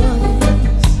your voice,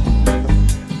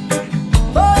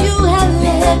 for you have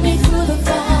led me through the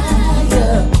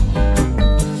fire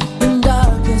in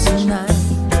darkest nights.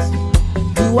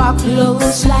 You are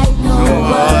close like no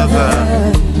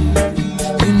other.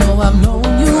 You know I've known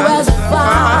you as a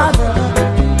father.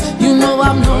 You know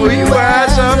I've known you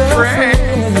as a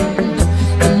friend.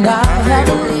 And I have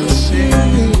lived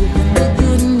in the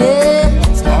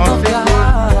goodness of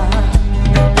God.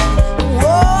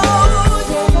 Oh,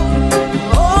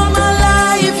 yeah. All my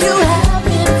life you have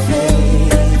been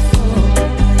faithful.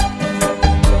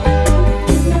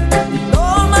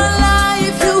 All my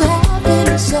life you have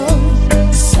been so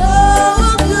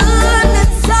good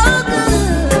and so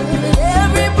good.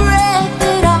 Every breath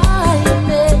that I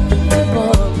am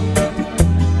able,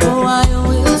 oh, I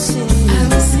will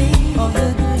sing of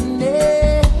the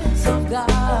goodness of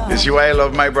God. You see why I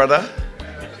love my brother?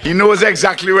 He knows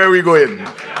exactly where we're going.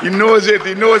 He knows it,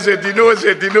 he knows it, he knows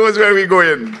it, he knows where we're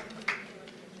going.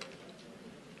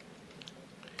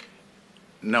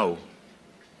 No.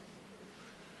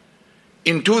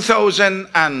 In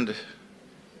 2001,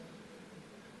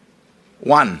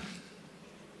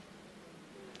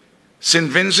 St.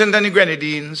 Vincent and the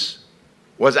Grenadines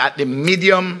was at the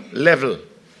medium level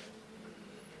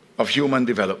of human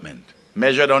development,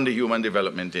 measured on the Human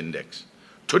Development Index.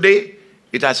 Today,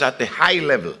 it is at the high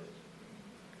level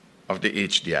of the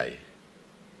HDI.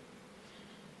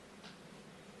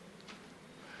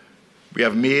 We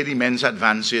have made immense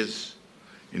advances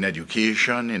in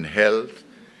education, in health,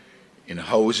 in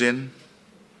housing.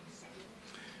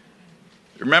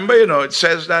 Remember, it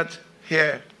says that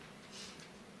here,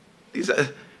 these are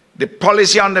the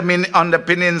policy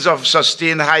underpinnings of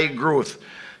sustained high growth,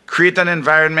 create an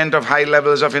environment of high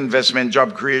levels of investment,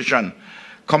 job creation,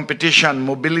 competition,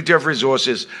 mobility of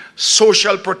resources,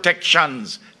 social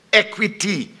protections,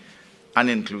 equity, and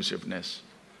inclusiveness.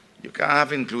 You can't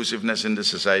have inclusiveness in the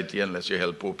society unless you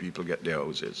help poor people get their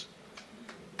houses.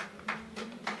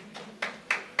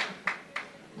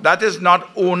 That is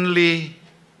not only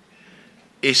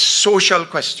a social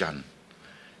question,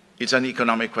 it's an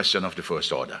economic question of the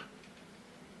first order.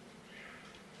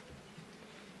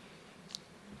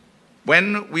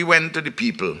 When we went to the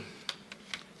people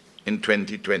in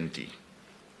 2020,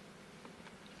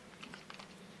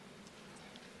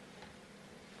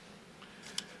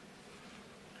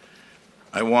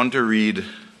 I want to read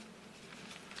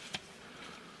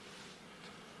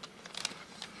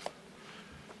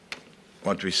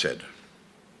what we said.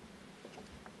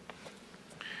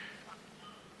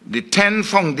 The 10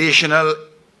 foundational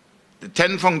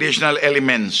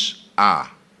elements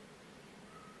are,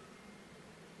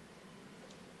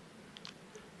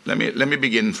 let me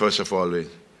begin first of all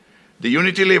with, the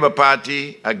Unity Labour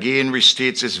Party again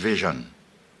restates its vision,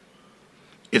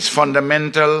 its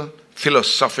fundamental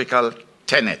philosophical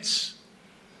tenets,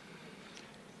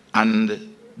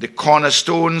 and the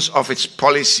cornerstones of its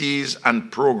policies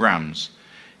and programs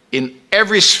in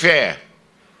every sphere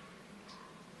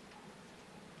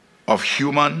of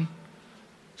human,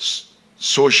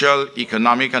 social,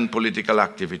 economic, and political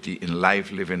activity in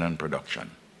life, living, and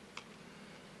production.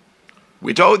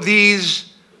 Without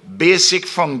these basic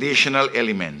foundational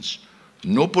elements,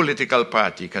 no political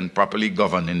party can properly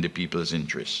govern in the people's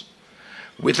interests.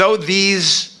 Without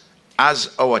these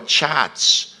as our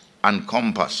charts and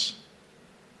compass,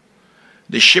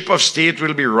 the ship of state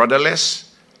will be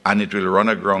rudderless and it will run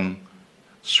aground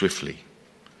swiftly.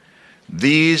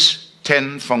 These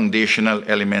 10 foundational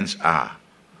elements are: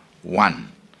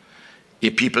 1, a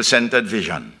people-centered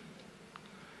vision;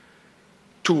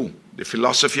 2, the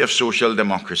philosophy of social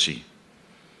democracy;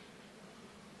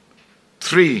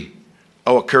 3,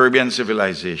 our Caribbean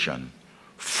civilization;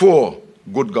 4,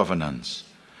 good governance;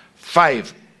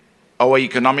 5, our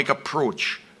economic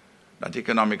approach. That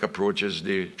economic approach is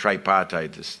the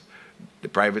tripartite, the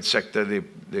private sector,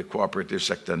 the cooperative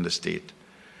sector, and the state.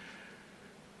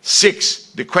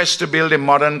 6, the quest to build a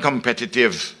modern,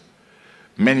 competitive,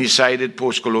 many-sided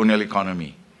post-colonial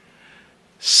economy.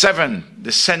 7,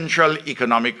 the central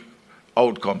economic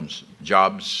outcomes: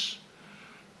 jobs,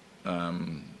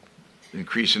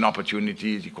 increase in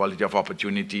opportunities, equality of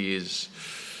opportunities,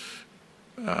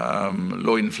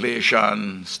 low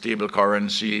inflation, stable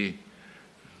currency,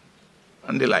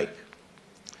 and the like.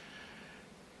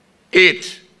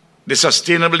 8, the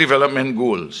Sustainable Development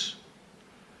Goals,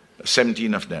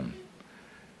 17 of them.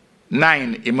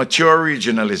 9, a mature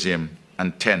regionalism.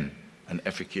 And 10, an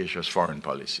efficacious foreign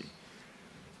policy.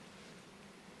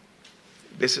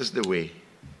 This is the way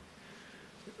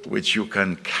which you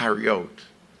can carry out.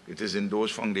 It is in those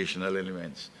foundational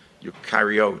elements you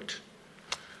carry out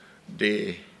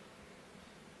the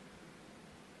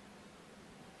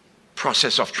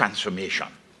process of transformation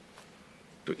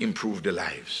to improve the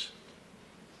lives.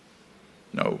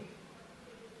 Now,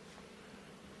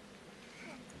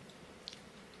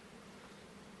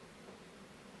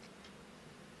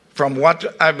 from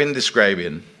what I've been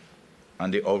describing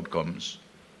and the outcomes,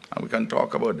 and we can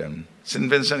talk about them, St.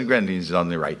 Vincent and Grenadines is on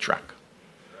the right track.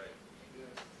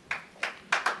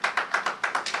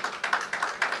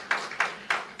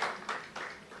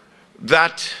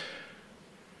 That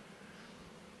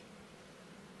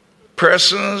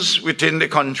persons within the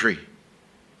country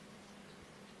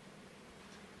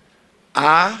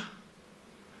are,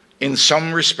 in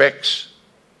some respects,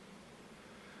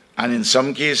 and in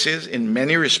some cases, in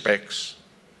many respects,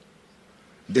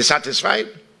 dissatisfied?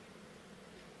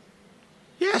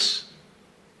 Yes.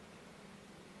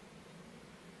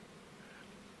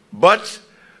 But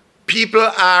people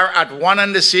are at one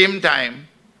and the same time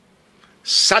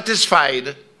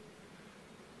satisfied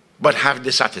but have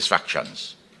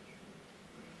dissatisfactions.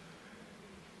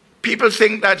 People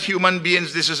think that human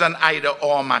beings, this is an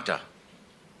either-or matter.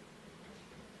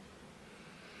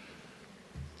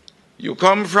 You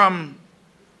come from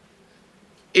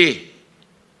A,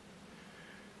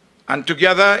 and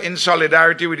together in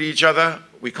solidarity with each other,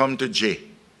 we come to J.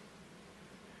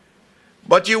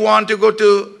 But you want to go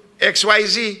to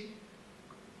XYZ.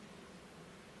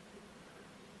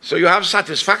 So you have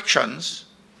satisfactions,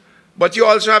 but you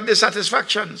also have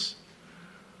dissatisfactions.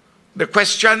 The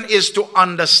question is to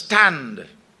understand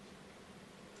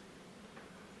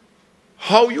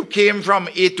how you came from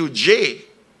A to J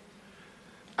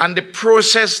and the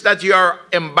process that you are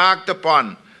embarked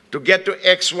upon to get to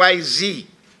XYZ.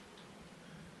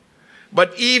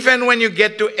 But even when you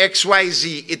get to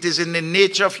XYZ, it is in the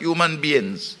nature of human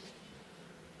beings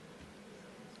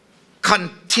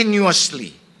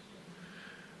continuously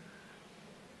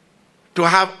to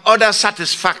have other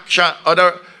satisfaction,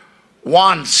 other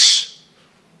wants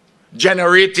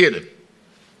generated,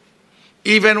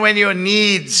 even when your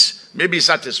needs may be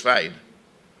satisfied,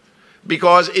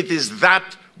 because it is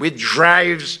that which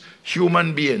drives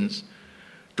human beings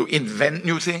to invent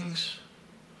new things,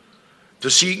 to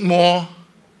seek more,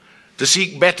 to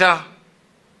seek better.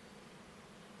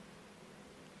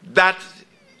 That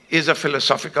is a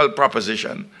philosophical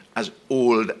proposition as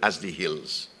old as the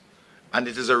hills. And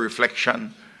it is a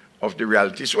reflection of the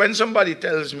reality. So when somebody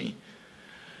tells me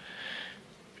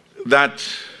that,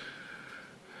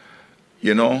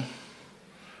 you know,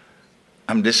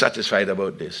 I'm dissatisfied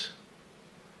about this,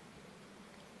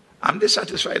 I'm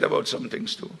dissatisfied about some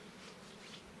things too.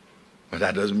 But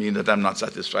that doesn't mean that I'm not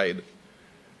satisfied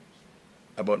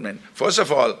about men. First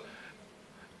of all,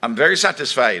 I'm very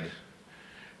satisfied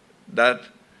that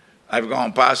I've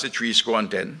gone past the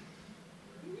 70.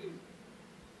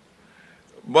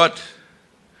 But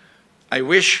I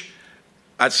wish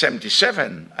at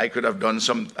 77 I could have done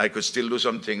I could still do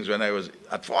some things when I was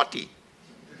at 40.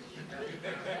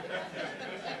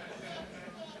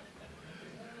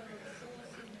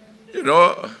 You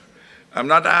know, I'm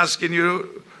not asking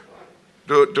you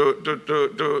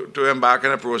to embark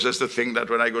on a process to think that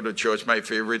when I go to church, my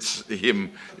favorite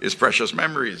hymn is Precious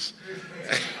Memories.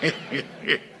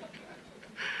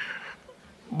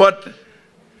 But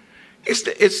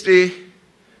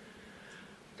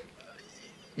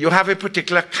you have a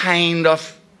particular kind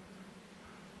of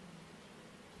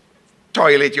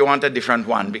toilet, you want a different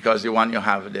one because the one you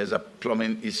have, there's a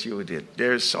plumbing issue with it.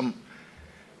 There's some,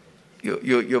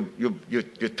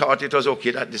 you thought it was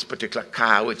okay that this particular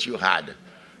car which you had,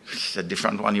 it's a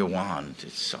different one you want.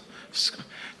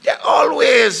 They're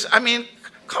always, I mean,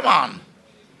 come on.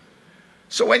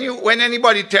 So when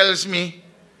anybody tells me,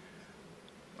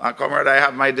 comrade, I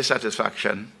have my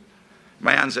dissatisfaction,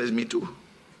 my answer is me too.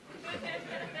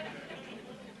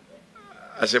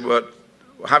 I said, but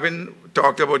having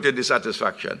talked about your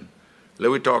dissatisfaction,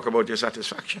 let me talk about your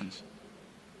satisfactions.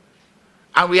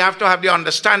 And we have to have the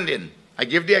understanding. I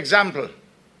give the example.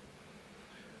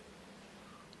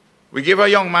 We give a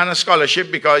young man a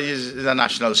scholarship because he's a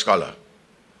national scholar.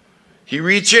 He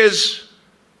reaches,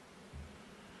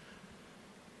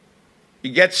 he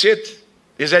gets it.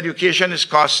 His education is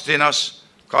costing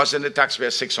the taxpayer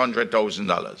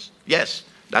 $600,000. Yes,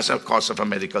 that's the cost of a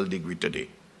medical degree today.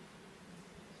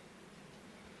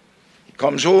 He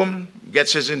comes home,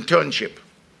 gets his internship,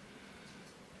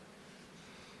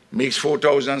 makes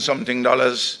 $4,000 something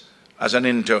as an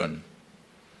intern.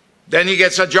 Then he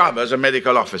gets a job as a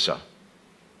medical officer.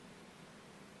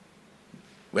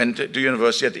 Went to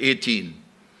university at 18.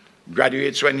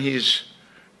 Graduates when he's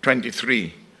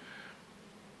 23.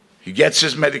 He gets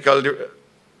his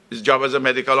job as a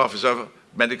medical officer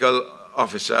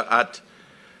at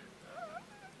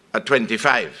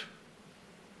 25.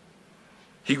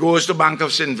 He goes to Bank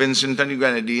of St. Vincent and the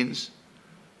Grenadines.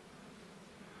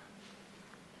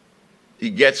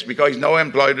 He gets, because he's now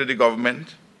employed with the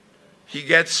government, he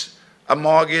gets a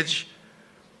mortgage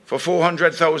for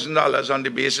 $400,000 on the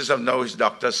basis of now his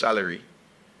doctor's salary,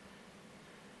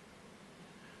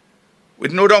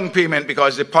 with no down payment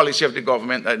because the policy of the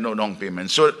government had no down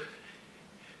payment. So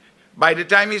by the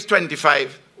time he's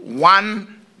 25, $1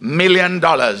 million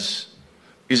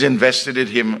is invested in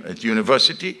him at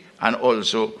university, and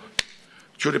also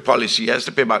through the policy, he has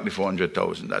to pay back the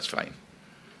 $400,000, that's fine.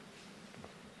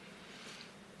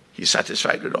 He's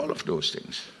satisfied with all of those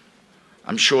things.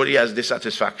 I'm sure he has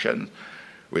dissatisfaction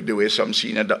with the way some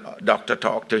senior doctor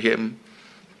talked to him,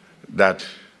 that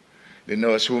the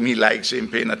nurse whom he likes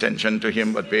ain't paying attention to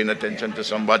him but paying attention to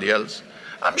somebody else.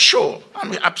 I'm sure,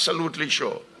 I'm absolutely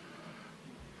sure.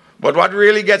 But what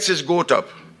really gets his goat up,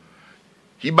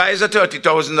 he buys a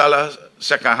 $30,000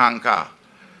 second-hand car,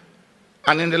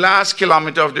 and in the last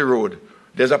kilometer of the road,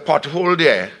 there's a pothole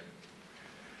there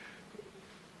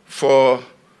for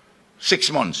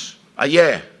 6 months, a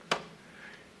year.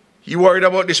 He worried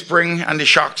about the spring and the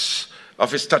shocks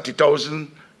of his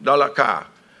 $30,000 car,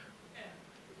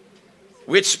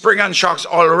 which spring and shocks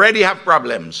already have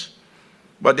problems,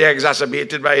 but they're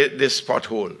exacerbated by this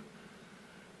pothole.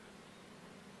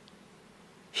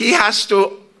 He has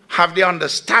to have the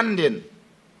understanding,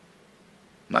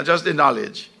 not just the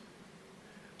knowledge,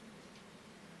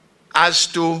 as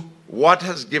to what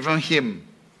has given him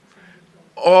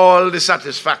all the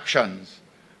satisfactions,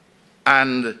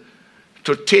 and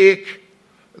to take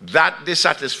that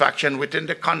dissatisfaction within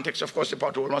the context, of course, the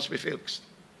pothole must be fixed.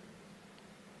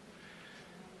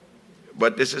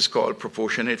 But this is called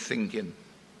proportionate thinking.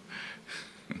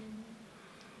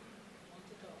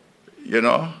 You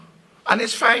know? And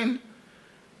it's fine.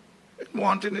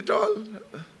 wanting it all,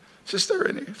 Sister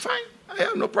Renee, fine. I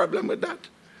have no problem with that.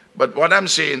 But what I'm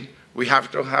saying, we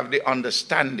have to have the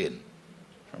understanding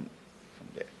from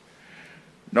there.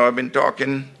 Now, I've been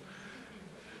talking,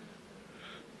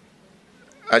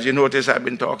 as you notice, I've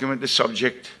been talking with the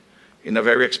subject in a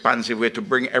very expansive way to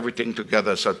bring everything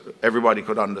together so everybody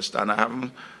could understand. I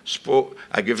haven't spoke,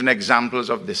 I've given examples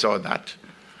of this or that.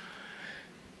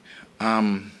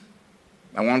 I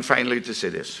want finally to say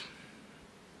this.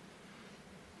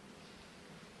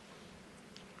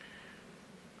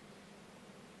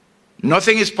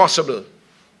 Nothing is possible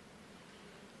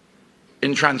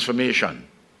in transformation,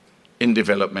 in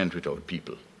development without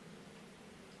people.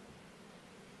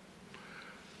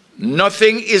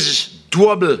 Nothing is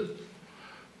doable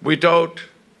without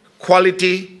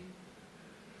quality,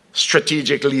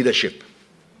 strategic leadership.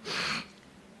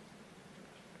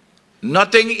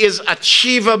 Nothing is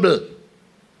achievable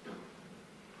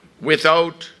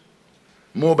without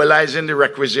mobilizing the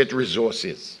requisite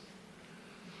resources.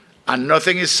 And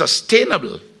nothing is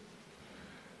sustainable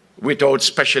without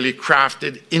specially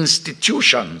crafted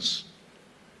institutions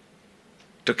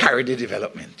to carry the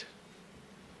development.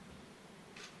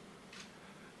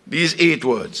 These 8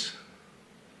 words: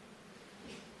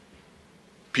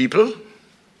 people,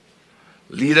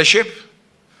 leadership,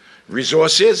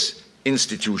 resources,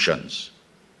 institutions.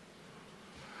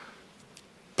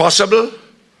 Possible,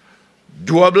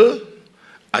 doable,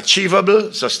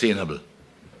 achievable, sustainable.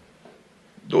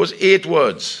 Those 8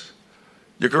 words,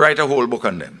 you could write a whole book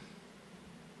on them.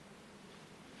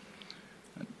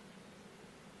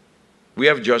 We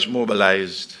have just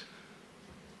mobilized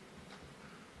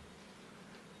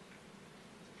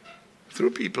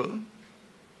through people,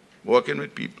 working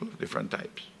with people, different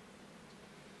types.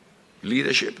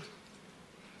 Leadership,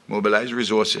 mobilize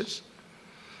resources.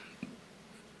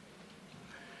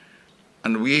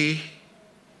 And we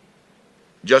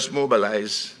just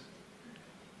mobilize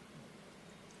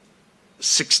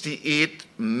 $68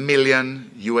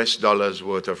 million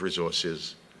worth of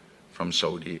resources from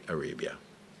Saudi Arabia.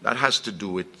 That has to do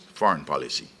with foreign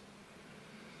policy.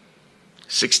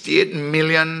 $68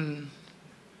 million,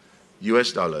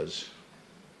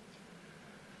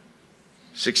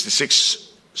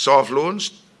 66 soft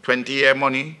loans, 20-year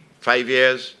money, 5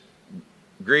 years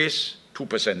grace,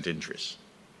 2% interest.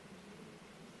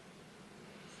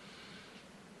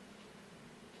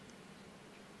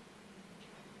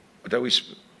 What are we?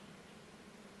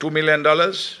 $2 million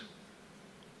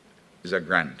is a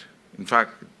grant. In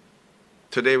fact,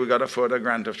 today we got a further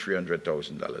grant of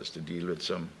 $300,000 to deal with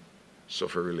some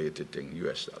suffer-related thing,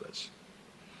 US dollars.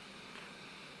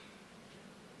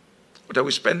 What are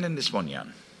we spending this money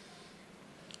on?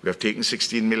 We have taken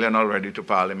 16 million already to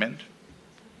Parliament.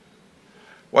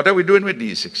 What are we doing with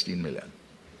these 16 million?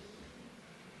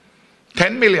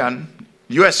 10 million,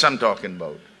 US I'm talking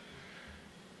about.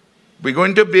 We're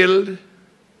going to build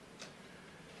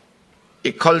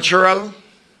a cultural,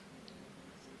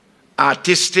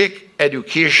 artistic,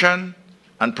 education,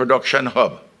 and production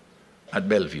hub at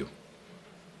Bellevue.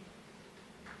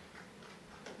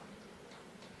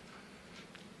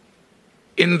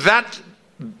 In that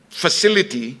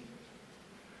facility,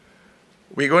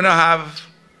 we're going to have,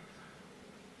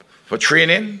 for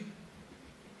training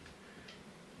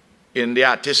in the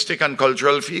artistic and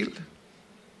cultural field,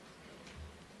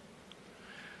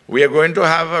 we are going to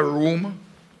have a room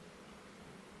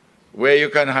where you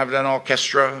can have an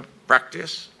orchestra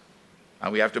practice,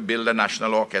 and we have to build a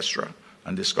national orchestra,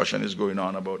 and discussion is going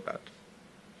on about that.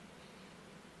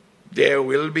 There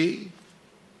will be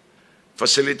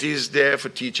facilities there for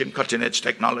teaching cutting-edge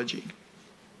technology.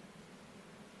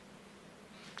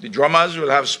 The drummers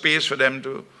will have space for them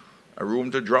to, a room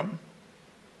to drum.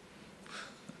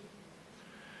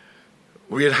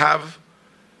 We'll have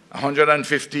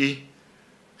 150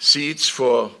 seats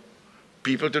for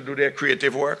people to do their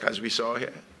creative work, as we saw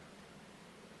here.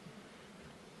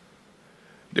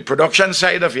 The production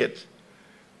side of it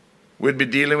will be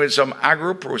dealing with some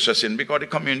agro-processing, because the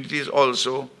community is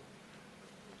also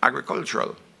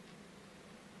agricultural.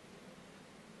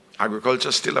 Agriculture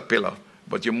is still a pillar,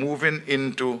 but you're moving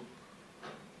into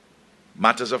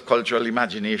matters of cultural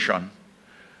imagination,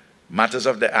 matters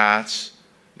of the arts,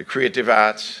 the creative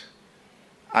arts,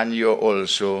 and you're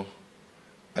also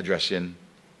addressing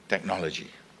technology.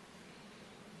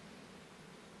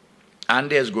 And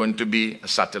there's going to be a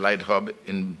satellite hub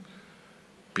in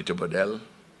Peterborough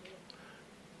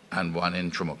and one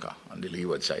in Trumuka on the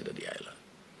leeward side of the island.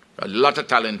 A lot of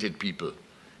talented people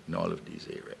in all of these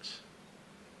areas.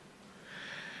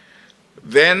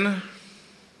 Then,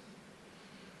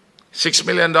 $6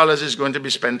 million is going to be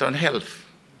spent on health.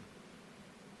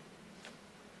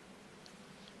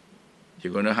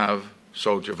 You're going to have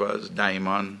South Rivers,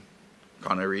 Diamond,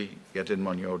 Connery getting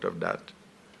money out of that.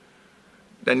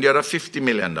 Then the other $50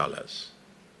 million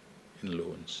in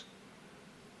loans.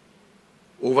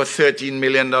 Over $13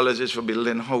 million is for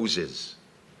building houses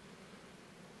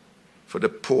for the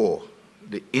poor,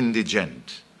 the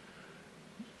indigent,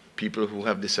 people who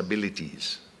have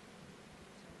disabilities.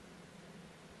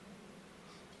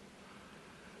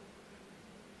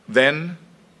 Then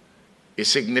a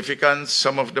significant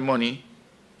sum of the money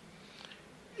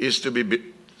is to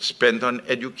be spent on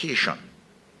education,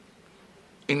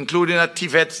 including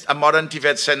a modern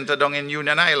Tibet center down in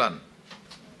Union Island.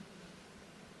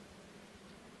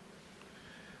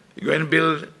 You're going to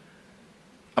build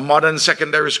a modern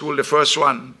secondary school, the first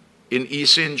one, in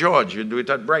East St. George. You do it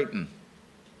at Brighton.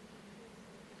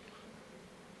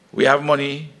 We have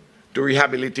money to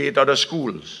rehabilitate other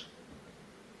schools.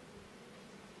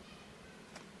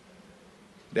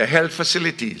 There are health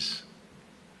facilities.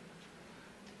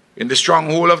 In the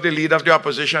stronghold of the leader of the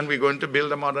opposition, we're going to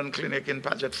build a modern clinic in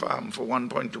Paget Farm for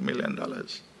 $1.2 million.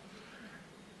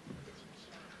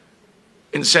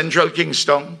 In central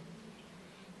Kingstown,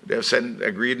 they've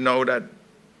agreed now that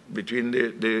between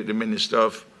the Minister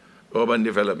of Urban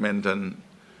Development and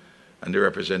the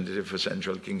representative for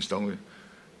central Kingstown,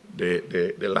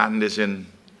 the land is in,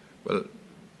 well,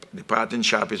 the part in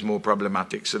Sharp is more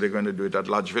problematic, so they're going to do it at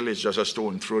Lodge Village, just a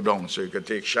stone throw down. So you could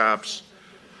take Sharp's,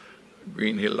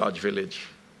 Green Hill Lodge Village,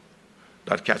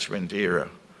 that catchment area.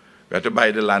 We had to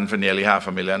buy the land for nearly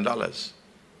 $500,000,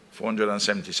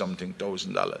 $470-something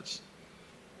thousand.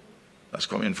 That's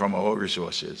coming from our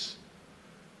resources.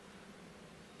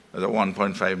 That's a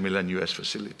 $1.5 million US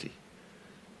facility.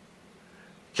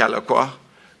 Calaqua,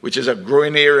 which is a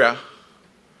growing area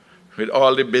with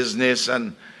all the business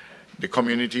and the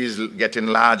community is getting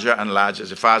larger and larger. It's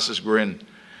the fastest growing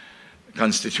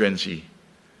constituency.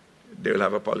 They will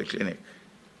have a polyclinic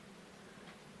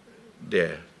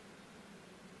there.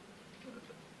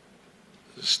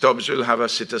 Stubbs will have a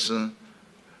citizen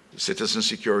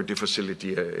security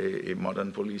facility, a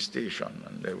modern police station,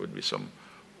 and there would be some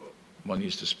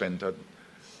monies to spend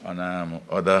on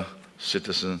other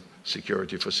citizen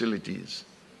security facilities.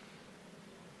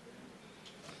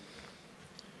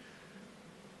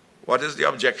 What is the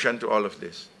objection to all of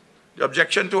this? The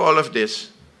objection to all of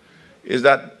this is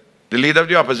that the leader of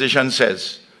the opposition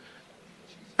says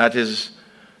at his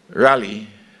rally,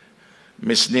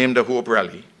 misnamed the Hope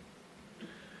Rally,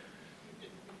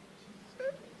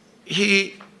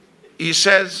 he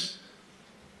says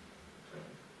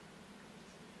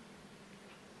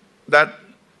that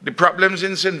the problems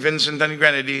in St. Vincent and the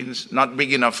Grenadines not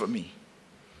big enough for me.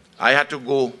 I had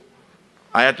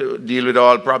to deal with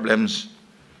all problems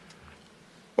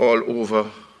all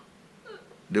over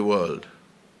the world.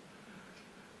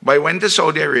 But I went to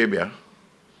Saudi Arabia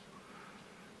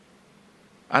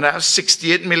and I have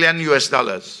 $68 million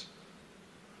US.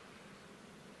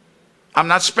 I'm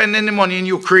not spending the money in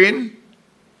Ukraine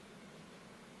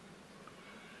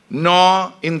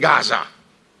nor in Gaza.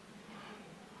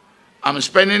 I'm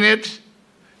spending it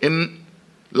in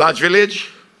Lodge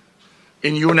Village,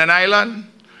 in Union Island,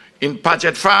 in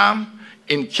Paget Farm,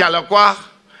 in Calaqua,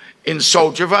 in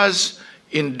South Rivers,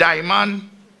 in Diamond.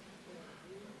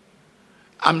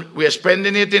 We're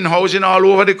spending it in housing all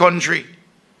over the country.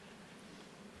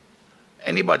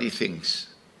 Anybody thinks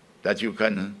that you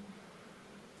can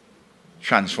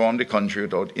transform the country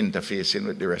without interfacing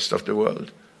with the rest of the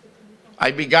world?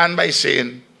 I began by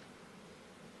saying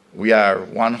we are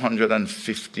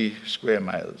 150 square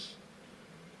miles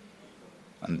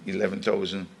and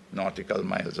 11,000 nautical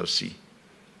miles of sea,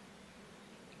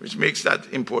 which makes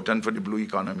that important for the blue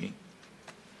economy.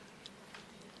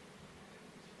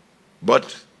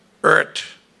 But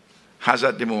Earth has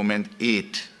at the moment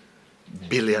 8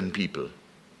 billion people.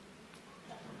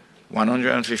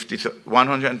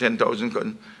 110,000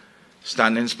 can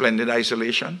stand in splendid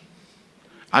isolation.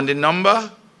 And the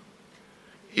number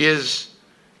is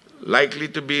likely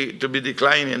to be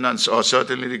declining, or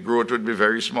certainly the growth would be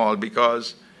very small,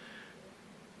 because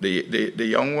the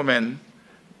young women,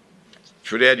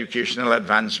 through their educational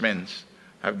advancements,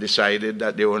 have decided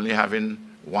that they're only having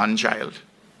one child.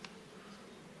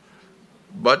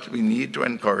 But we need to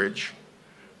encourage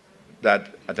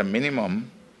that at a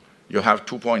minimum, you have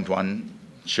 2.1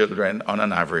 children on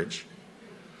an average.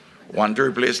 One to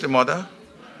replace the mother,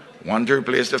 one to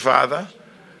replace the father,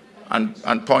 and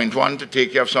 0.1 to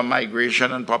take care of some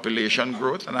migration and population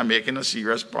growth. And I'm making a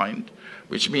serious point,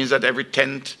 which means that every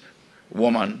 10th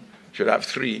woman should have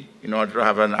 3 in order to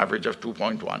have an average of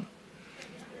 2.1.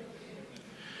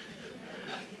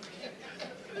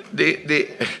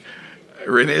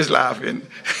 Renee's laughing.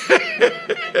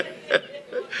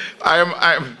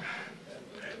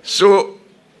 So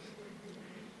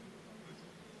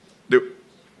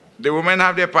the women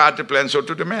have their part to play, and so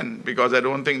do the men, because I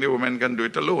don't think the women can do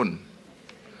it alone.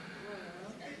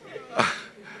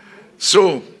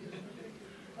 So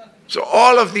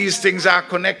all of these things are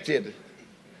connected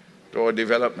to our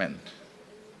development,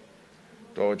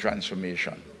 to our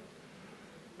transformation,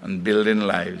 and building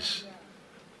lives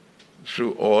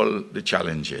through all the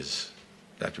challenges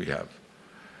that we have.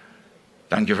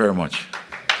 Thank you very much.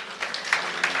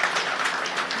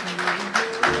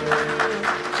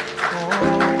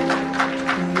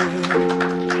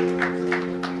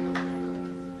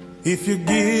 If you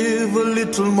give a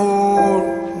little more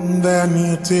than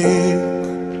you take,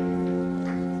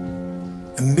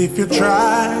 and if you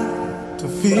try to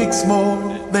fix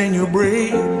more than you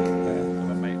break,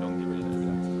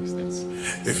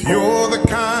 if you're the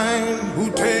kind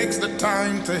who takes the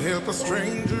time to help a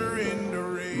stranger in the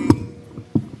rain.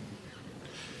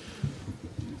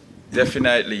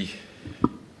 Definitely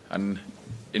an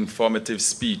informative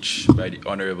speech by the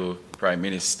Honorable Prime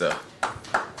Minister.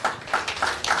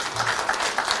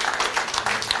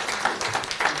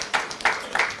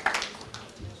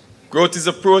 Growth is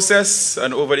a process,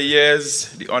 and over the years,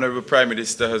 the Honorable Prime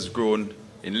Minister has grown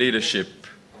in leadership.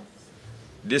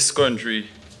 This country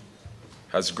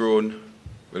has grown,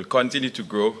 will continue to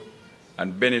grow,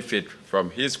 and benefit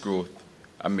from his growth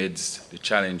amidst the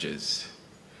challenges.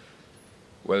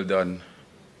 Well done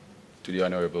to the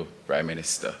Honorable Prime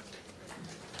Minister.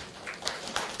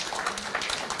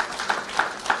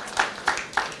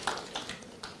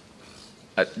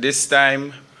 At this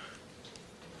time,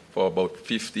 for about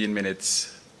 15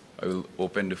 minutes, I will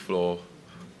open the floor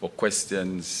for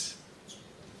questions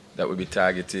that will be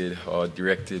targeted or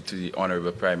directed to the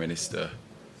Honorable Prime Minister.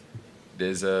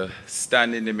 There's a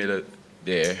stand in the middle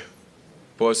there.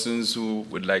 Persons who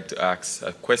would like to ask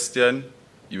a question,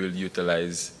 you will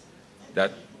utilize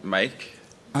that mic.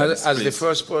 As the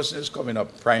first person is coming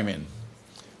up, priming,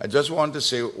 I just want to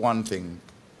say one thing.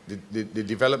 The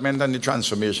development and the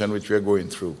transformation which we are going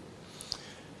through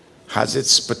has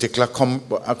its particular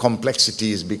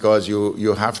complexities, because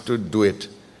you have to do it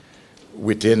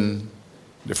within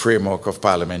the framework of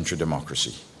parliamentary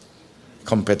democracy,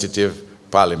 competitive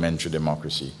parliamentary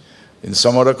democracy. In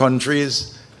some other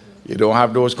countries, you don't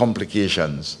have those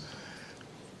complications.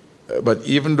 But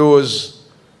even those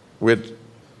with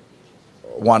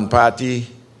one-party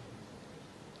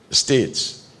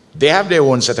states, they have their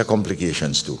own set of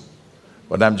complications too.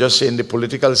 But I'm just saying the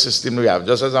political system we have,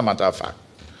 just as a matter of fact,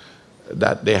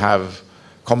 that they have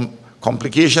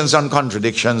complications and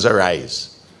contradictions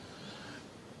arise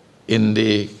in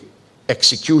the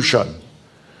execution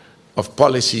of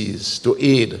policies to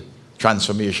aid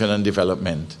transformation and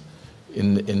development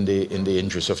in the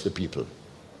interest of the people.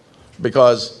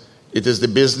 Because it is the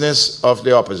business of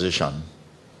the opposition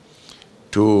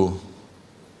to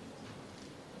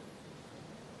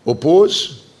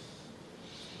oppose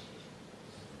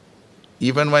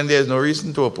even when there's no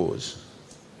reason to oppose.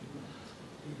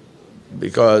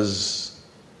 Because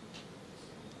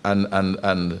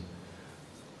and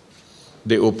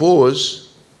they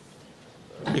oppose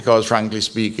because, frankly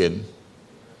speaking,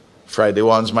 Friday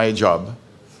wants my job,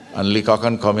 and Leacock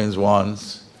and Cummins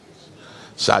wants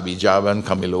Sabi job and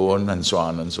Camilone, and so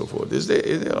on and so forth. It's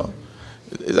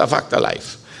a fact of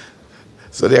life.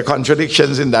 So there are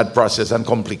contradictions in that process and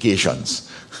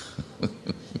complications.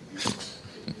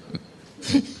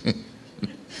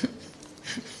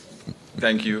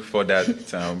 Thank you for that,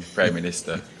 Prime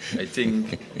Minister. I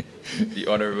think the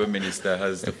Honorable Minister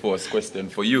has the first question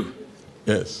for you.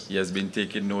 Yes. He has been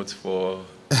taking notes for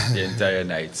the entire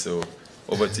night. So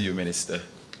over to you, Minister.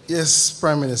 Yes,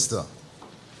 Prime Minister.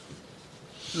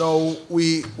 Now,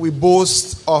 we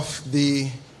boast of the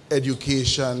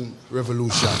education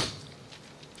revolution.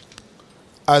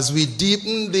 As we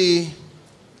deepen the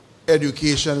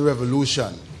education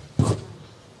revolution,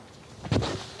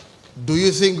 do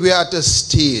you think we are at a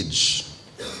stage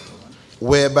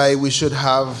whereby we should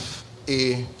have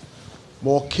a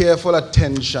more careful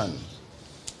attention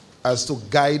as to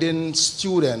guiding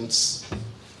students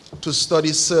to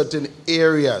study certain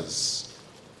areas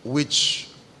which,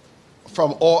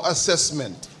 from our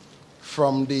assessment,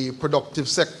 from the productive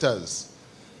sectors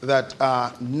that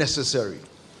are necessary?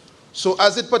 So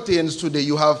as it pertains today,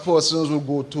 you have persons who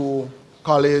go to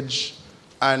college,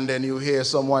 and then you hear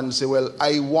someone say, well,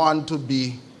 I want to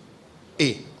be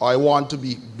A, or I want to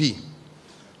be B.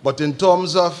 But in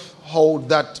terms of how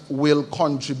that will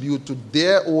contribute to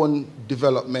their own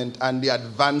development and the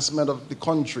advancement of the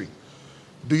country,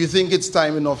 Do you think it's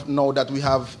time enough now that we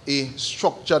have a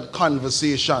structured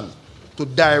conversation to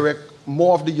direct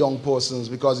more of the young persons?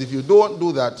 Because if you don't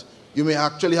do that, you may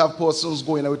actually have persons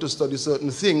going away to study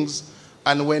certain things,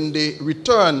 and when they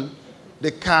return,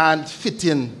 they can't fit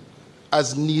in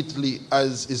as neatly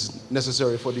as is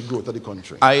necessary for the growth of the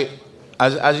country.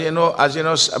 As you know,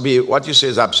 Abi, what you say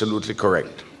is absolutely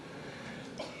correct.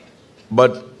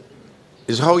 But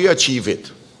it's how you achieve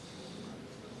it.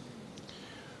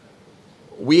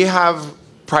 We have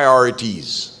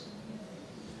priorities.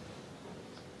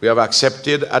 We have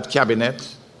accepted at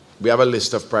Cabinet, we have a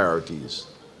list of priorities.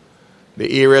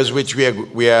 The areas which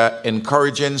we are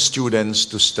encouraging students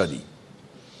to study.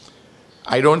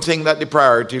 I don't think that the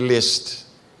priority list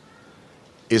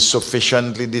is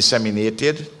sufficiently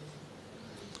disseminated,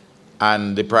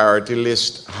 and the priority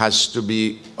list has to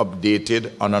be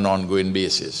updated on an ongoing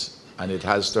basis, and it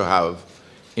has to have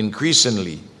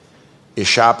increasingly a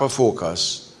sharper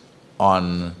focus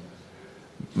on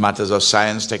matters of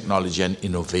science, technology, and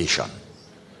innovation.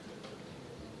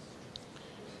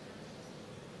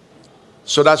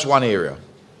 So that's one area.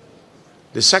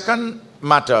 The second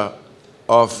matter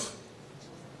of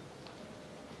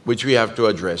which we have to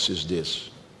address is this.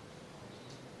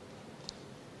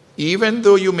 Even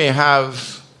though you may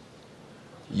have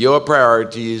your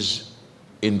priorities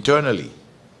internally,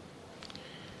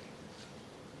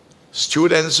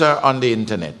 students are on the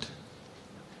internet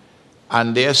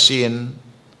and they're seeing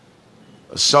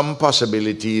some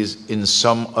possibilities in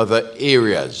some other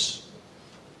areas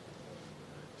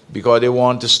because they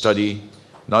want to study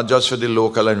not just for the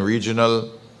local and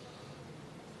regional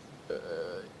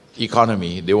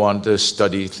economy, they want to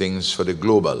study things for the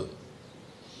global.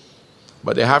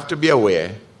 But they have to be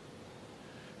aware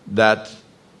that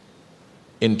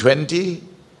in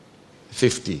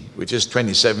 2050, which is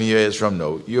 27 years from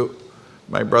now,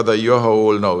 my brother, you're how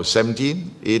old now?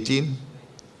 17, 18,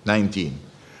 19.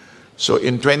 So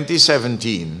in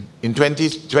 2017, in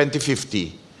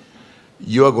 2050,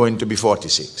 you are going to be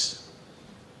 46.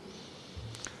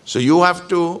 So you have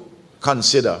to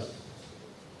consider,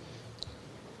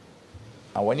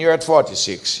 and when you're at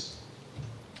 46,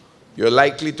 you're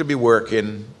likely to be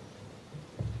working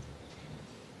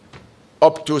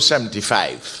up to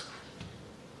 75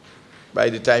 by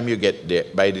the time you get there,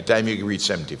 by the time you reach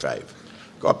 75.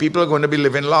 Because people are going to be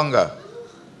living longer.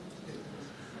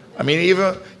 I mean,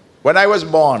 even when I was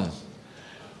born,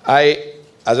 as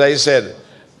I said,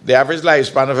 the average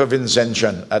lifespan of a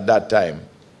Vincentian at that time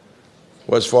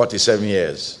was 47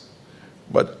 years.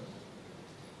 But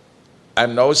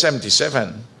I'm now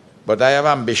 77, but I have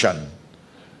ambition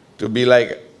to be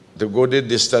like, to go the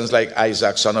distance like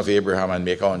Isaac, son of Abraham, and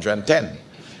make 110.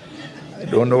 I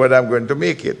don't know whether I'm going to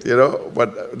make it, you know,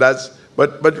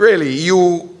 but really,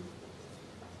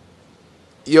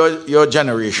 your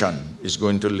generation is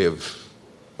going to live,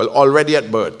 well, already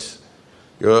at birth,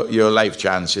 your life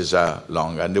chances are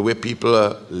long, and the way people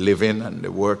are living and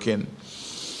they're working,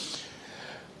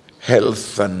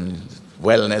 health and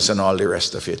wellness and all the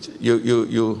rest of it,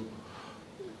 you're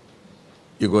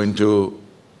going to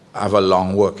have a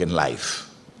long working life,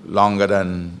 longer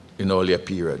than in earlier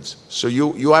periods. So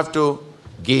you have to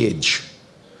gauge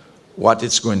what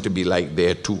it's going to be like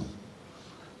there too.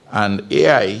 And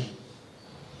AI,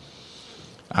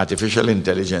 artificial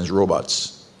intelligence,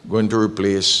 robots, going to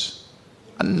replace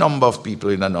a number of people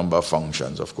in a number of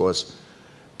functions. Of course,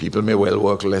 people may well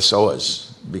work less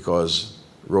hours because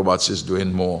robots is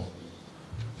doing more.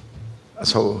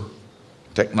 That's how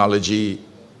technology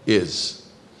is.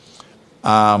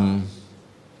 And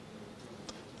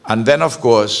then, of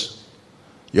course,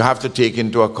 you have to take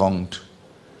into account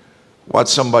what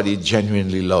somebody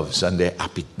genuinely loves and their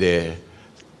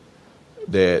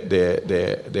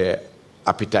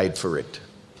appetite for it,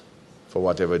 for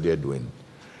whatever they're doing.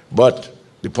 But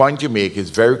the point you make is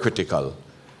very critical,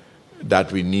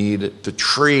 that we need to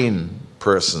train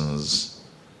persons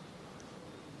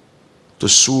to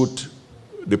suit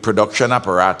the production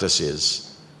apparatuses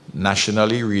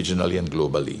nationally, regionally, and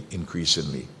globally,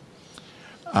 increasingly.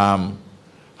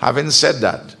 Having said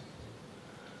that,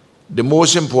 the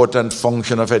most important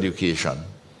function of education,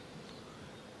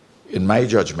 in my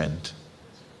judgment,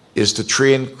 is to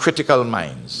train critical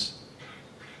minds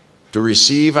to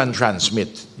receive and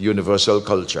transmit universal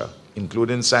culture,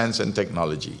 including science and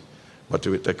technology, but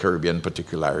with a Caribbean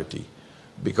particularity.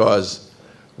 Because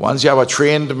once you have a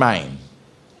trained mind,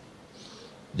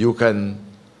 you can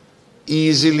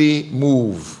easily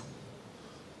move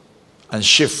and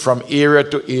shift from area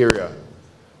to area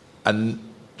and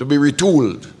to be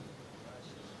retooled.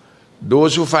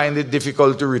 Those who find it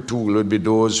difficult to retool would be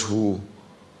those who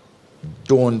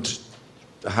don't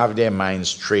to have their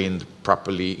minds trained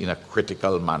properly in a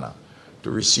critical manner,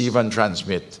 to receive and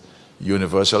transmit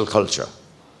universal culture,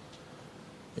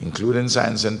 including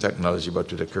science and technology, but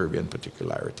to the Caribbean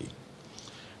particularity.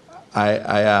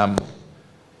 I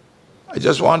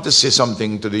just want to say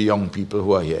something to the young people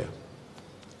who are here,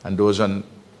 and those on,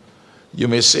 you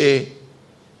may say,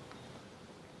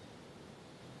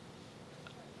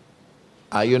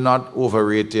 are you not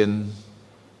overrating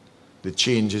the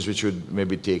changes which would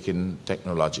maybe taken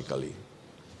technologically?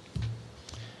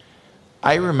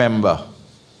 I remember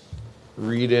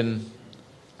reading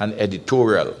an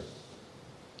editorial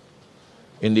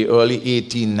in the early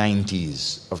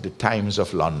 1890s of the Times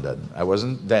of London. I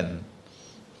wasn't then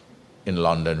in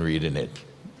London reading it,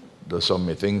 though some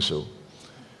may think so.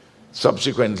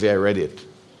 Subsequently, I read it,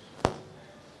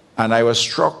 and I was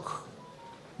struck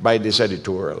by this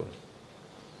editorial.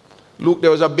 Look,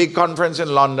 there was a big conference in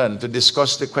London to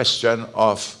discuss the question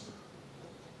of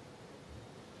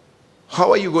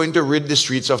how are you going to rid the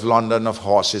streets of London of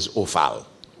horses offal,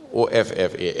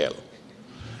 O-F-F-A-L,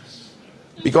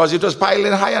 because it was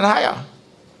piling higher and higher.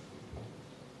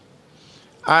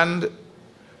 And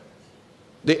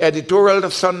the editorial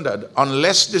thundered,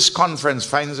 unless this conference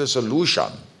finds a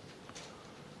solution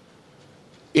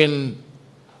in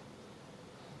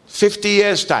 50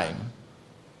 years' time,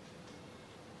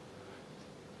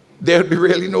 there would be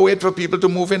really no way for people to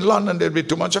move in London. There would be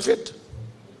too much of it.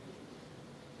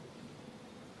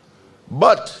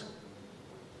 But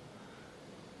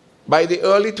by the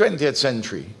early 20th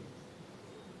century,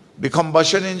 the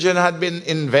combustion engine had been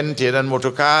invented and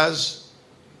motor cars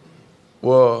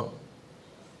were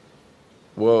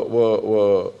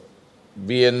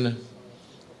being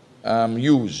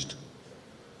used.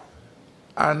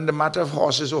 And the matter of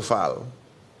horses offal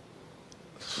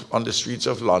on the streets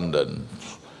of London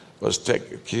was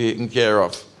taken care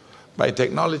of by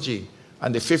technology.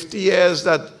 And the 50 years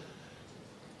that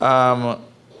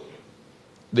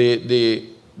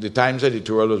the Times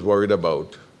editorial was worried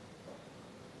about,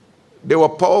 there were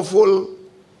powerful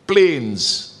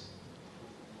planes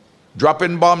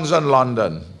dropping bombs on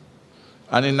London.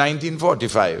 And in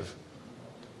 1945,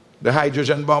 the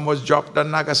hydrogen bomb was dropped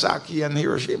on Nagasaki and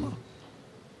Hiroshima.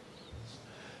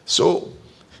 So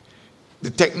the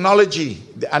technology,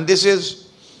 and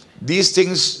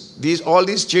all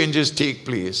these changes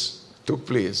took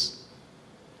place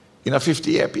in a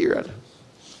 50-year period.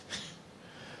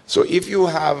 So if you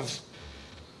have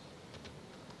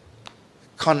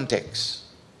context,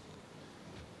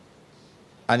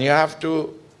 and you have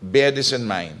to bear this in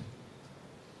mind,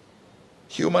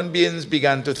 human beings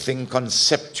began to think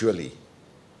conceptually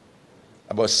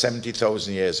about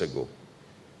 70,000 years ago.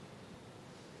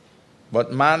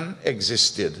 But man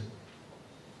existed,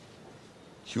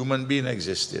 human being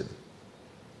existed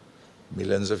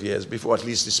millions of years before, at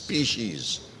least the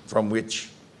species from which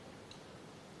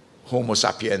Homo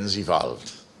sapiens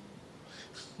evolved.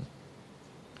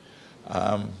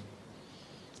 And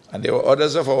there were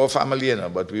others of our family, you know,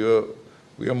 but we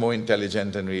were more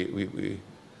intelligent, and we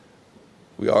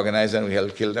organized and we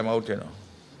helped kill them out, you know.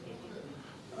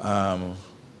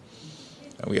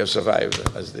 And we have survived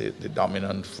as the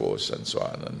dominant force and so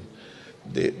on. And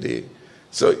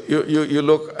so you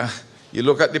look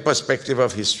at the perspective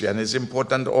of history, and it's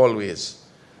important always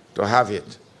to have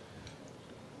it.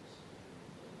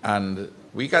 And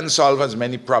we can solve as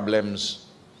many problems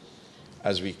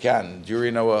as we can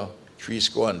during our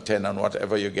 70 and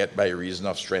whatever you get by reason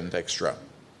of strength extra.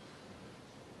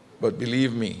 But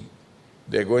believe me,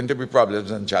 there are going to be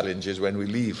problems and challenges when we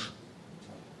leave,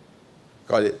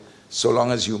 because so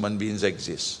long as human beings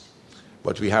exist.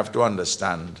 But we have to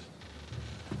understand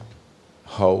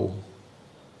how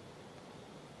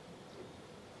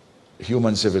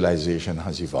human civilization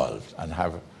has evolved and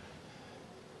have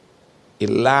a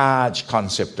large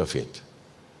concept of it,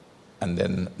 and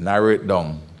then narrow it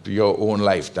down to your own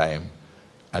lifetime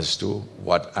as to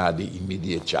what are the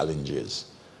immediate challenges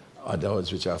or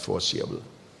those which are foreseeable.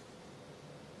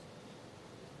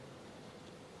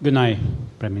 Good night,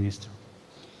 Prime Minister.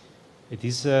 It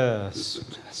is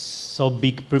so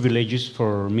big privilege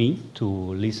for me to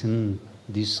listen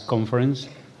to this conference,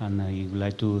 and I would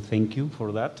like to thank you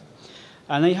for that.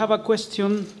 And I have a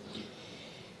question.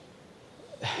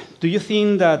 Do you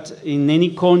think that in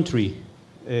any country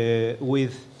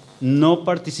with no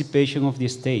participation of the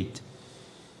state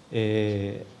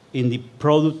in the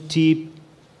productive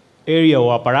area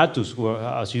or apparatus,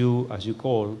 as you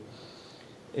call,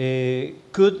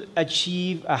 could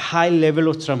achieve a high level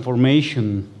of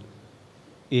transformation?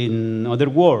 In other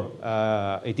words,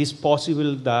 it is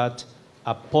possible that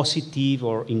a positive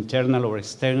or internal or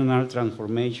external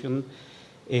transformation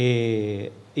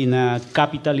in a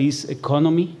capitalist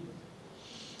economy?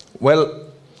 Well,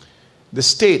 the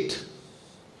state,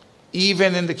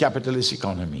 even in the capitalist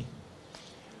economy,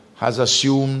 has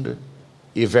assumed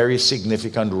a very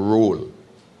significant role,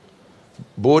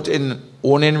 both in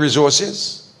owning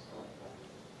resources,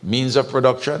 means of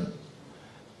production,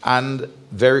 and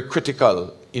very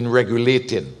critical in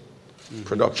regulating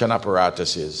production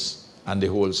apparatuses and the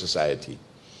whole society.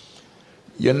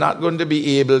 You're not going to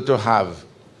be able to have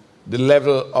the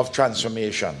level of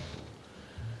transformation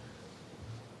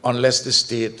unless the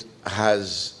state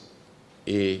has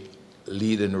a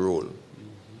leading role.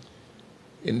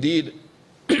 Indeed,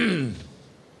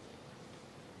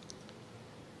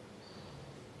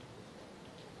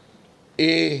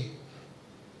 the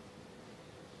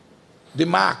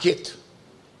market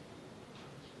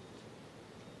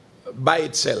by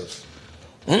itself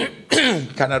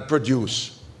cannot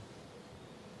produce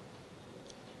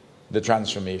the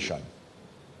transformation.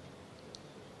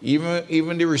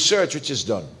 Even the research which is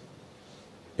done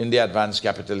in the advanced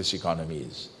capitalist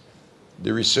economies,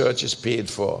 the research is paid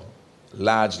for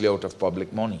largely out of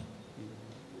public money.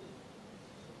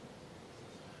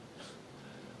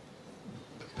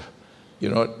 You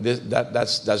know,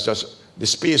 that's just the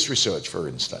space research, for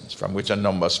instance, from which a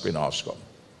number of spin-offs come.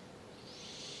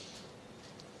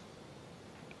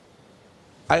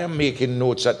 I am making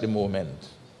notes at the moment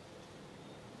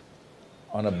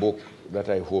on a book that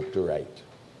I hope to write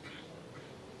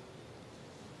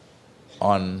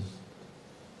on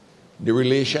the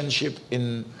relationship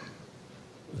in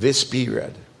this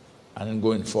period and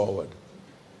going forward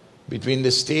between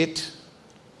the state,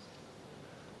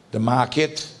 the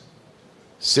market,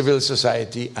 civil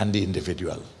society, and the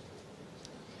individual.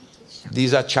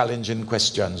 These are challenging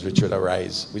questions which will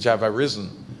arise, which have arisen,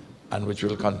 and which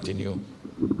will continue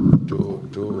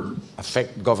to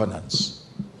affect governance.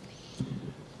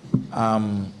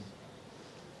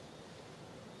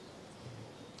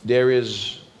 There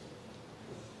is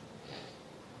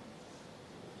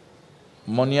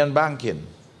money and banking.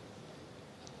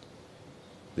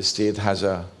 The state has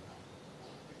a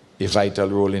vital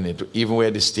role in it, even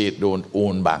where the state don't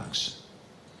own banks.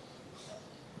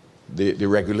 The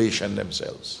regulation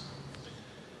themselves.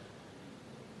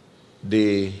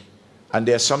 And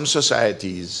there are some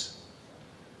societies,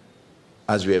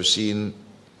 as we have seen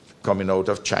coming out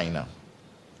of China,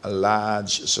 a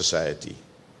large society,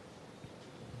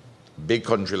 big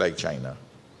country like China,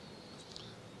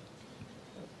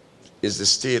 is the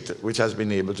state which has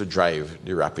been able to drive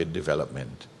the rapid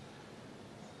development.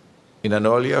 In an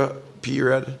earlier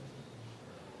period,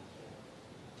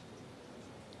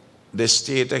 the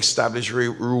state established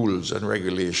rules and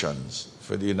regulations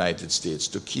for the United States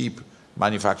to keep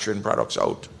manufacturing products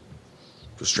out,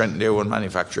 to strengthen their own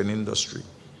manufacturing industry.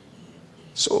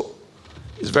 So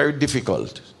it's very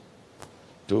difficult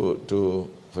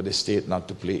for the state not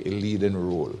to play a leading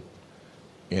role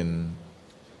in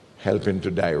helping to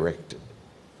direct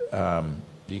the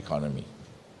economy.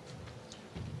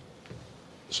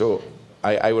 So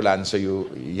I will answer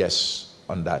you yes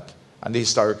on that. And the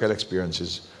historical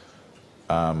experiences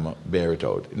bear it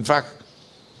out. In fact,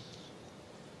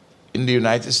 in the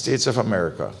United States of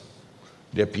America,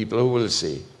 there are people who will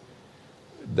say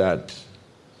that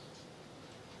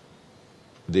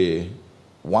the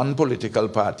one political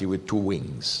party with two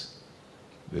wings,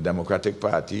 the Democratic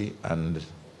Party and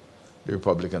the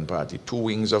Republican Party, two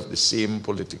wings of the same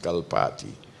political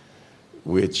party,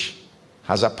 which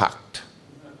has a pact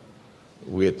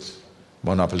with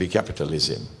monopoly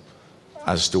capitalism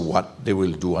as to what they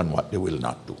will do and what they will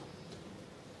not do.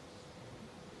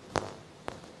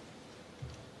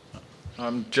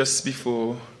 Just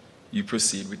before you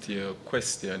proceed with your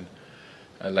question,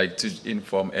 I'd like to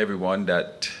inform everyone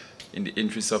that in the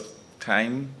interest of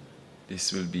time,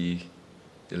 this will be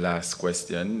the last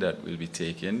question that will be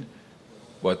taken.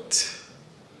 But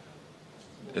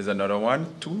there's another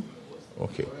one, too?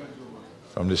 Okay.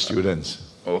 From the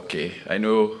students. Okay. I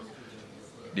know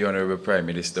the Honorable Prime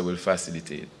Minister will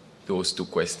facilitate those two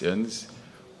questions.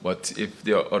 But if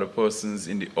there are other persons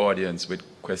in the audience with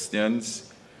questions,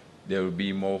 there will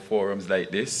be more forums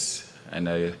like this, and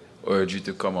I urge you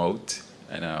to come out,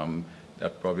 and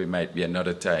that probably might be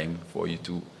another time for you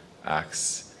to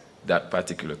ask that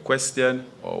particular question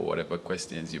or whatever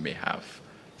questions you may have.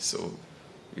 So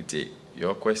we take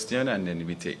your question, and then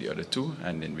we take the other two,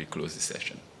 and then we close the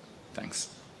session. Thanks.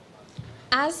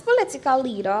 As political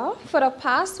leader for the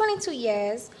past 22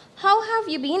 years, how have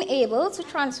you been able to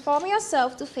transform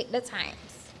yourself to fit the times?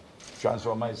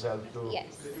 Transform myself to... Yes.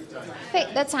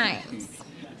 Fit the times.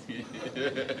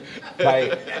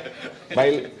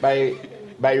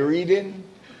 by reading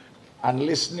and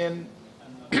listening,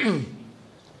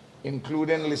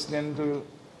 including listening to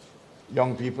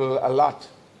young people a lot.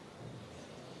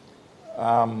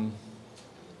 And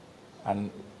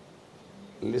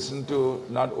listen to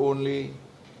not only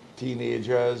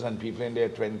teenagers and people in their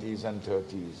 20s and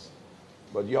 30s,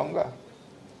 but younger,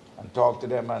 and talk to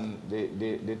them, and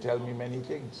they tell me many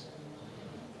things.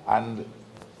 And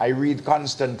I read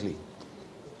constantly.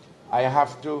 I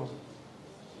have to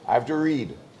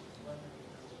read.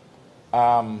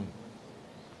 And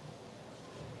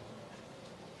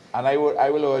I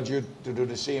will urge you to do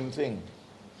the same thing.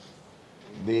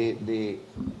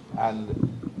 And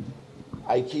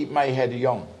I keep my head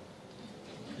young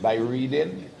by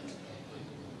reading,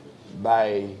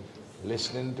 by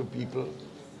listening to people,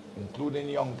 including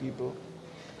young people.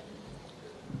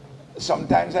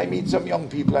 Sometimes I meet some young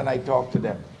people and I talk to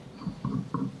them.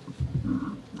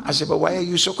 I say, but why are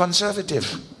you so conservative?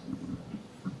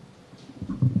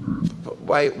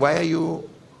 Why are you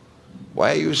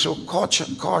so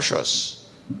cautious?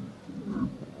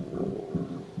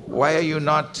 Why are you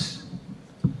not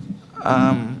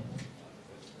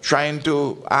trying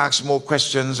to ask more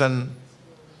questions and,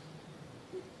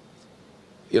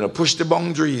 push the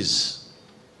boundaries?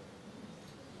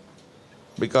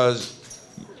 Because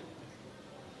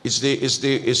it's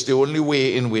the only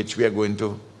way in which we are going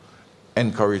to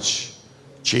encourage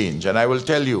change. And I will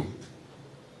tell you,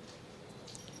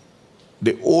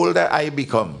 the older I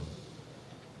become,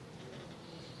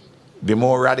 the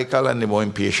more radical and the more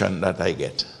impatient that I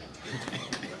get.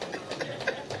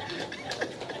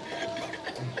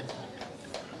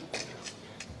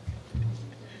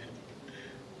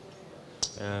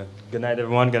 Good night,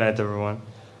 everyone. Good night, everyone.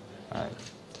 All right.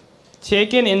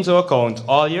 Taking into account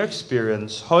all your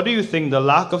experience, how do you think the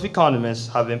lack of economists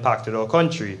have impacted our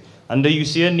country? And do you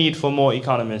see a need for more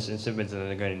economists in St. Vincent and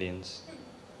the Grenadines?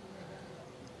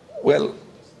 Well,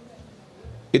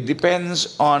 it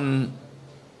depends on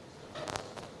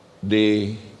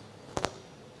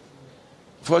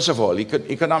first of all,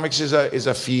 economics is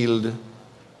a field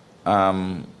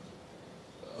of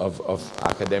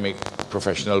academic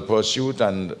professional pursuit,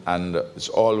 and it's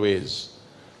always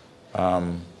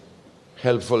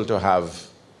helpful to have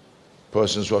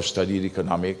persons who have studied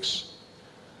economics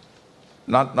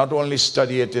not only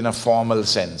study it in a formal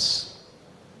sense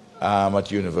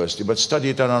at university, but study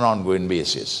it on an ongoing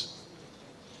basis.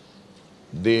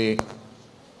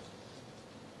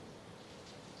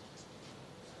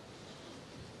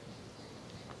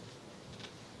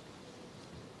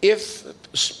 If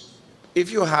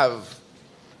you have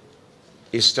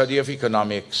a study of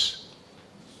economics,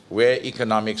 or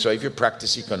if you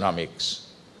practice economics,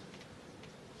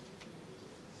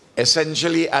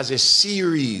 essentially as a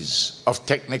series of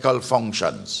technical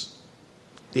functions,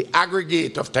 the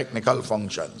aggregate of technical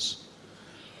functions,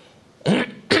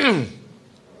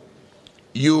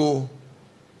 you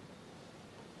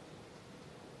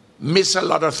miss a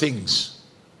lot of things.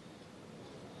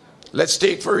 Let's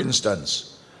take, for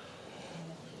instance,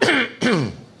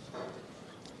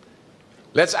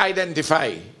 let's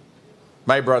identify,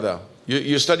 my brother,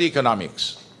 you study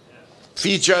economics,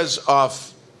 features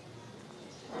of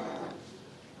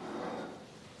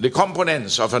the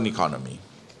components of an economy.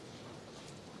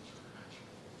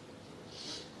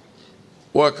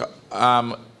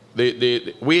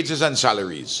 The wages and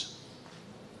salaries,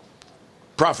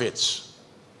 profits,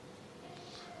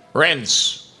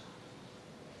 rents,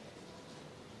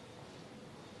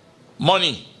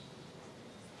 money.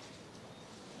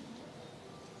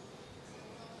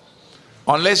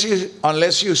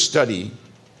 Unless you study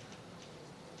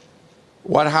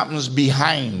what happens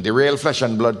behind the real flesh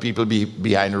and blood people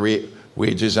behind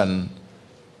wages and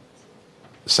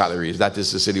salaries, that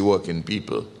is to say the working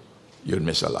people, you'll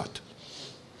miss a lot.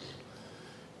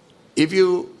 If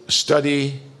you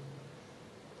study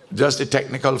just the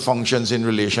technical functions in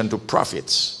relation to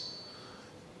profits,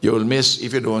 you'll miss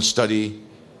if you don't study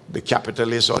the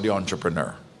capitalist or the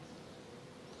entrepreneur.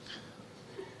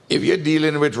 If you're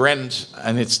dealing with rent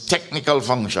and its technical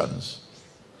functions,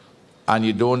 and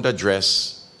you don't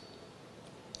address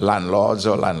landlords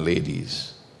or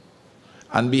landladies,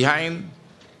 and behind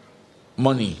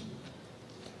money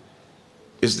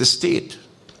is the state,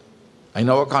 in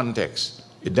our context,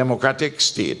 a democratic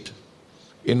state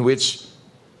in which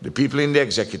the people in the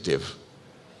executive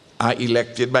are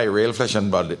elected by real flesh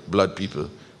and blood people,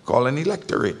 called an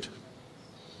electorate.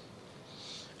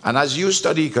 And as you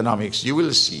study economics, you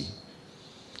will see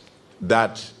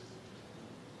that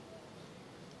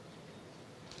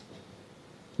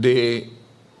the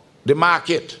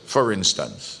market, for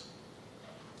instance,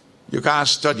 you can't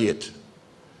study it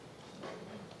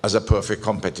as a perfect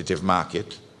competitive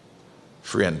market.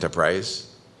 free enterprise.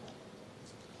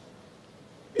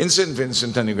 In St.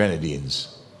 Vincent and the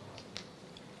Grenadines,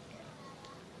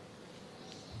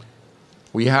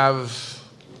 we have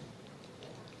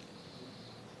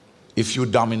a few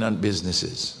dominant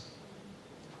businesses.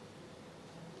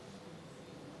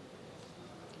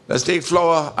 Let's take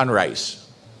flour and rice.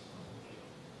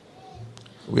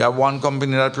 We have one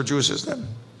company that produces them.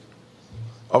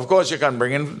 Of course, you can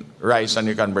bring in rice and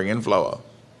you can bring in flour.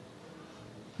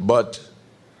 But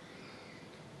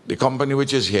the company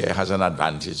which is here has an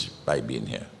advantage by being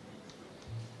here.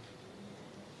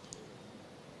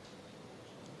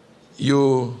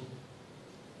 You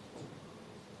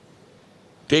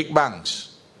take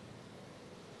banks.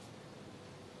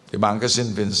 The Bank of St.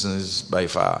 Vincent is by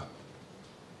far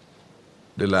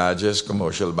the largest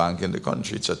commercial bank in the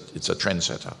country. It's a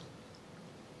trendsetter.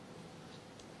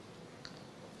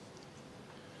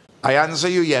 I answer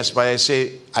you yes, but I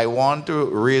say I want to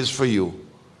raise for you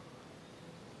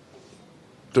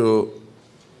to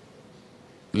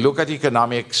look at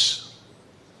economics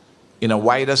in a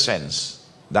wider sense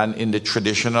than in the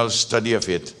traditional study of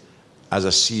it as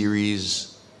a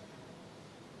series,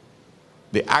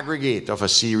 the aggregate of a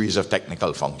series of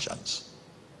technical functions.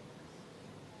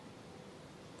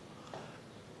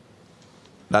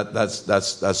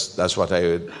 That's what I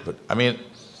would put. I mean,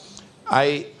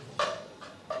 I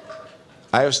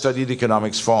have studied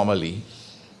economics formally.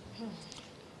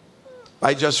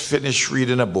 I just finished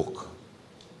reading a book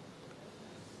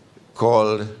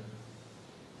called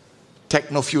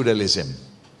Techno-Feudalism.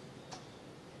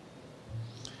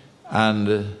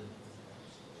 And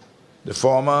the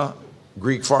former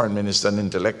Greek foreign minister and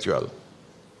intellectual,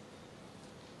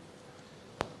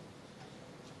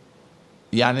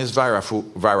 Yanis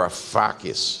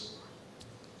Varoufakis,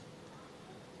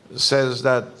 says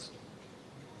that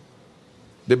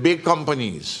the big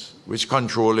companies which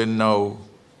control in now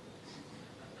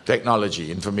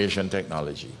technology, information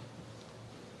technology,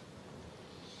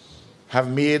 are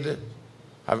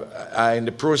in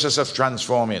the process of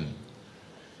transforming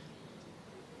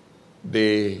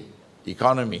the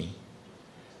economy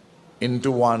into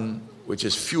one which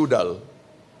is feudal,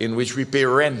 in which we pay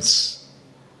rents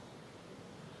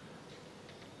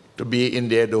to be in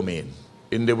their domain,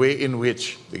 in the way in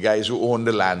which the guys who own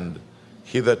the land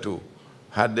hitherto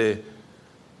had the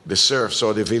serfs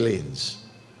or the villains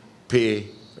pay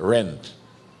rent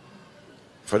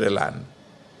for the land.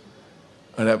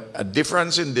 And a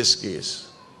difference in this case,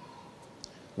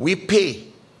 we pay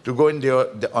to go in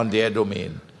on their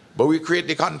domain, but we create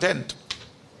the content.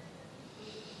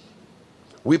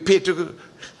 We pay to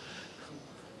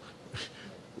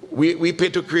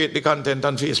create the content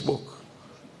on Facebook,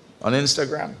 on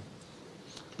Instagram.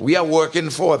 We are working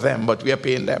for them, but we are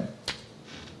paying them.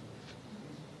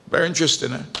 Very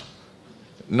interesting, eh?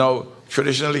 No,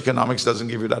 traditional economics doesn't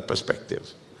give you that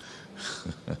perspective.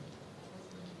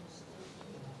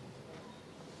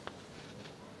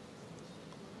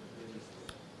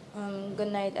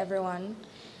 Good night, everyone.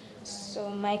 So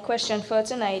my question for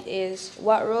tonight is,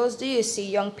 what roles do you see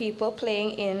young people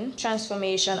playing in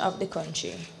transformation of the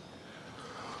country?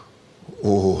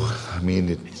 Oh, I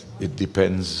mean, it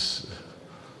depends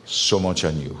so much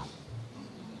on you.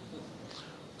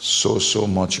 So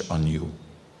much on you.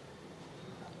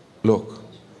 Look,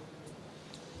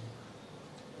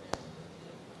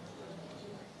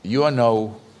 you are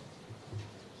now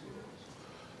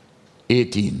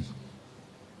 18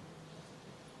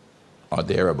 or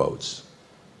thereabouts.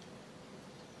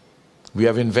 We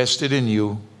have invested in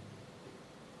you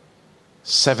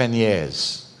 7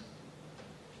 years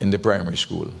in the primary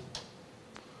school,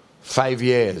 5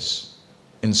 years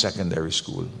in secondary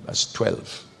school. That's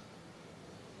 12.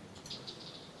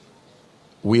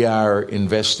 We are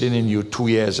investing in you 2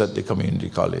 years at the community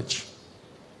college.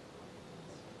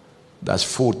 That's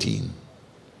 14.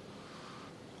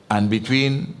 And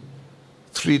between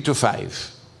 3 to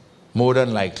 5, more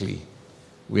than likely,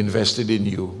 we invested in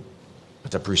you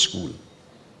at a preschool.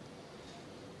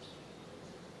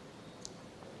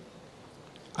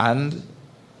 And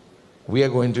we are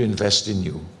going to invest in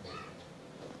you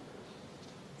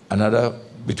another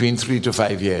between 3 to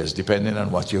 5 years, depending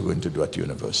on what you're going to do at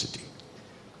university.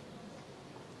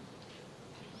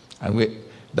 And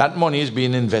that money is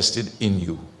being invested in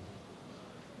you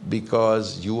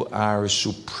because you are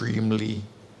supremely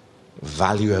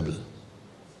valuable.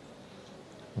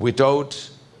 Without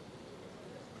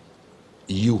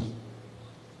you,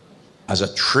 as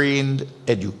a trained,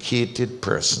 educated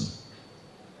person,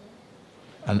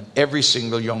 and every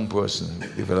single young person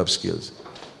develops skills,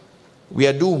 we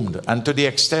are doomed. And to the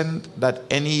extent that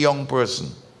any young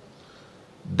person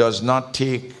does not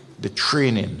take the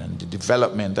training and the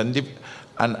development and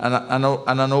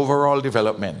an overall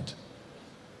development.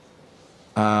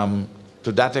 To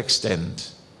that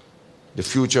extent, the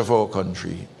future of our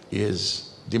country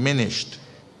is diminished.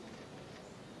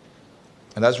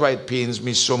 And that's why it pains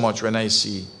me so much when I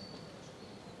see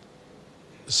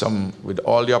some, with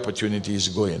all the opportunities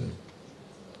going,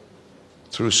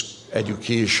 through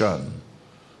education,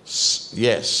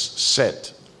 yes,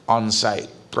 set, on-site,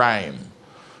 prime,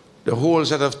 the whole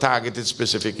set of targeted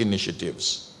specific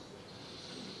initiatives.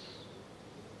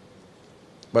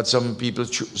 But some people,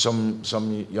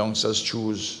 some youngsters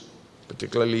choose,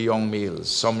 particularly young males,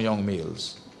 some young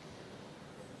males,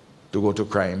 to go to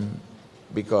crime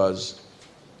because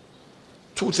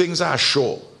two things are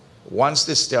sure. Once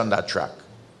they stay on that track,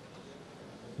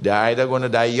 they're either going to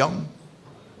die young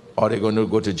or they're going to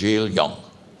go to jail young.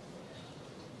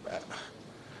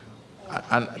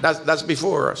 And that's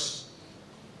before us.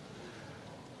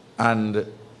 And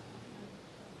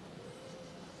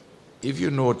if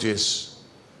you notice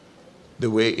the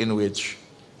way in which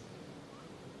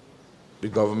the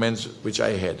governments which I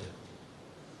head,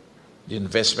 the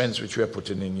investments which we are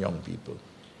putting in young people.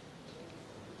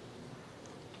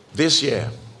 This year,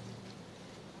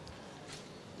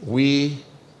 we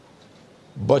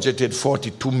budgeted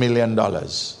 $42 million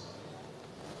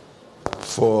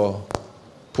for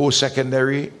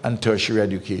post-secondary and tertiary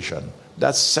education.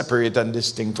 That's separate and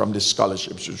distinct from the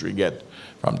scholarships which we get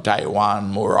from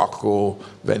Taiwan, Morocco,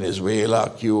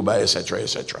 Venezuela, Cuba, etc.,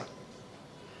 etc.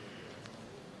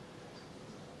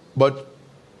 But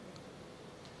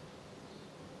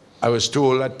I was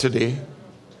told that today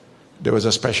there was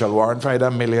a special warrant for either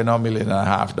 $1 million or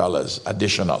 $1.5 million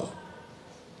additional.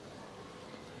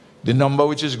 The number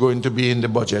which is going to be in the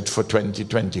budget for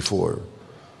 2024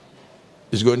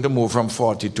 is going to move from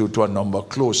 42 to a number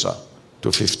closer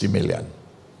to 50 million.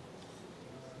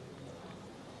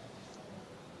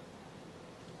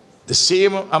 The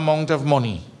same amount of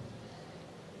money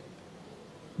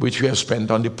which we have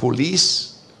spent on the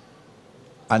police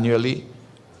annually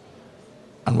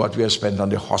and what we have spent on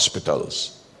the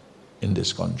hospitals in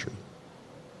this country.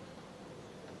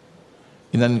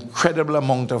 In an incredible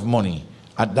amount of money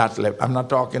at that level. I'm not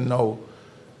talking now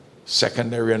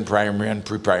secondary and primary and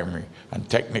pre-primary and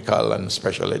technical and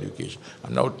special education.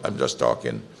 I'm just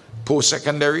talking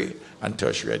post-secondary and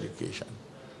tertiary education.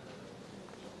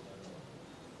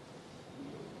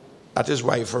 That is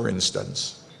why, for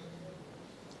instance,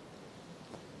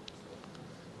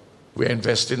 we're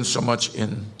investing so much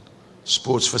in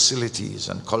sports facilities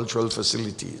and cultural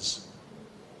facilities.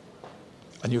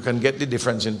 And you can get the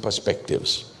difference in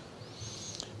perspectives.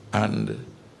 And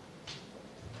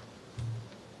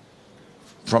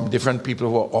from different people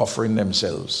who are offering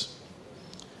themselves.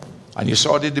 And you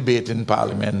saw the debate in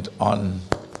Parliament on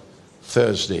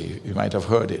Thursday. You might have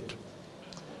heard it.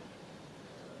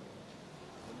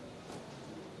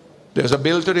 There's a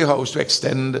bill to the House to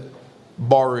extend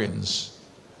borrowings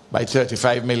by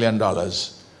 $35 million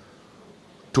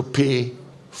to pay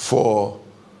for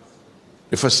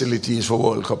the facilities for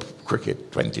World Cup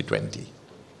Cricket 2020.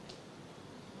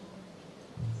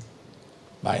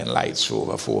 Buying lights for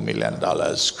over $4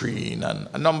 million, screen, and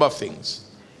a number of things.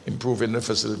 Improving the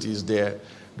facilities there,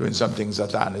 doing some things at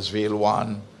Annisvale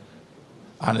 1,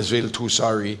 Annisvale 2,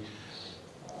 sorry,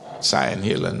 Sion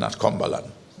Hill and not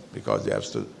Cumberland, because there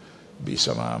has to be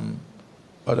some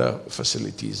other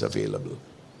facilities available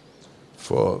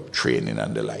for training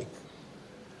and the like.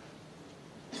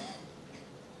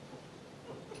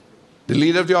 The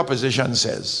leader of the opposition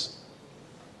says,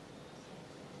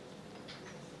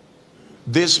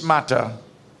 this matter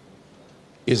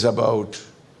is about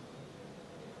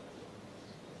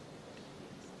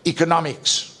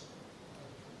economics.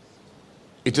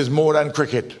 It is more than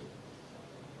cricket.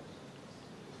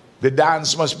 The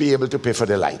dance must be able to pay for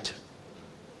the light.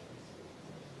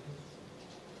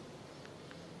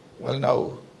 Well,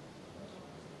 now,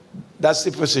 that's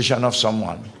the position of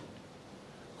someone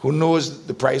who knows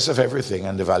the price of everything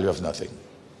and the value of nothing.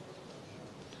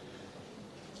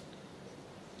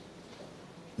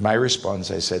 My response,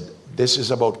 I said, this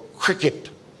is about cricket.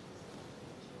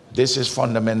 This is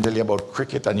fundamentally about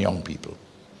cricket and young people.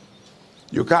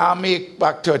 You can't make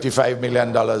back $35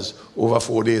 million over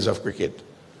 4 days of cricket.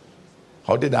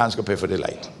 How did dance go pay for the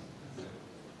light?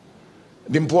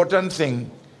 The important thing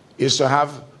is to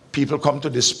have people come to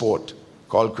this sport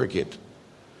called cricket,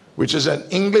 which is an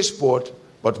English sport,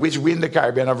 but which we in the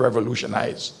Caribbean have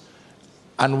revolutionized.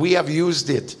 And we have used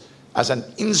it as an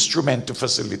instrument to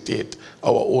facilitate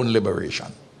our own liberation.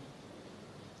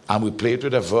 And we play it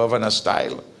with a verve and a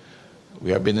style.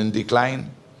 We have been in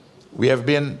decline. We have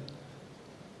been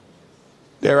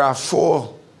there are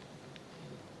 4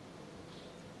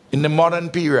 in the modern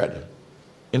period.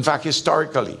 In fact,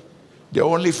 historically, there are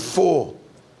only 4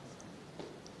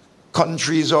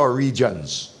 countries or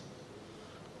regions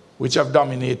which have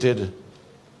dominated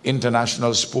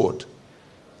international sport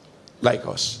like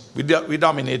us. We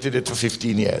dominated it for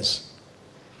 15 years.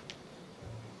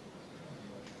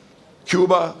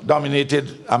 Cuba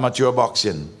dominated amateur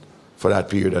boxing for that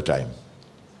period of time.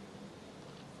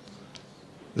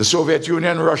 The Soviet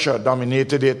Union, Russia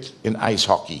dominated it in ice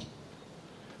hockey.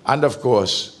 And of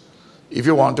course, if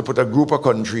you want to put a group of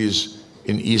countries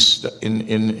in East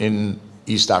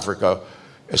Africa,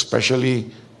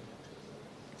 especially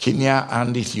Kenya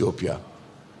and Ethiopia,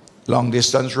 long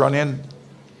distance running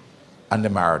and the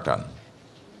marathon.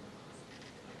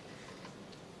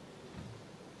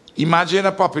 Imagine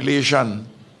a population,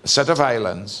 a set of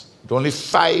islands, with only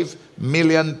 5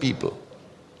 million people.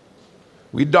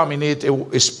 We dominate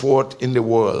a sport in the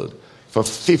world for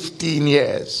 15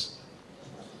 years.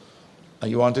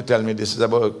 And you want to tell me this is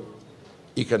about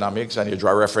economics and you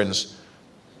draw reference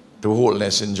to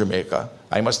Wholeness in Jamaica.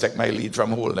 I must take my lead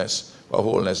from Wholeness. What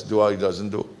Wholeness do or it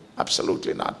doesn't do?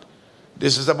 Absolutely not.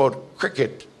 This is about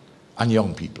cricket and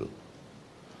young people.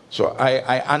 So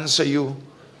I answer you,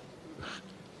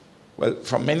 well,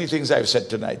 from many things I've said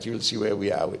tonight, you'll see where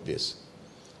we are with this.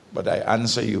 But I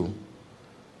answer you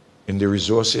in the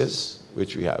resources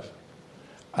which we have.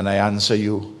 And I answer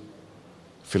you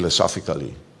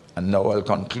philosophically. And now I'll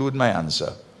conclude my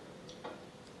answer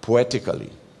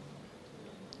poetically.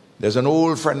 There's an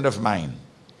old friend of mine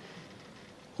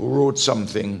who wrote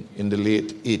something in the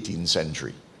late 18th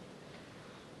century.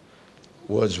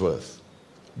 Wordsworth.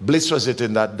 Bliss was it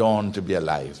in that dawn to be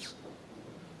alive,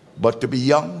 but to be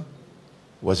young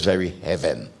was very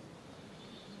heaven.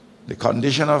 The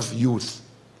condition of youth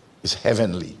is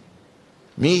heavenly.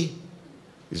 Me,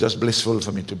 it's just blissful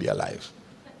for me to be alive,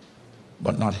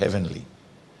 but not heavenly,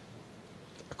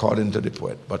 according to the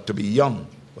poet. But to be young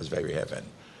was very heaven.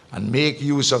 And make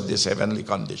use of this heavenly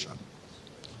condition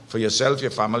for yourself,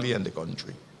 your family, and the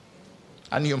country,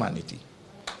 and humanity.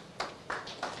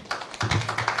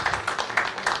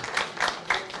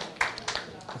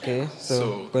 Okay,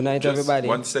 so good night, everybody.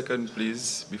 1 second,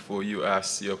 please, before you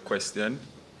ask your question.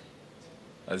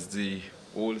 As the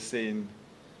old saying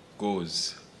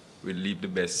goes, we'll leave the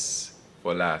best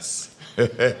for last. And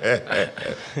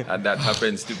that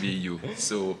happens to be you.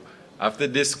 So after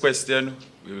this question,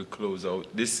 we will close out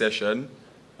this session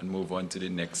and move on to the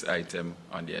next item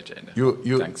on the agenda.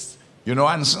 Thanks. You know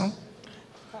Anson?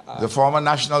 The former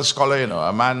national scholar, you know,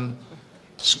 a man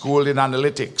schooled in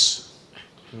analytics.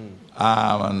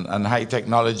 And high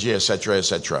technology, etc.,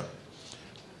 etc.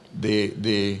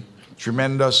 The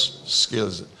tremendous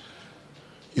skills.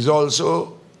 He's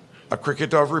also a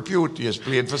cricketer of repute. He has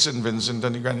played for St. Vincent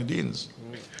and the Grenadines.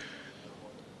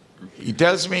 He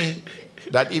tells me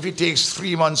that if he takes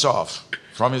 3 months off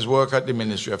from his work at the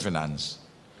Ministry of Finance,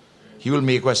 he will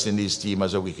make West Indies team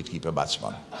as a wicketkeeper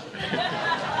batsman.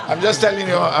 I'm just telling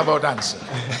you about Anson.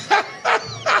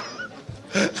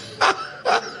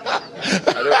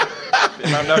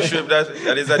 I'm not sure if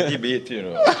that is a debate, you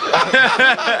know.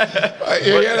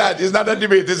 You hear that? It's not a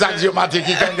debate, it's axiomatic.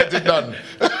 He can get it done.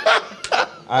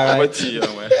 All right.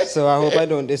 So I hope I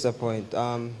don't disappoint.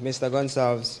 Mr.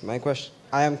 Gonsalves, my question,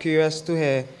 I am curious to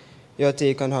hear your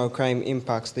take on how crime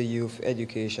impacts the youth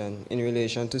education in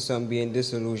relation to some being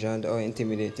disillusioned or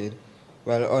intimidated,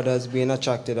 while others being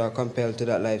attracted or compelled to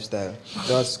that lifestyle,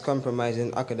 thus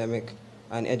compromising academic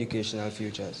and educational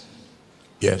futures.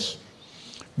 Yes.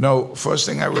 Now, first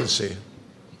thing I will say,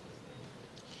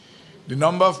 the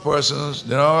number of persons,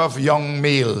 the number of young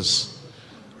males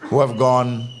who have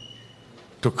gone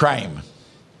to crime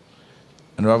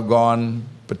and who have gone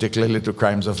particularly to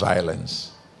crimes of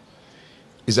violence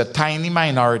is a tiny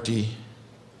minority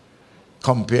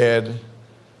compared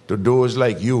to those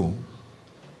like you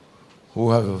who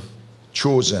have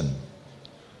chosen,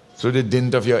 through the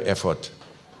dint of your effort,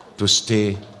 to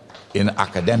stay in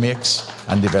academics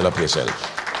and develop yourself.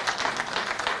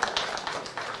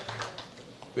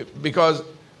 Because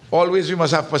always we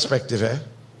must have perspective, eh?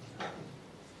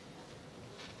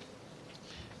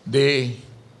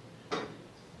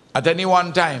 At any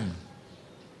one time,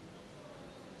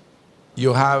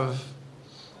 you have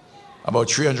about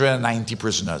 390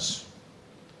 prisoners.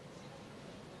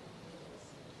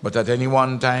 But at any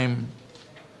one time,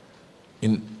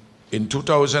 in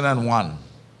 2001,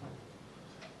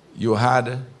 you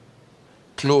had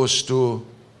close to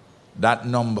that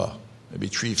number, maybe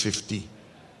 350,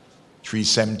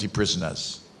 370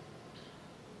 prisoners.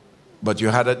 But you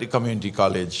had at the community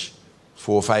college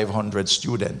 400 or 500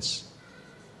 students.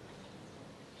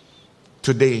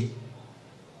 Today,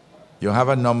 you have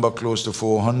a number close to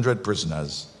 400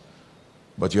 prisoners,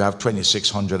 but you have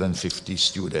 2,650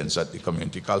 students at the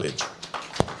community college.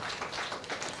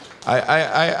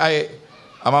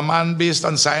 I'm a man based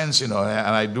on science, you know,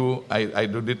 and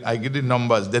I give the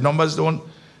numbers. The numbers don't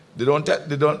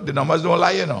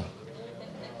lie, you know.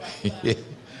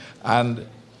 And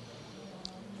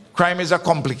crime is a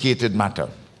complicated matter.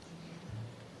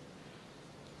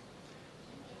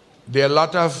 There are a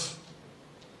lot of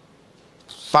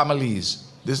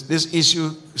families. This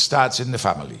issue starts in the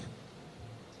family.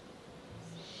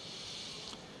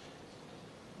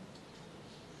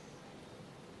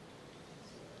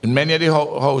 In many of the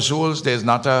households, there's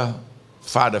not a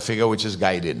father figure which is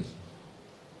guiding.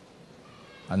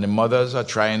 And the mothers are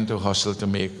trying to hustle to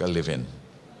make a living.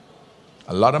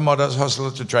 A lot of mothers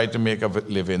hustle to try to make a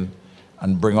living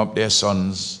and bring up their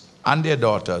sons and their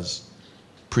daughters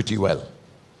pretty well.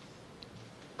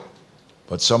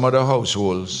 But some other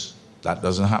households, that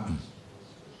doesn't happen.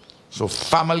 So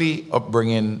family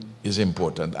upbringing is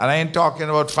important. And I ain't talking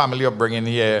about family upbringing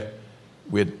here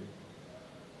with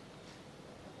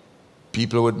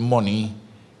people with money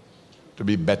to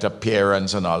be better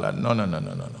parents and all that. No.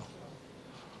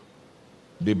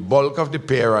 The bulk of the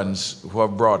parents who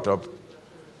have brought up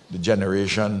the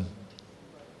generation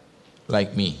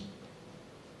like me,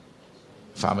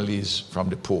 families from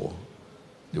the poor,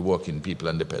 the working people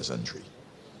and the peasantry.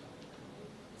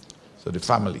 So the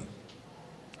family.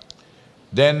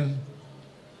 Then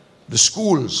the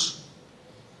schools.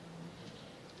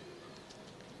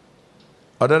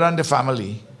 Other than the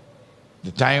family,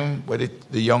 the time where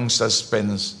the youngsters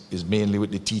spends is mainly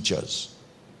with the teachers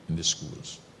in the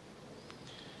schools.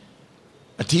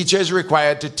 A teacher is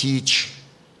required to teach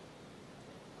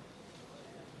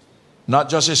not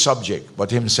just a subject, but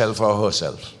himself or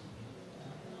herself.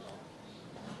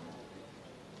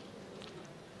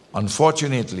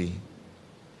 Unfortunately,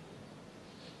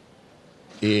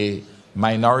 a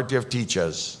minority of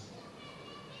teachers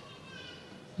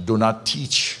do not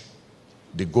teach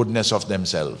the goodness of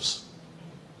themselves.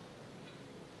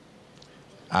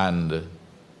 And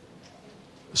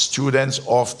students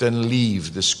often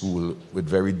leave the school with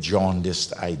very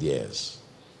jaundiced ideas.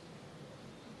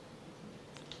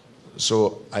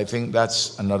 So I think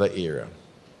that's another area.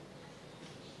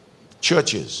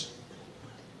 Churches.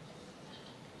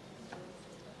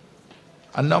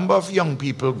 A number of young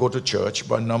people go to church,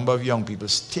 but a number of young people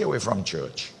stay away from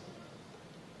church.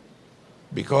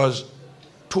 Because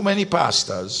too many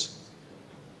pastors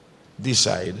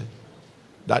decide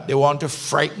that they want to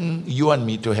frighten you and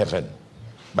me to heaven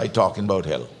by talking about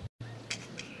hell.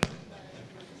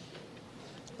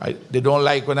 They don't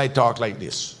like when I talk like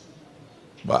this.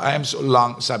 But I am so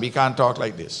long, Sabi can't talk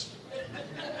like this.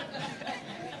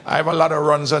 I have a lot of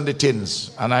runs on the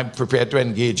tins, and I'm prepared to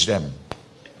engage them.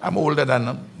 I'm older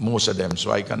than most of them,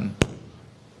 so I can,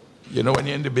 you know, when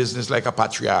you're in the business like a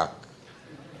patriarch,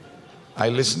 I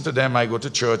listen to them, I go to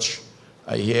church,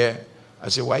 I hear, I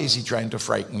say, why is he trying to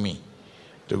frighten me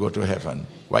to go to heaven?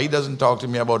 Why he doesn't talk to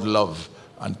me about love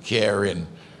and caring,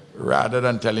 rather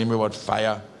than telling me about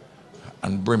fire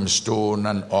and brimstone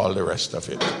and all the rest of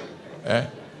it?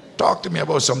 Talk to me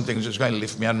about some things that's going to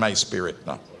lift me and my spirit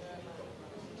now.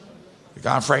 You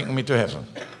can't frighten me to heaven.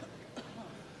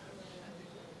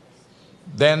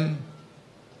 Then,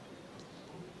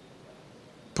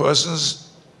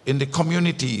 persons in the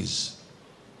communities,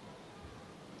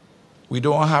 we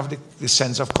don't have the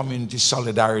sense of community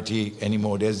solidarity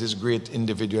anymore. There's this great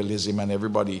individualism and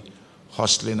everybody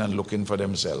hustling and looking for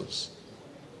themselves.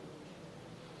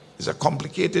 It's a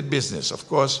complicated business. Of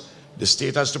course, the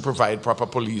state has to provide proper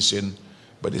policing,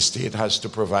 but the state has to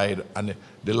provide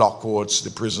the law courts, the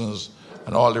prisons,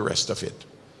 and all the rest of it.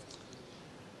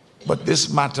 But this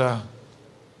matter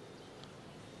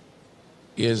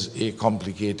is a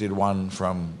complicated one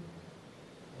from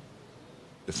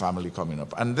the family coming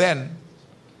up. And then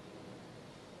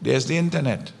there's the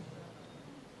internet.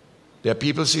 There are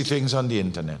people see things on the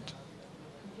internet.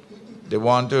 They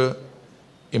want to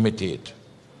imitate.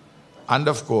 And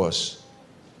of course,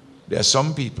 there are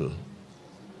some people,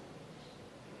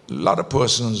 a lot of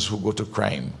persons who go to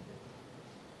crime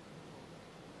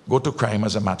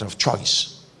as a matter of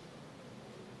choice.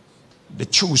 They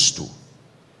choose to.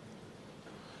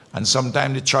 And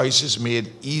sometimes the choice is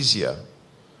made easier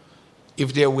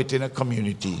if they're within a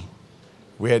community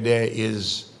where there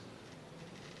is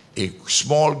a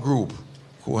small group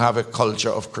who have a culture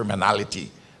of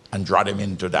criminality and draw them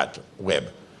into that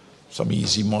web. Some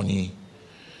easy money,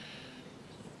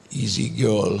 easy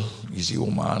girl, easy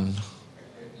woman.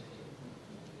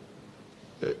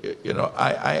 you know,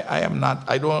 I am not,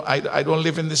 I don't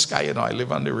live in the sky, you know, I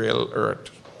live on the real earth.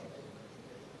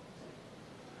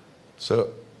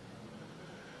 So,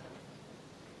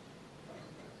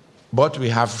 but we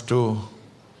have to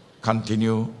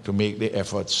continue to make the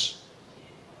efforts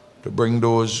to bring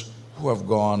those who have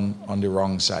gone on the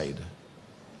wrong side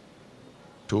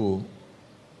to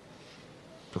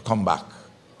come back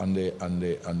on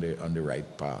the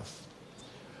right path.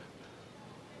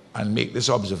 And make this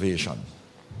observation.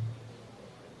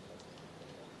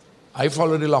 I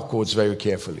follow the law codes very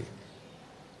carefully.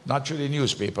 Not through the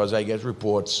newspapers, I get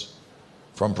reports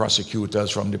from prosecutors,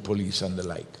 from the police and the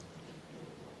like.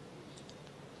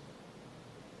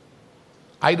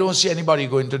 I don't see anybody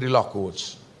going to the law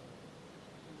courts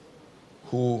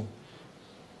who,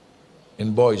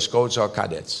 in Boy Scouts or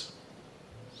cadets.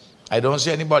 I don't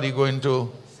see anybody going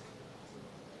to,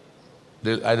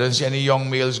 I don't see any young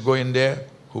males going there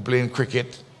who play in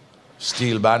cricket,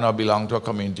 steel band, or belong to a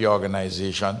community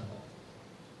organization.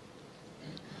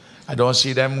 I don't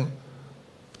see them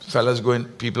fellas going,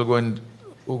 people going,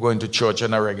 who go into church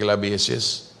on a regular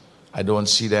basis. I don't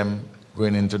see them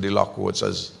going into the law courts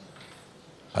as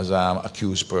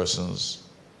accused persons,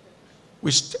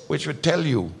 which would tell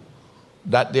you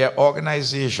that there are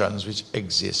organizations which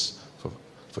exist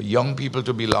for young people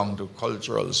to belong to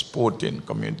cultural, sporting,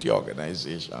 community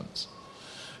organizations.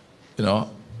 You know,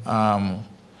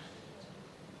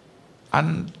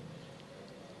 and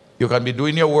you can be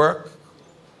doing your work,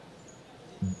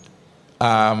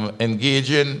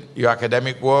 engage in your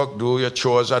academic work, do your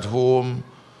chores at home.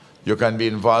 You can be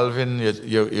involved in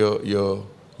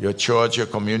your church, your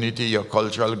community, your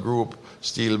cultural group,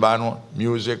 steel band,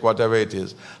 music, whatever it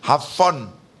is. Have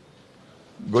fun.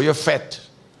 Go your fete.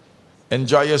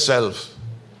 Enjoy yourself.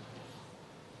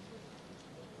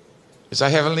 It's a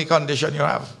heavenly condition you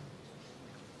have.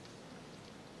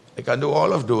 You can do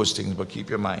all of those things, but keep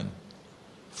your mind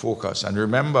focused. And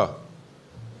remember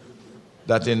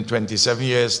that in 27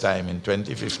 years' time, in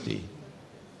 2050,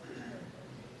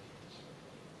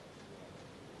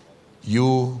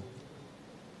 you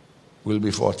will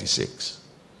be 46.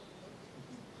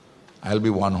 I'll be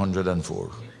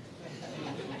 104.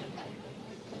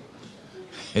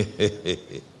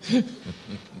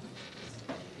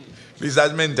 Please,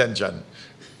 that's my intention.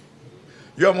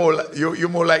 You're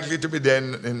more likely to be there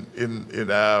in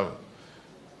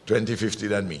 2050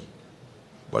 than me.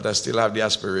 But I still have the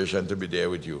aspiration to be there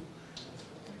with you.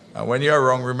 And when you're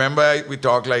wrong, remember we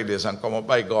talk like this and come up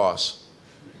by Goss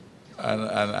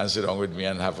and sit down with me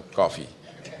and have a coffee.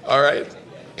 All right?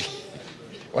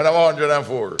 When I'm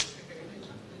 104.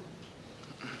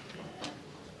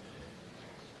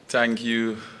 Thank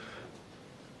you,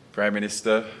 Prime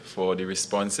Minister, for the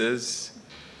responses.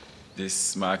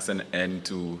 This marks an end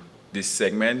to this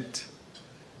segment.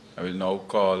 I will now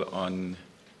call on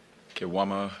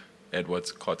Kewama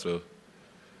Edwards Cottle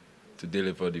to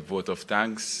deliver the vote of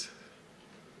thanks.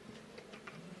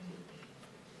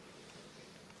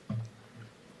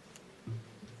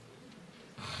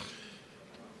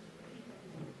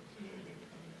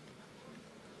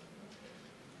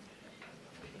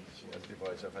 She has the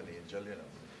voice of an angel, you know.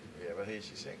 You ever hear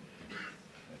she sing?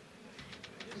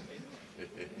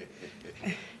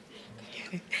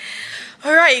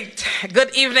 All right.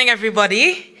 Good evening,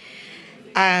 everybody.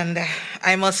 And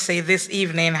I must say this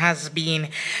evening has been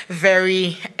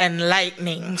very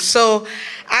enlightening. So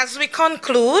as we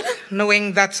conclude,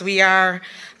 knowing that we are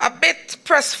a bit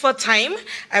pressed for time,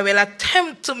 I will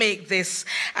attempt to make this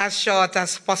as short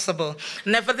as possible.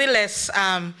 Nevertheless,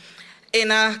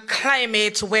 in a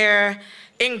climate where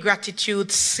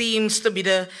ingratitude seems to be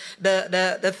the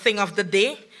thing of the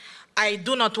day, I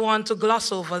do not want to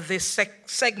gloss over this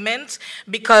segment,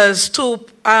 because to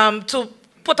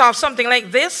put off something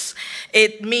like this,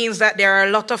 it means that there are a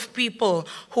lot of people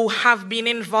who have been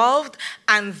involved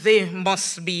and they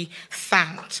must be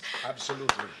thanked.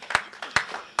 Absolutely.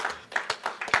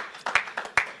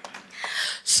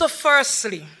 So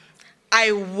firstly,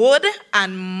 I would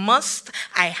and must,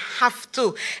 I have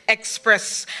to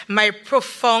express my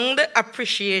profound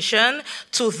appreciation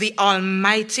to the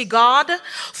Almighty God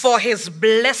for his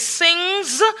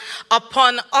blessings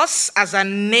upon us as a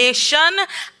nation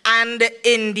and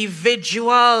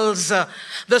individuals. The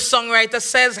songwriter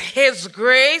says his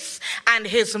grace and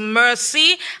his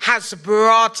mercy has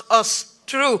brought us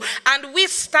through. And we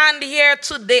stand here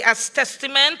today as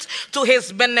testament to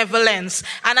his benevolence.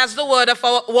 And as the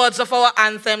words of our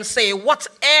anthem say,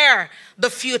 whate'er the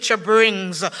future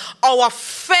brings, our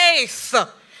faith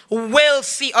will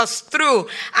see us through.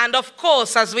 And of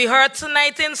course, as we heard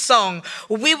tonight in song,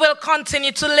 we will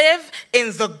continue to live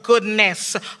in the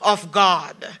goodness of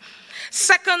God.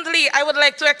 Secondly, I would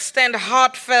like to extend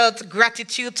heartfelt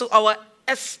gratitude to our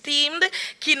esteemed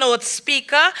keynote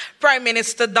speaker, Prime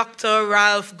Minister Dr.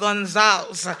 Ralph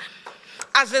Gonsalves.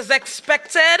 As is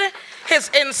expected, his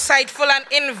insightful and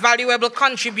invaluable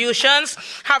contributions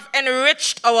have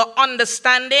enriched our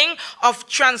understanding of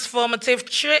transformative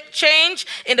change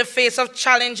in the face of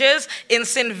challenges in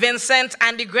St. Vincent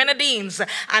and the Grenadines.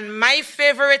 And my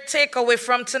favorite takeaway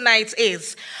from tonight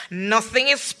is, nothing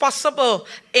is possible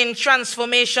in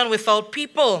transformation without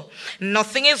people.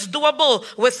 Nothing is doable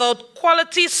without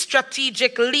quality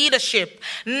strategic leadership.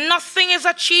 Nothing is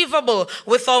achievable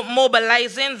without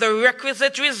mobilizing the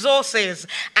requisite resources,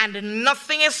 and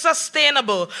nothing is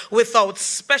sustainable without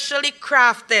specially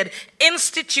crafted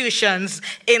institutions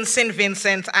in St.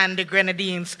 Vincent and the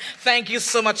Grenadines. Thank you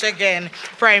so much again,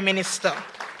 Prime Minister.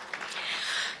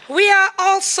 We are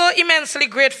also immensely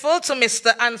grateful to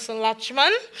Mr. Anson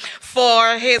Lachman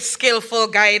for his skillful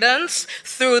guidance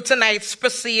through tonight's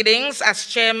proceedings as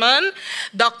chairman.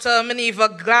 Dr. Minerva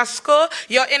Glasgow,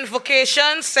 your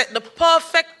invocation set the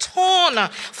perfect tone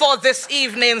for this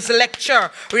evening's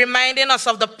lecture, reminding us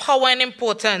of the power and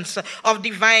importance of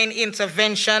divine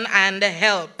intervention and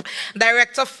help.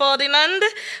 Director Ferdinand,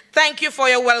 thank you for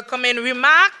your welcoming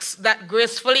remarks that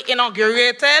gracefully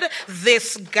inaugurated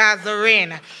this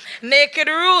gathering. Naked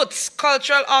Roots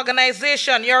Cultural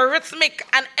Organization, your rhythmic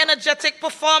and energetic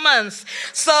performance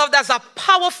served as a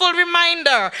powerful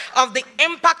reminder of the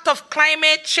impact of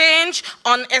climate change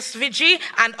on SVG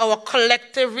and our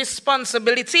collective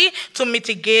responsibility to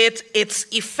mitigate its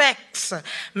effects.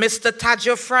 Mr.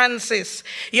 Tajo Francis,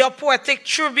 your poetic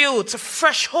tribute,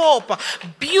 Fresh Hope,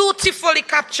 beautifully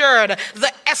captured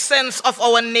the essence of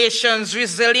our nation's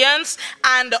resilience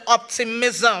and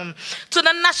optimism. To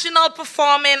the National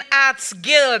Performing Arts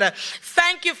Guild,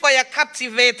 thank you for your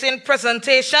captivating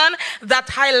presentation that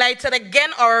highlighted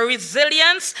again our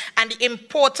resilience and the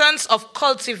importance of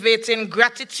cultivating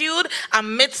gratitude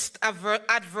amidst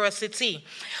adversity.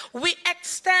 We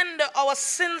extend our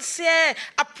sincere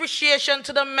appreciation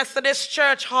to the Methodist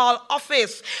Church Hall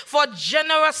office for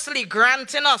generously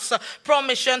granting us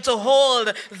permission to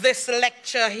hold this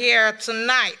lecture here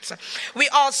tonight. We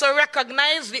also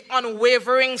recognize the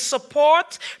unwavering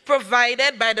support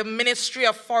provided by the Ministry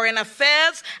of Foreign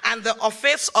Affairs and the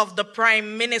Office of the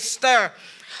Prime Minister.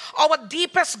 Our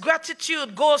deepest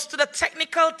gratitude goes to the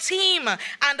technical team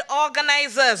and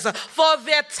organizers for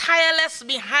their tireless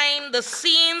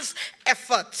behind-the-scenes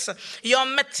efforts. Your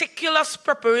meticulous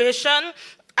preparation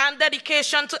and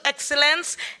dedication to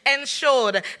excellence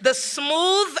ensured the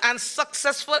smooth and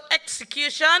successful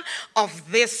execution of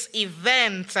this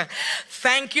event.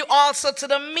 Thank you also to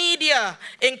the media,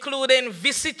 including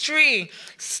VC3,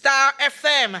 Star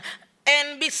FM,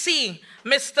 NBC,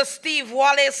 Mr. Steve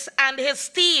Wallace and his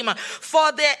team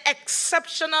for their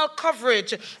exceptional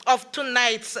coverage of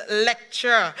tonight's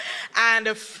lecture.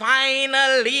 And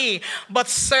finally, but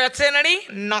certainly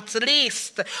not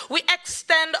least, we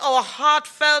extend our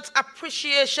heartfelt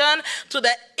appreciation to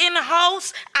the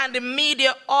in-house and the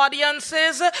media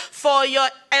audiences for your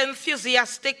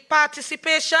enthusiastic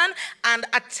participation and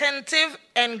attentive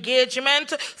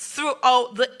engagement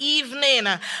throughout the evening.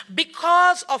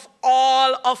 Because of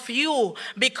all of you,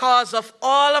 because of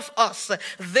all of us,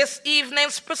 this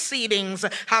evening's proceedings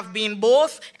have been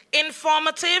both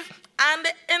informative and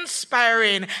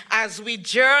inspiring as we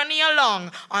journey along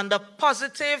on the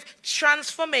positive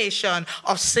transformation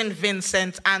of St.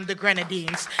 Vincent and the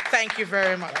Grenadines. Thank you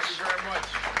very much. Thank you very much.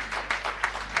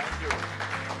 Thank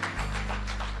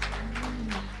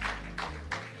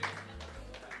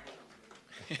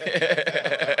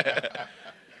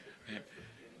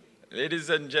you. Ladies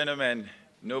and gentlemen,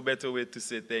 no better way to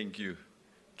say thank you.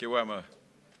 Kiwama,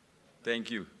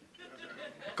 thank you.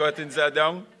 Curtains are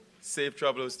down. Safe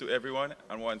travels to everyone.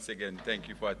 And once again, thank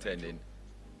you for attending.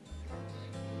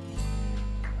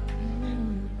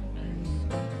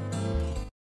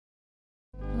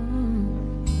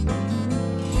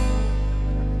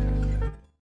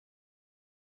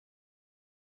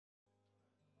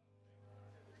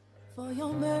 For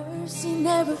your mercy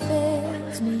never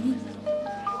fails me.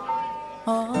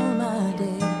 All my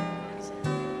days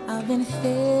I've been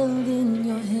held in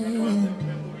your hand.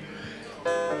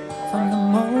 From the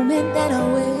moment that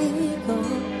I wake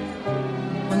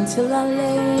up until I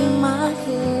lay my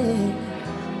head,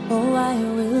 oh, I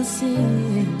will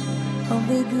sing of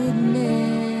the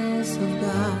goodness of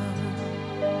God.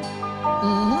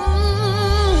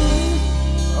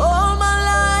 All my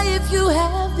life you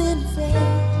have been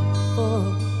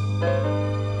faithful.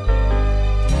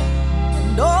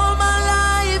 And all my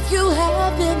life you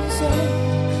have been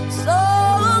so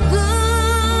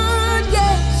good,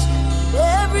 yes.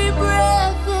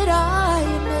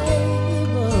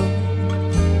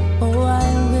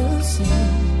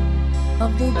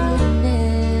 of the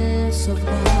goodness of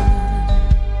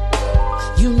God.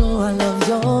 You know I love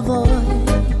your voice.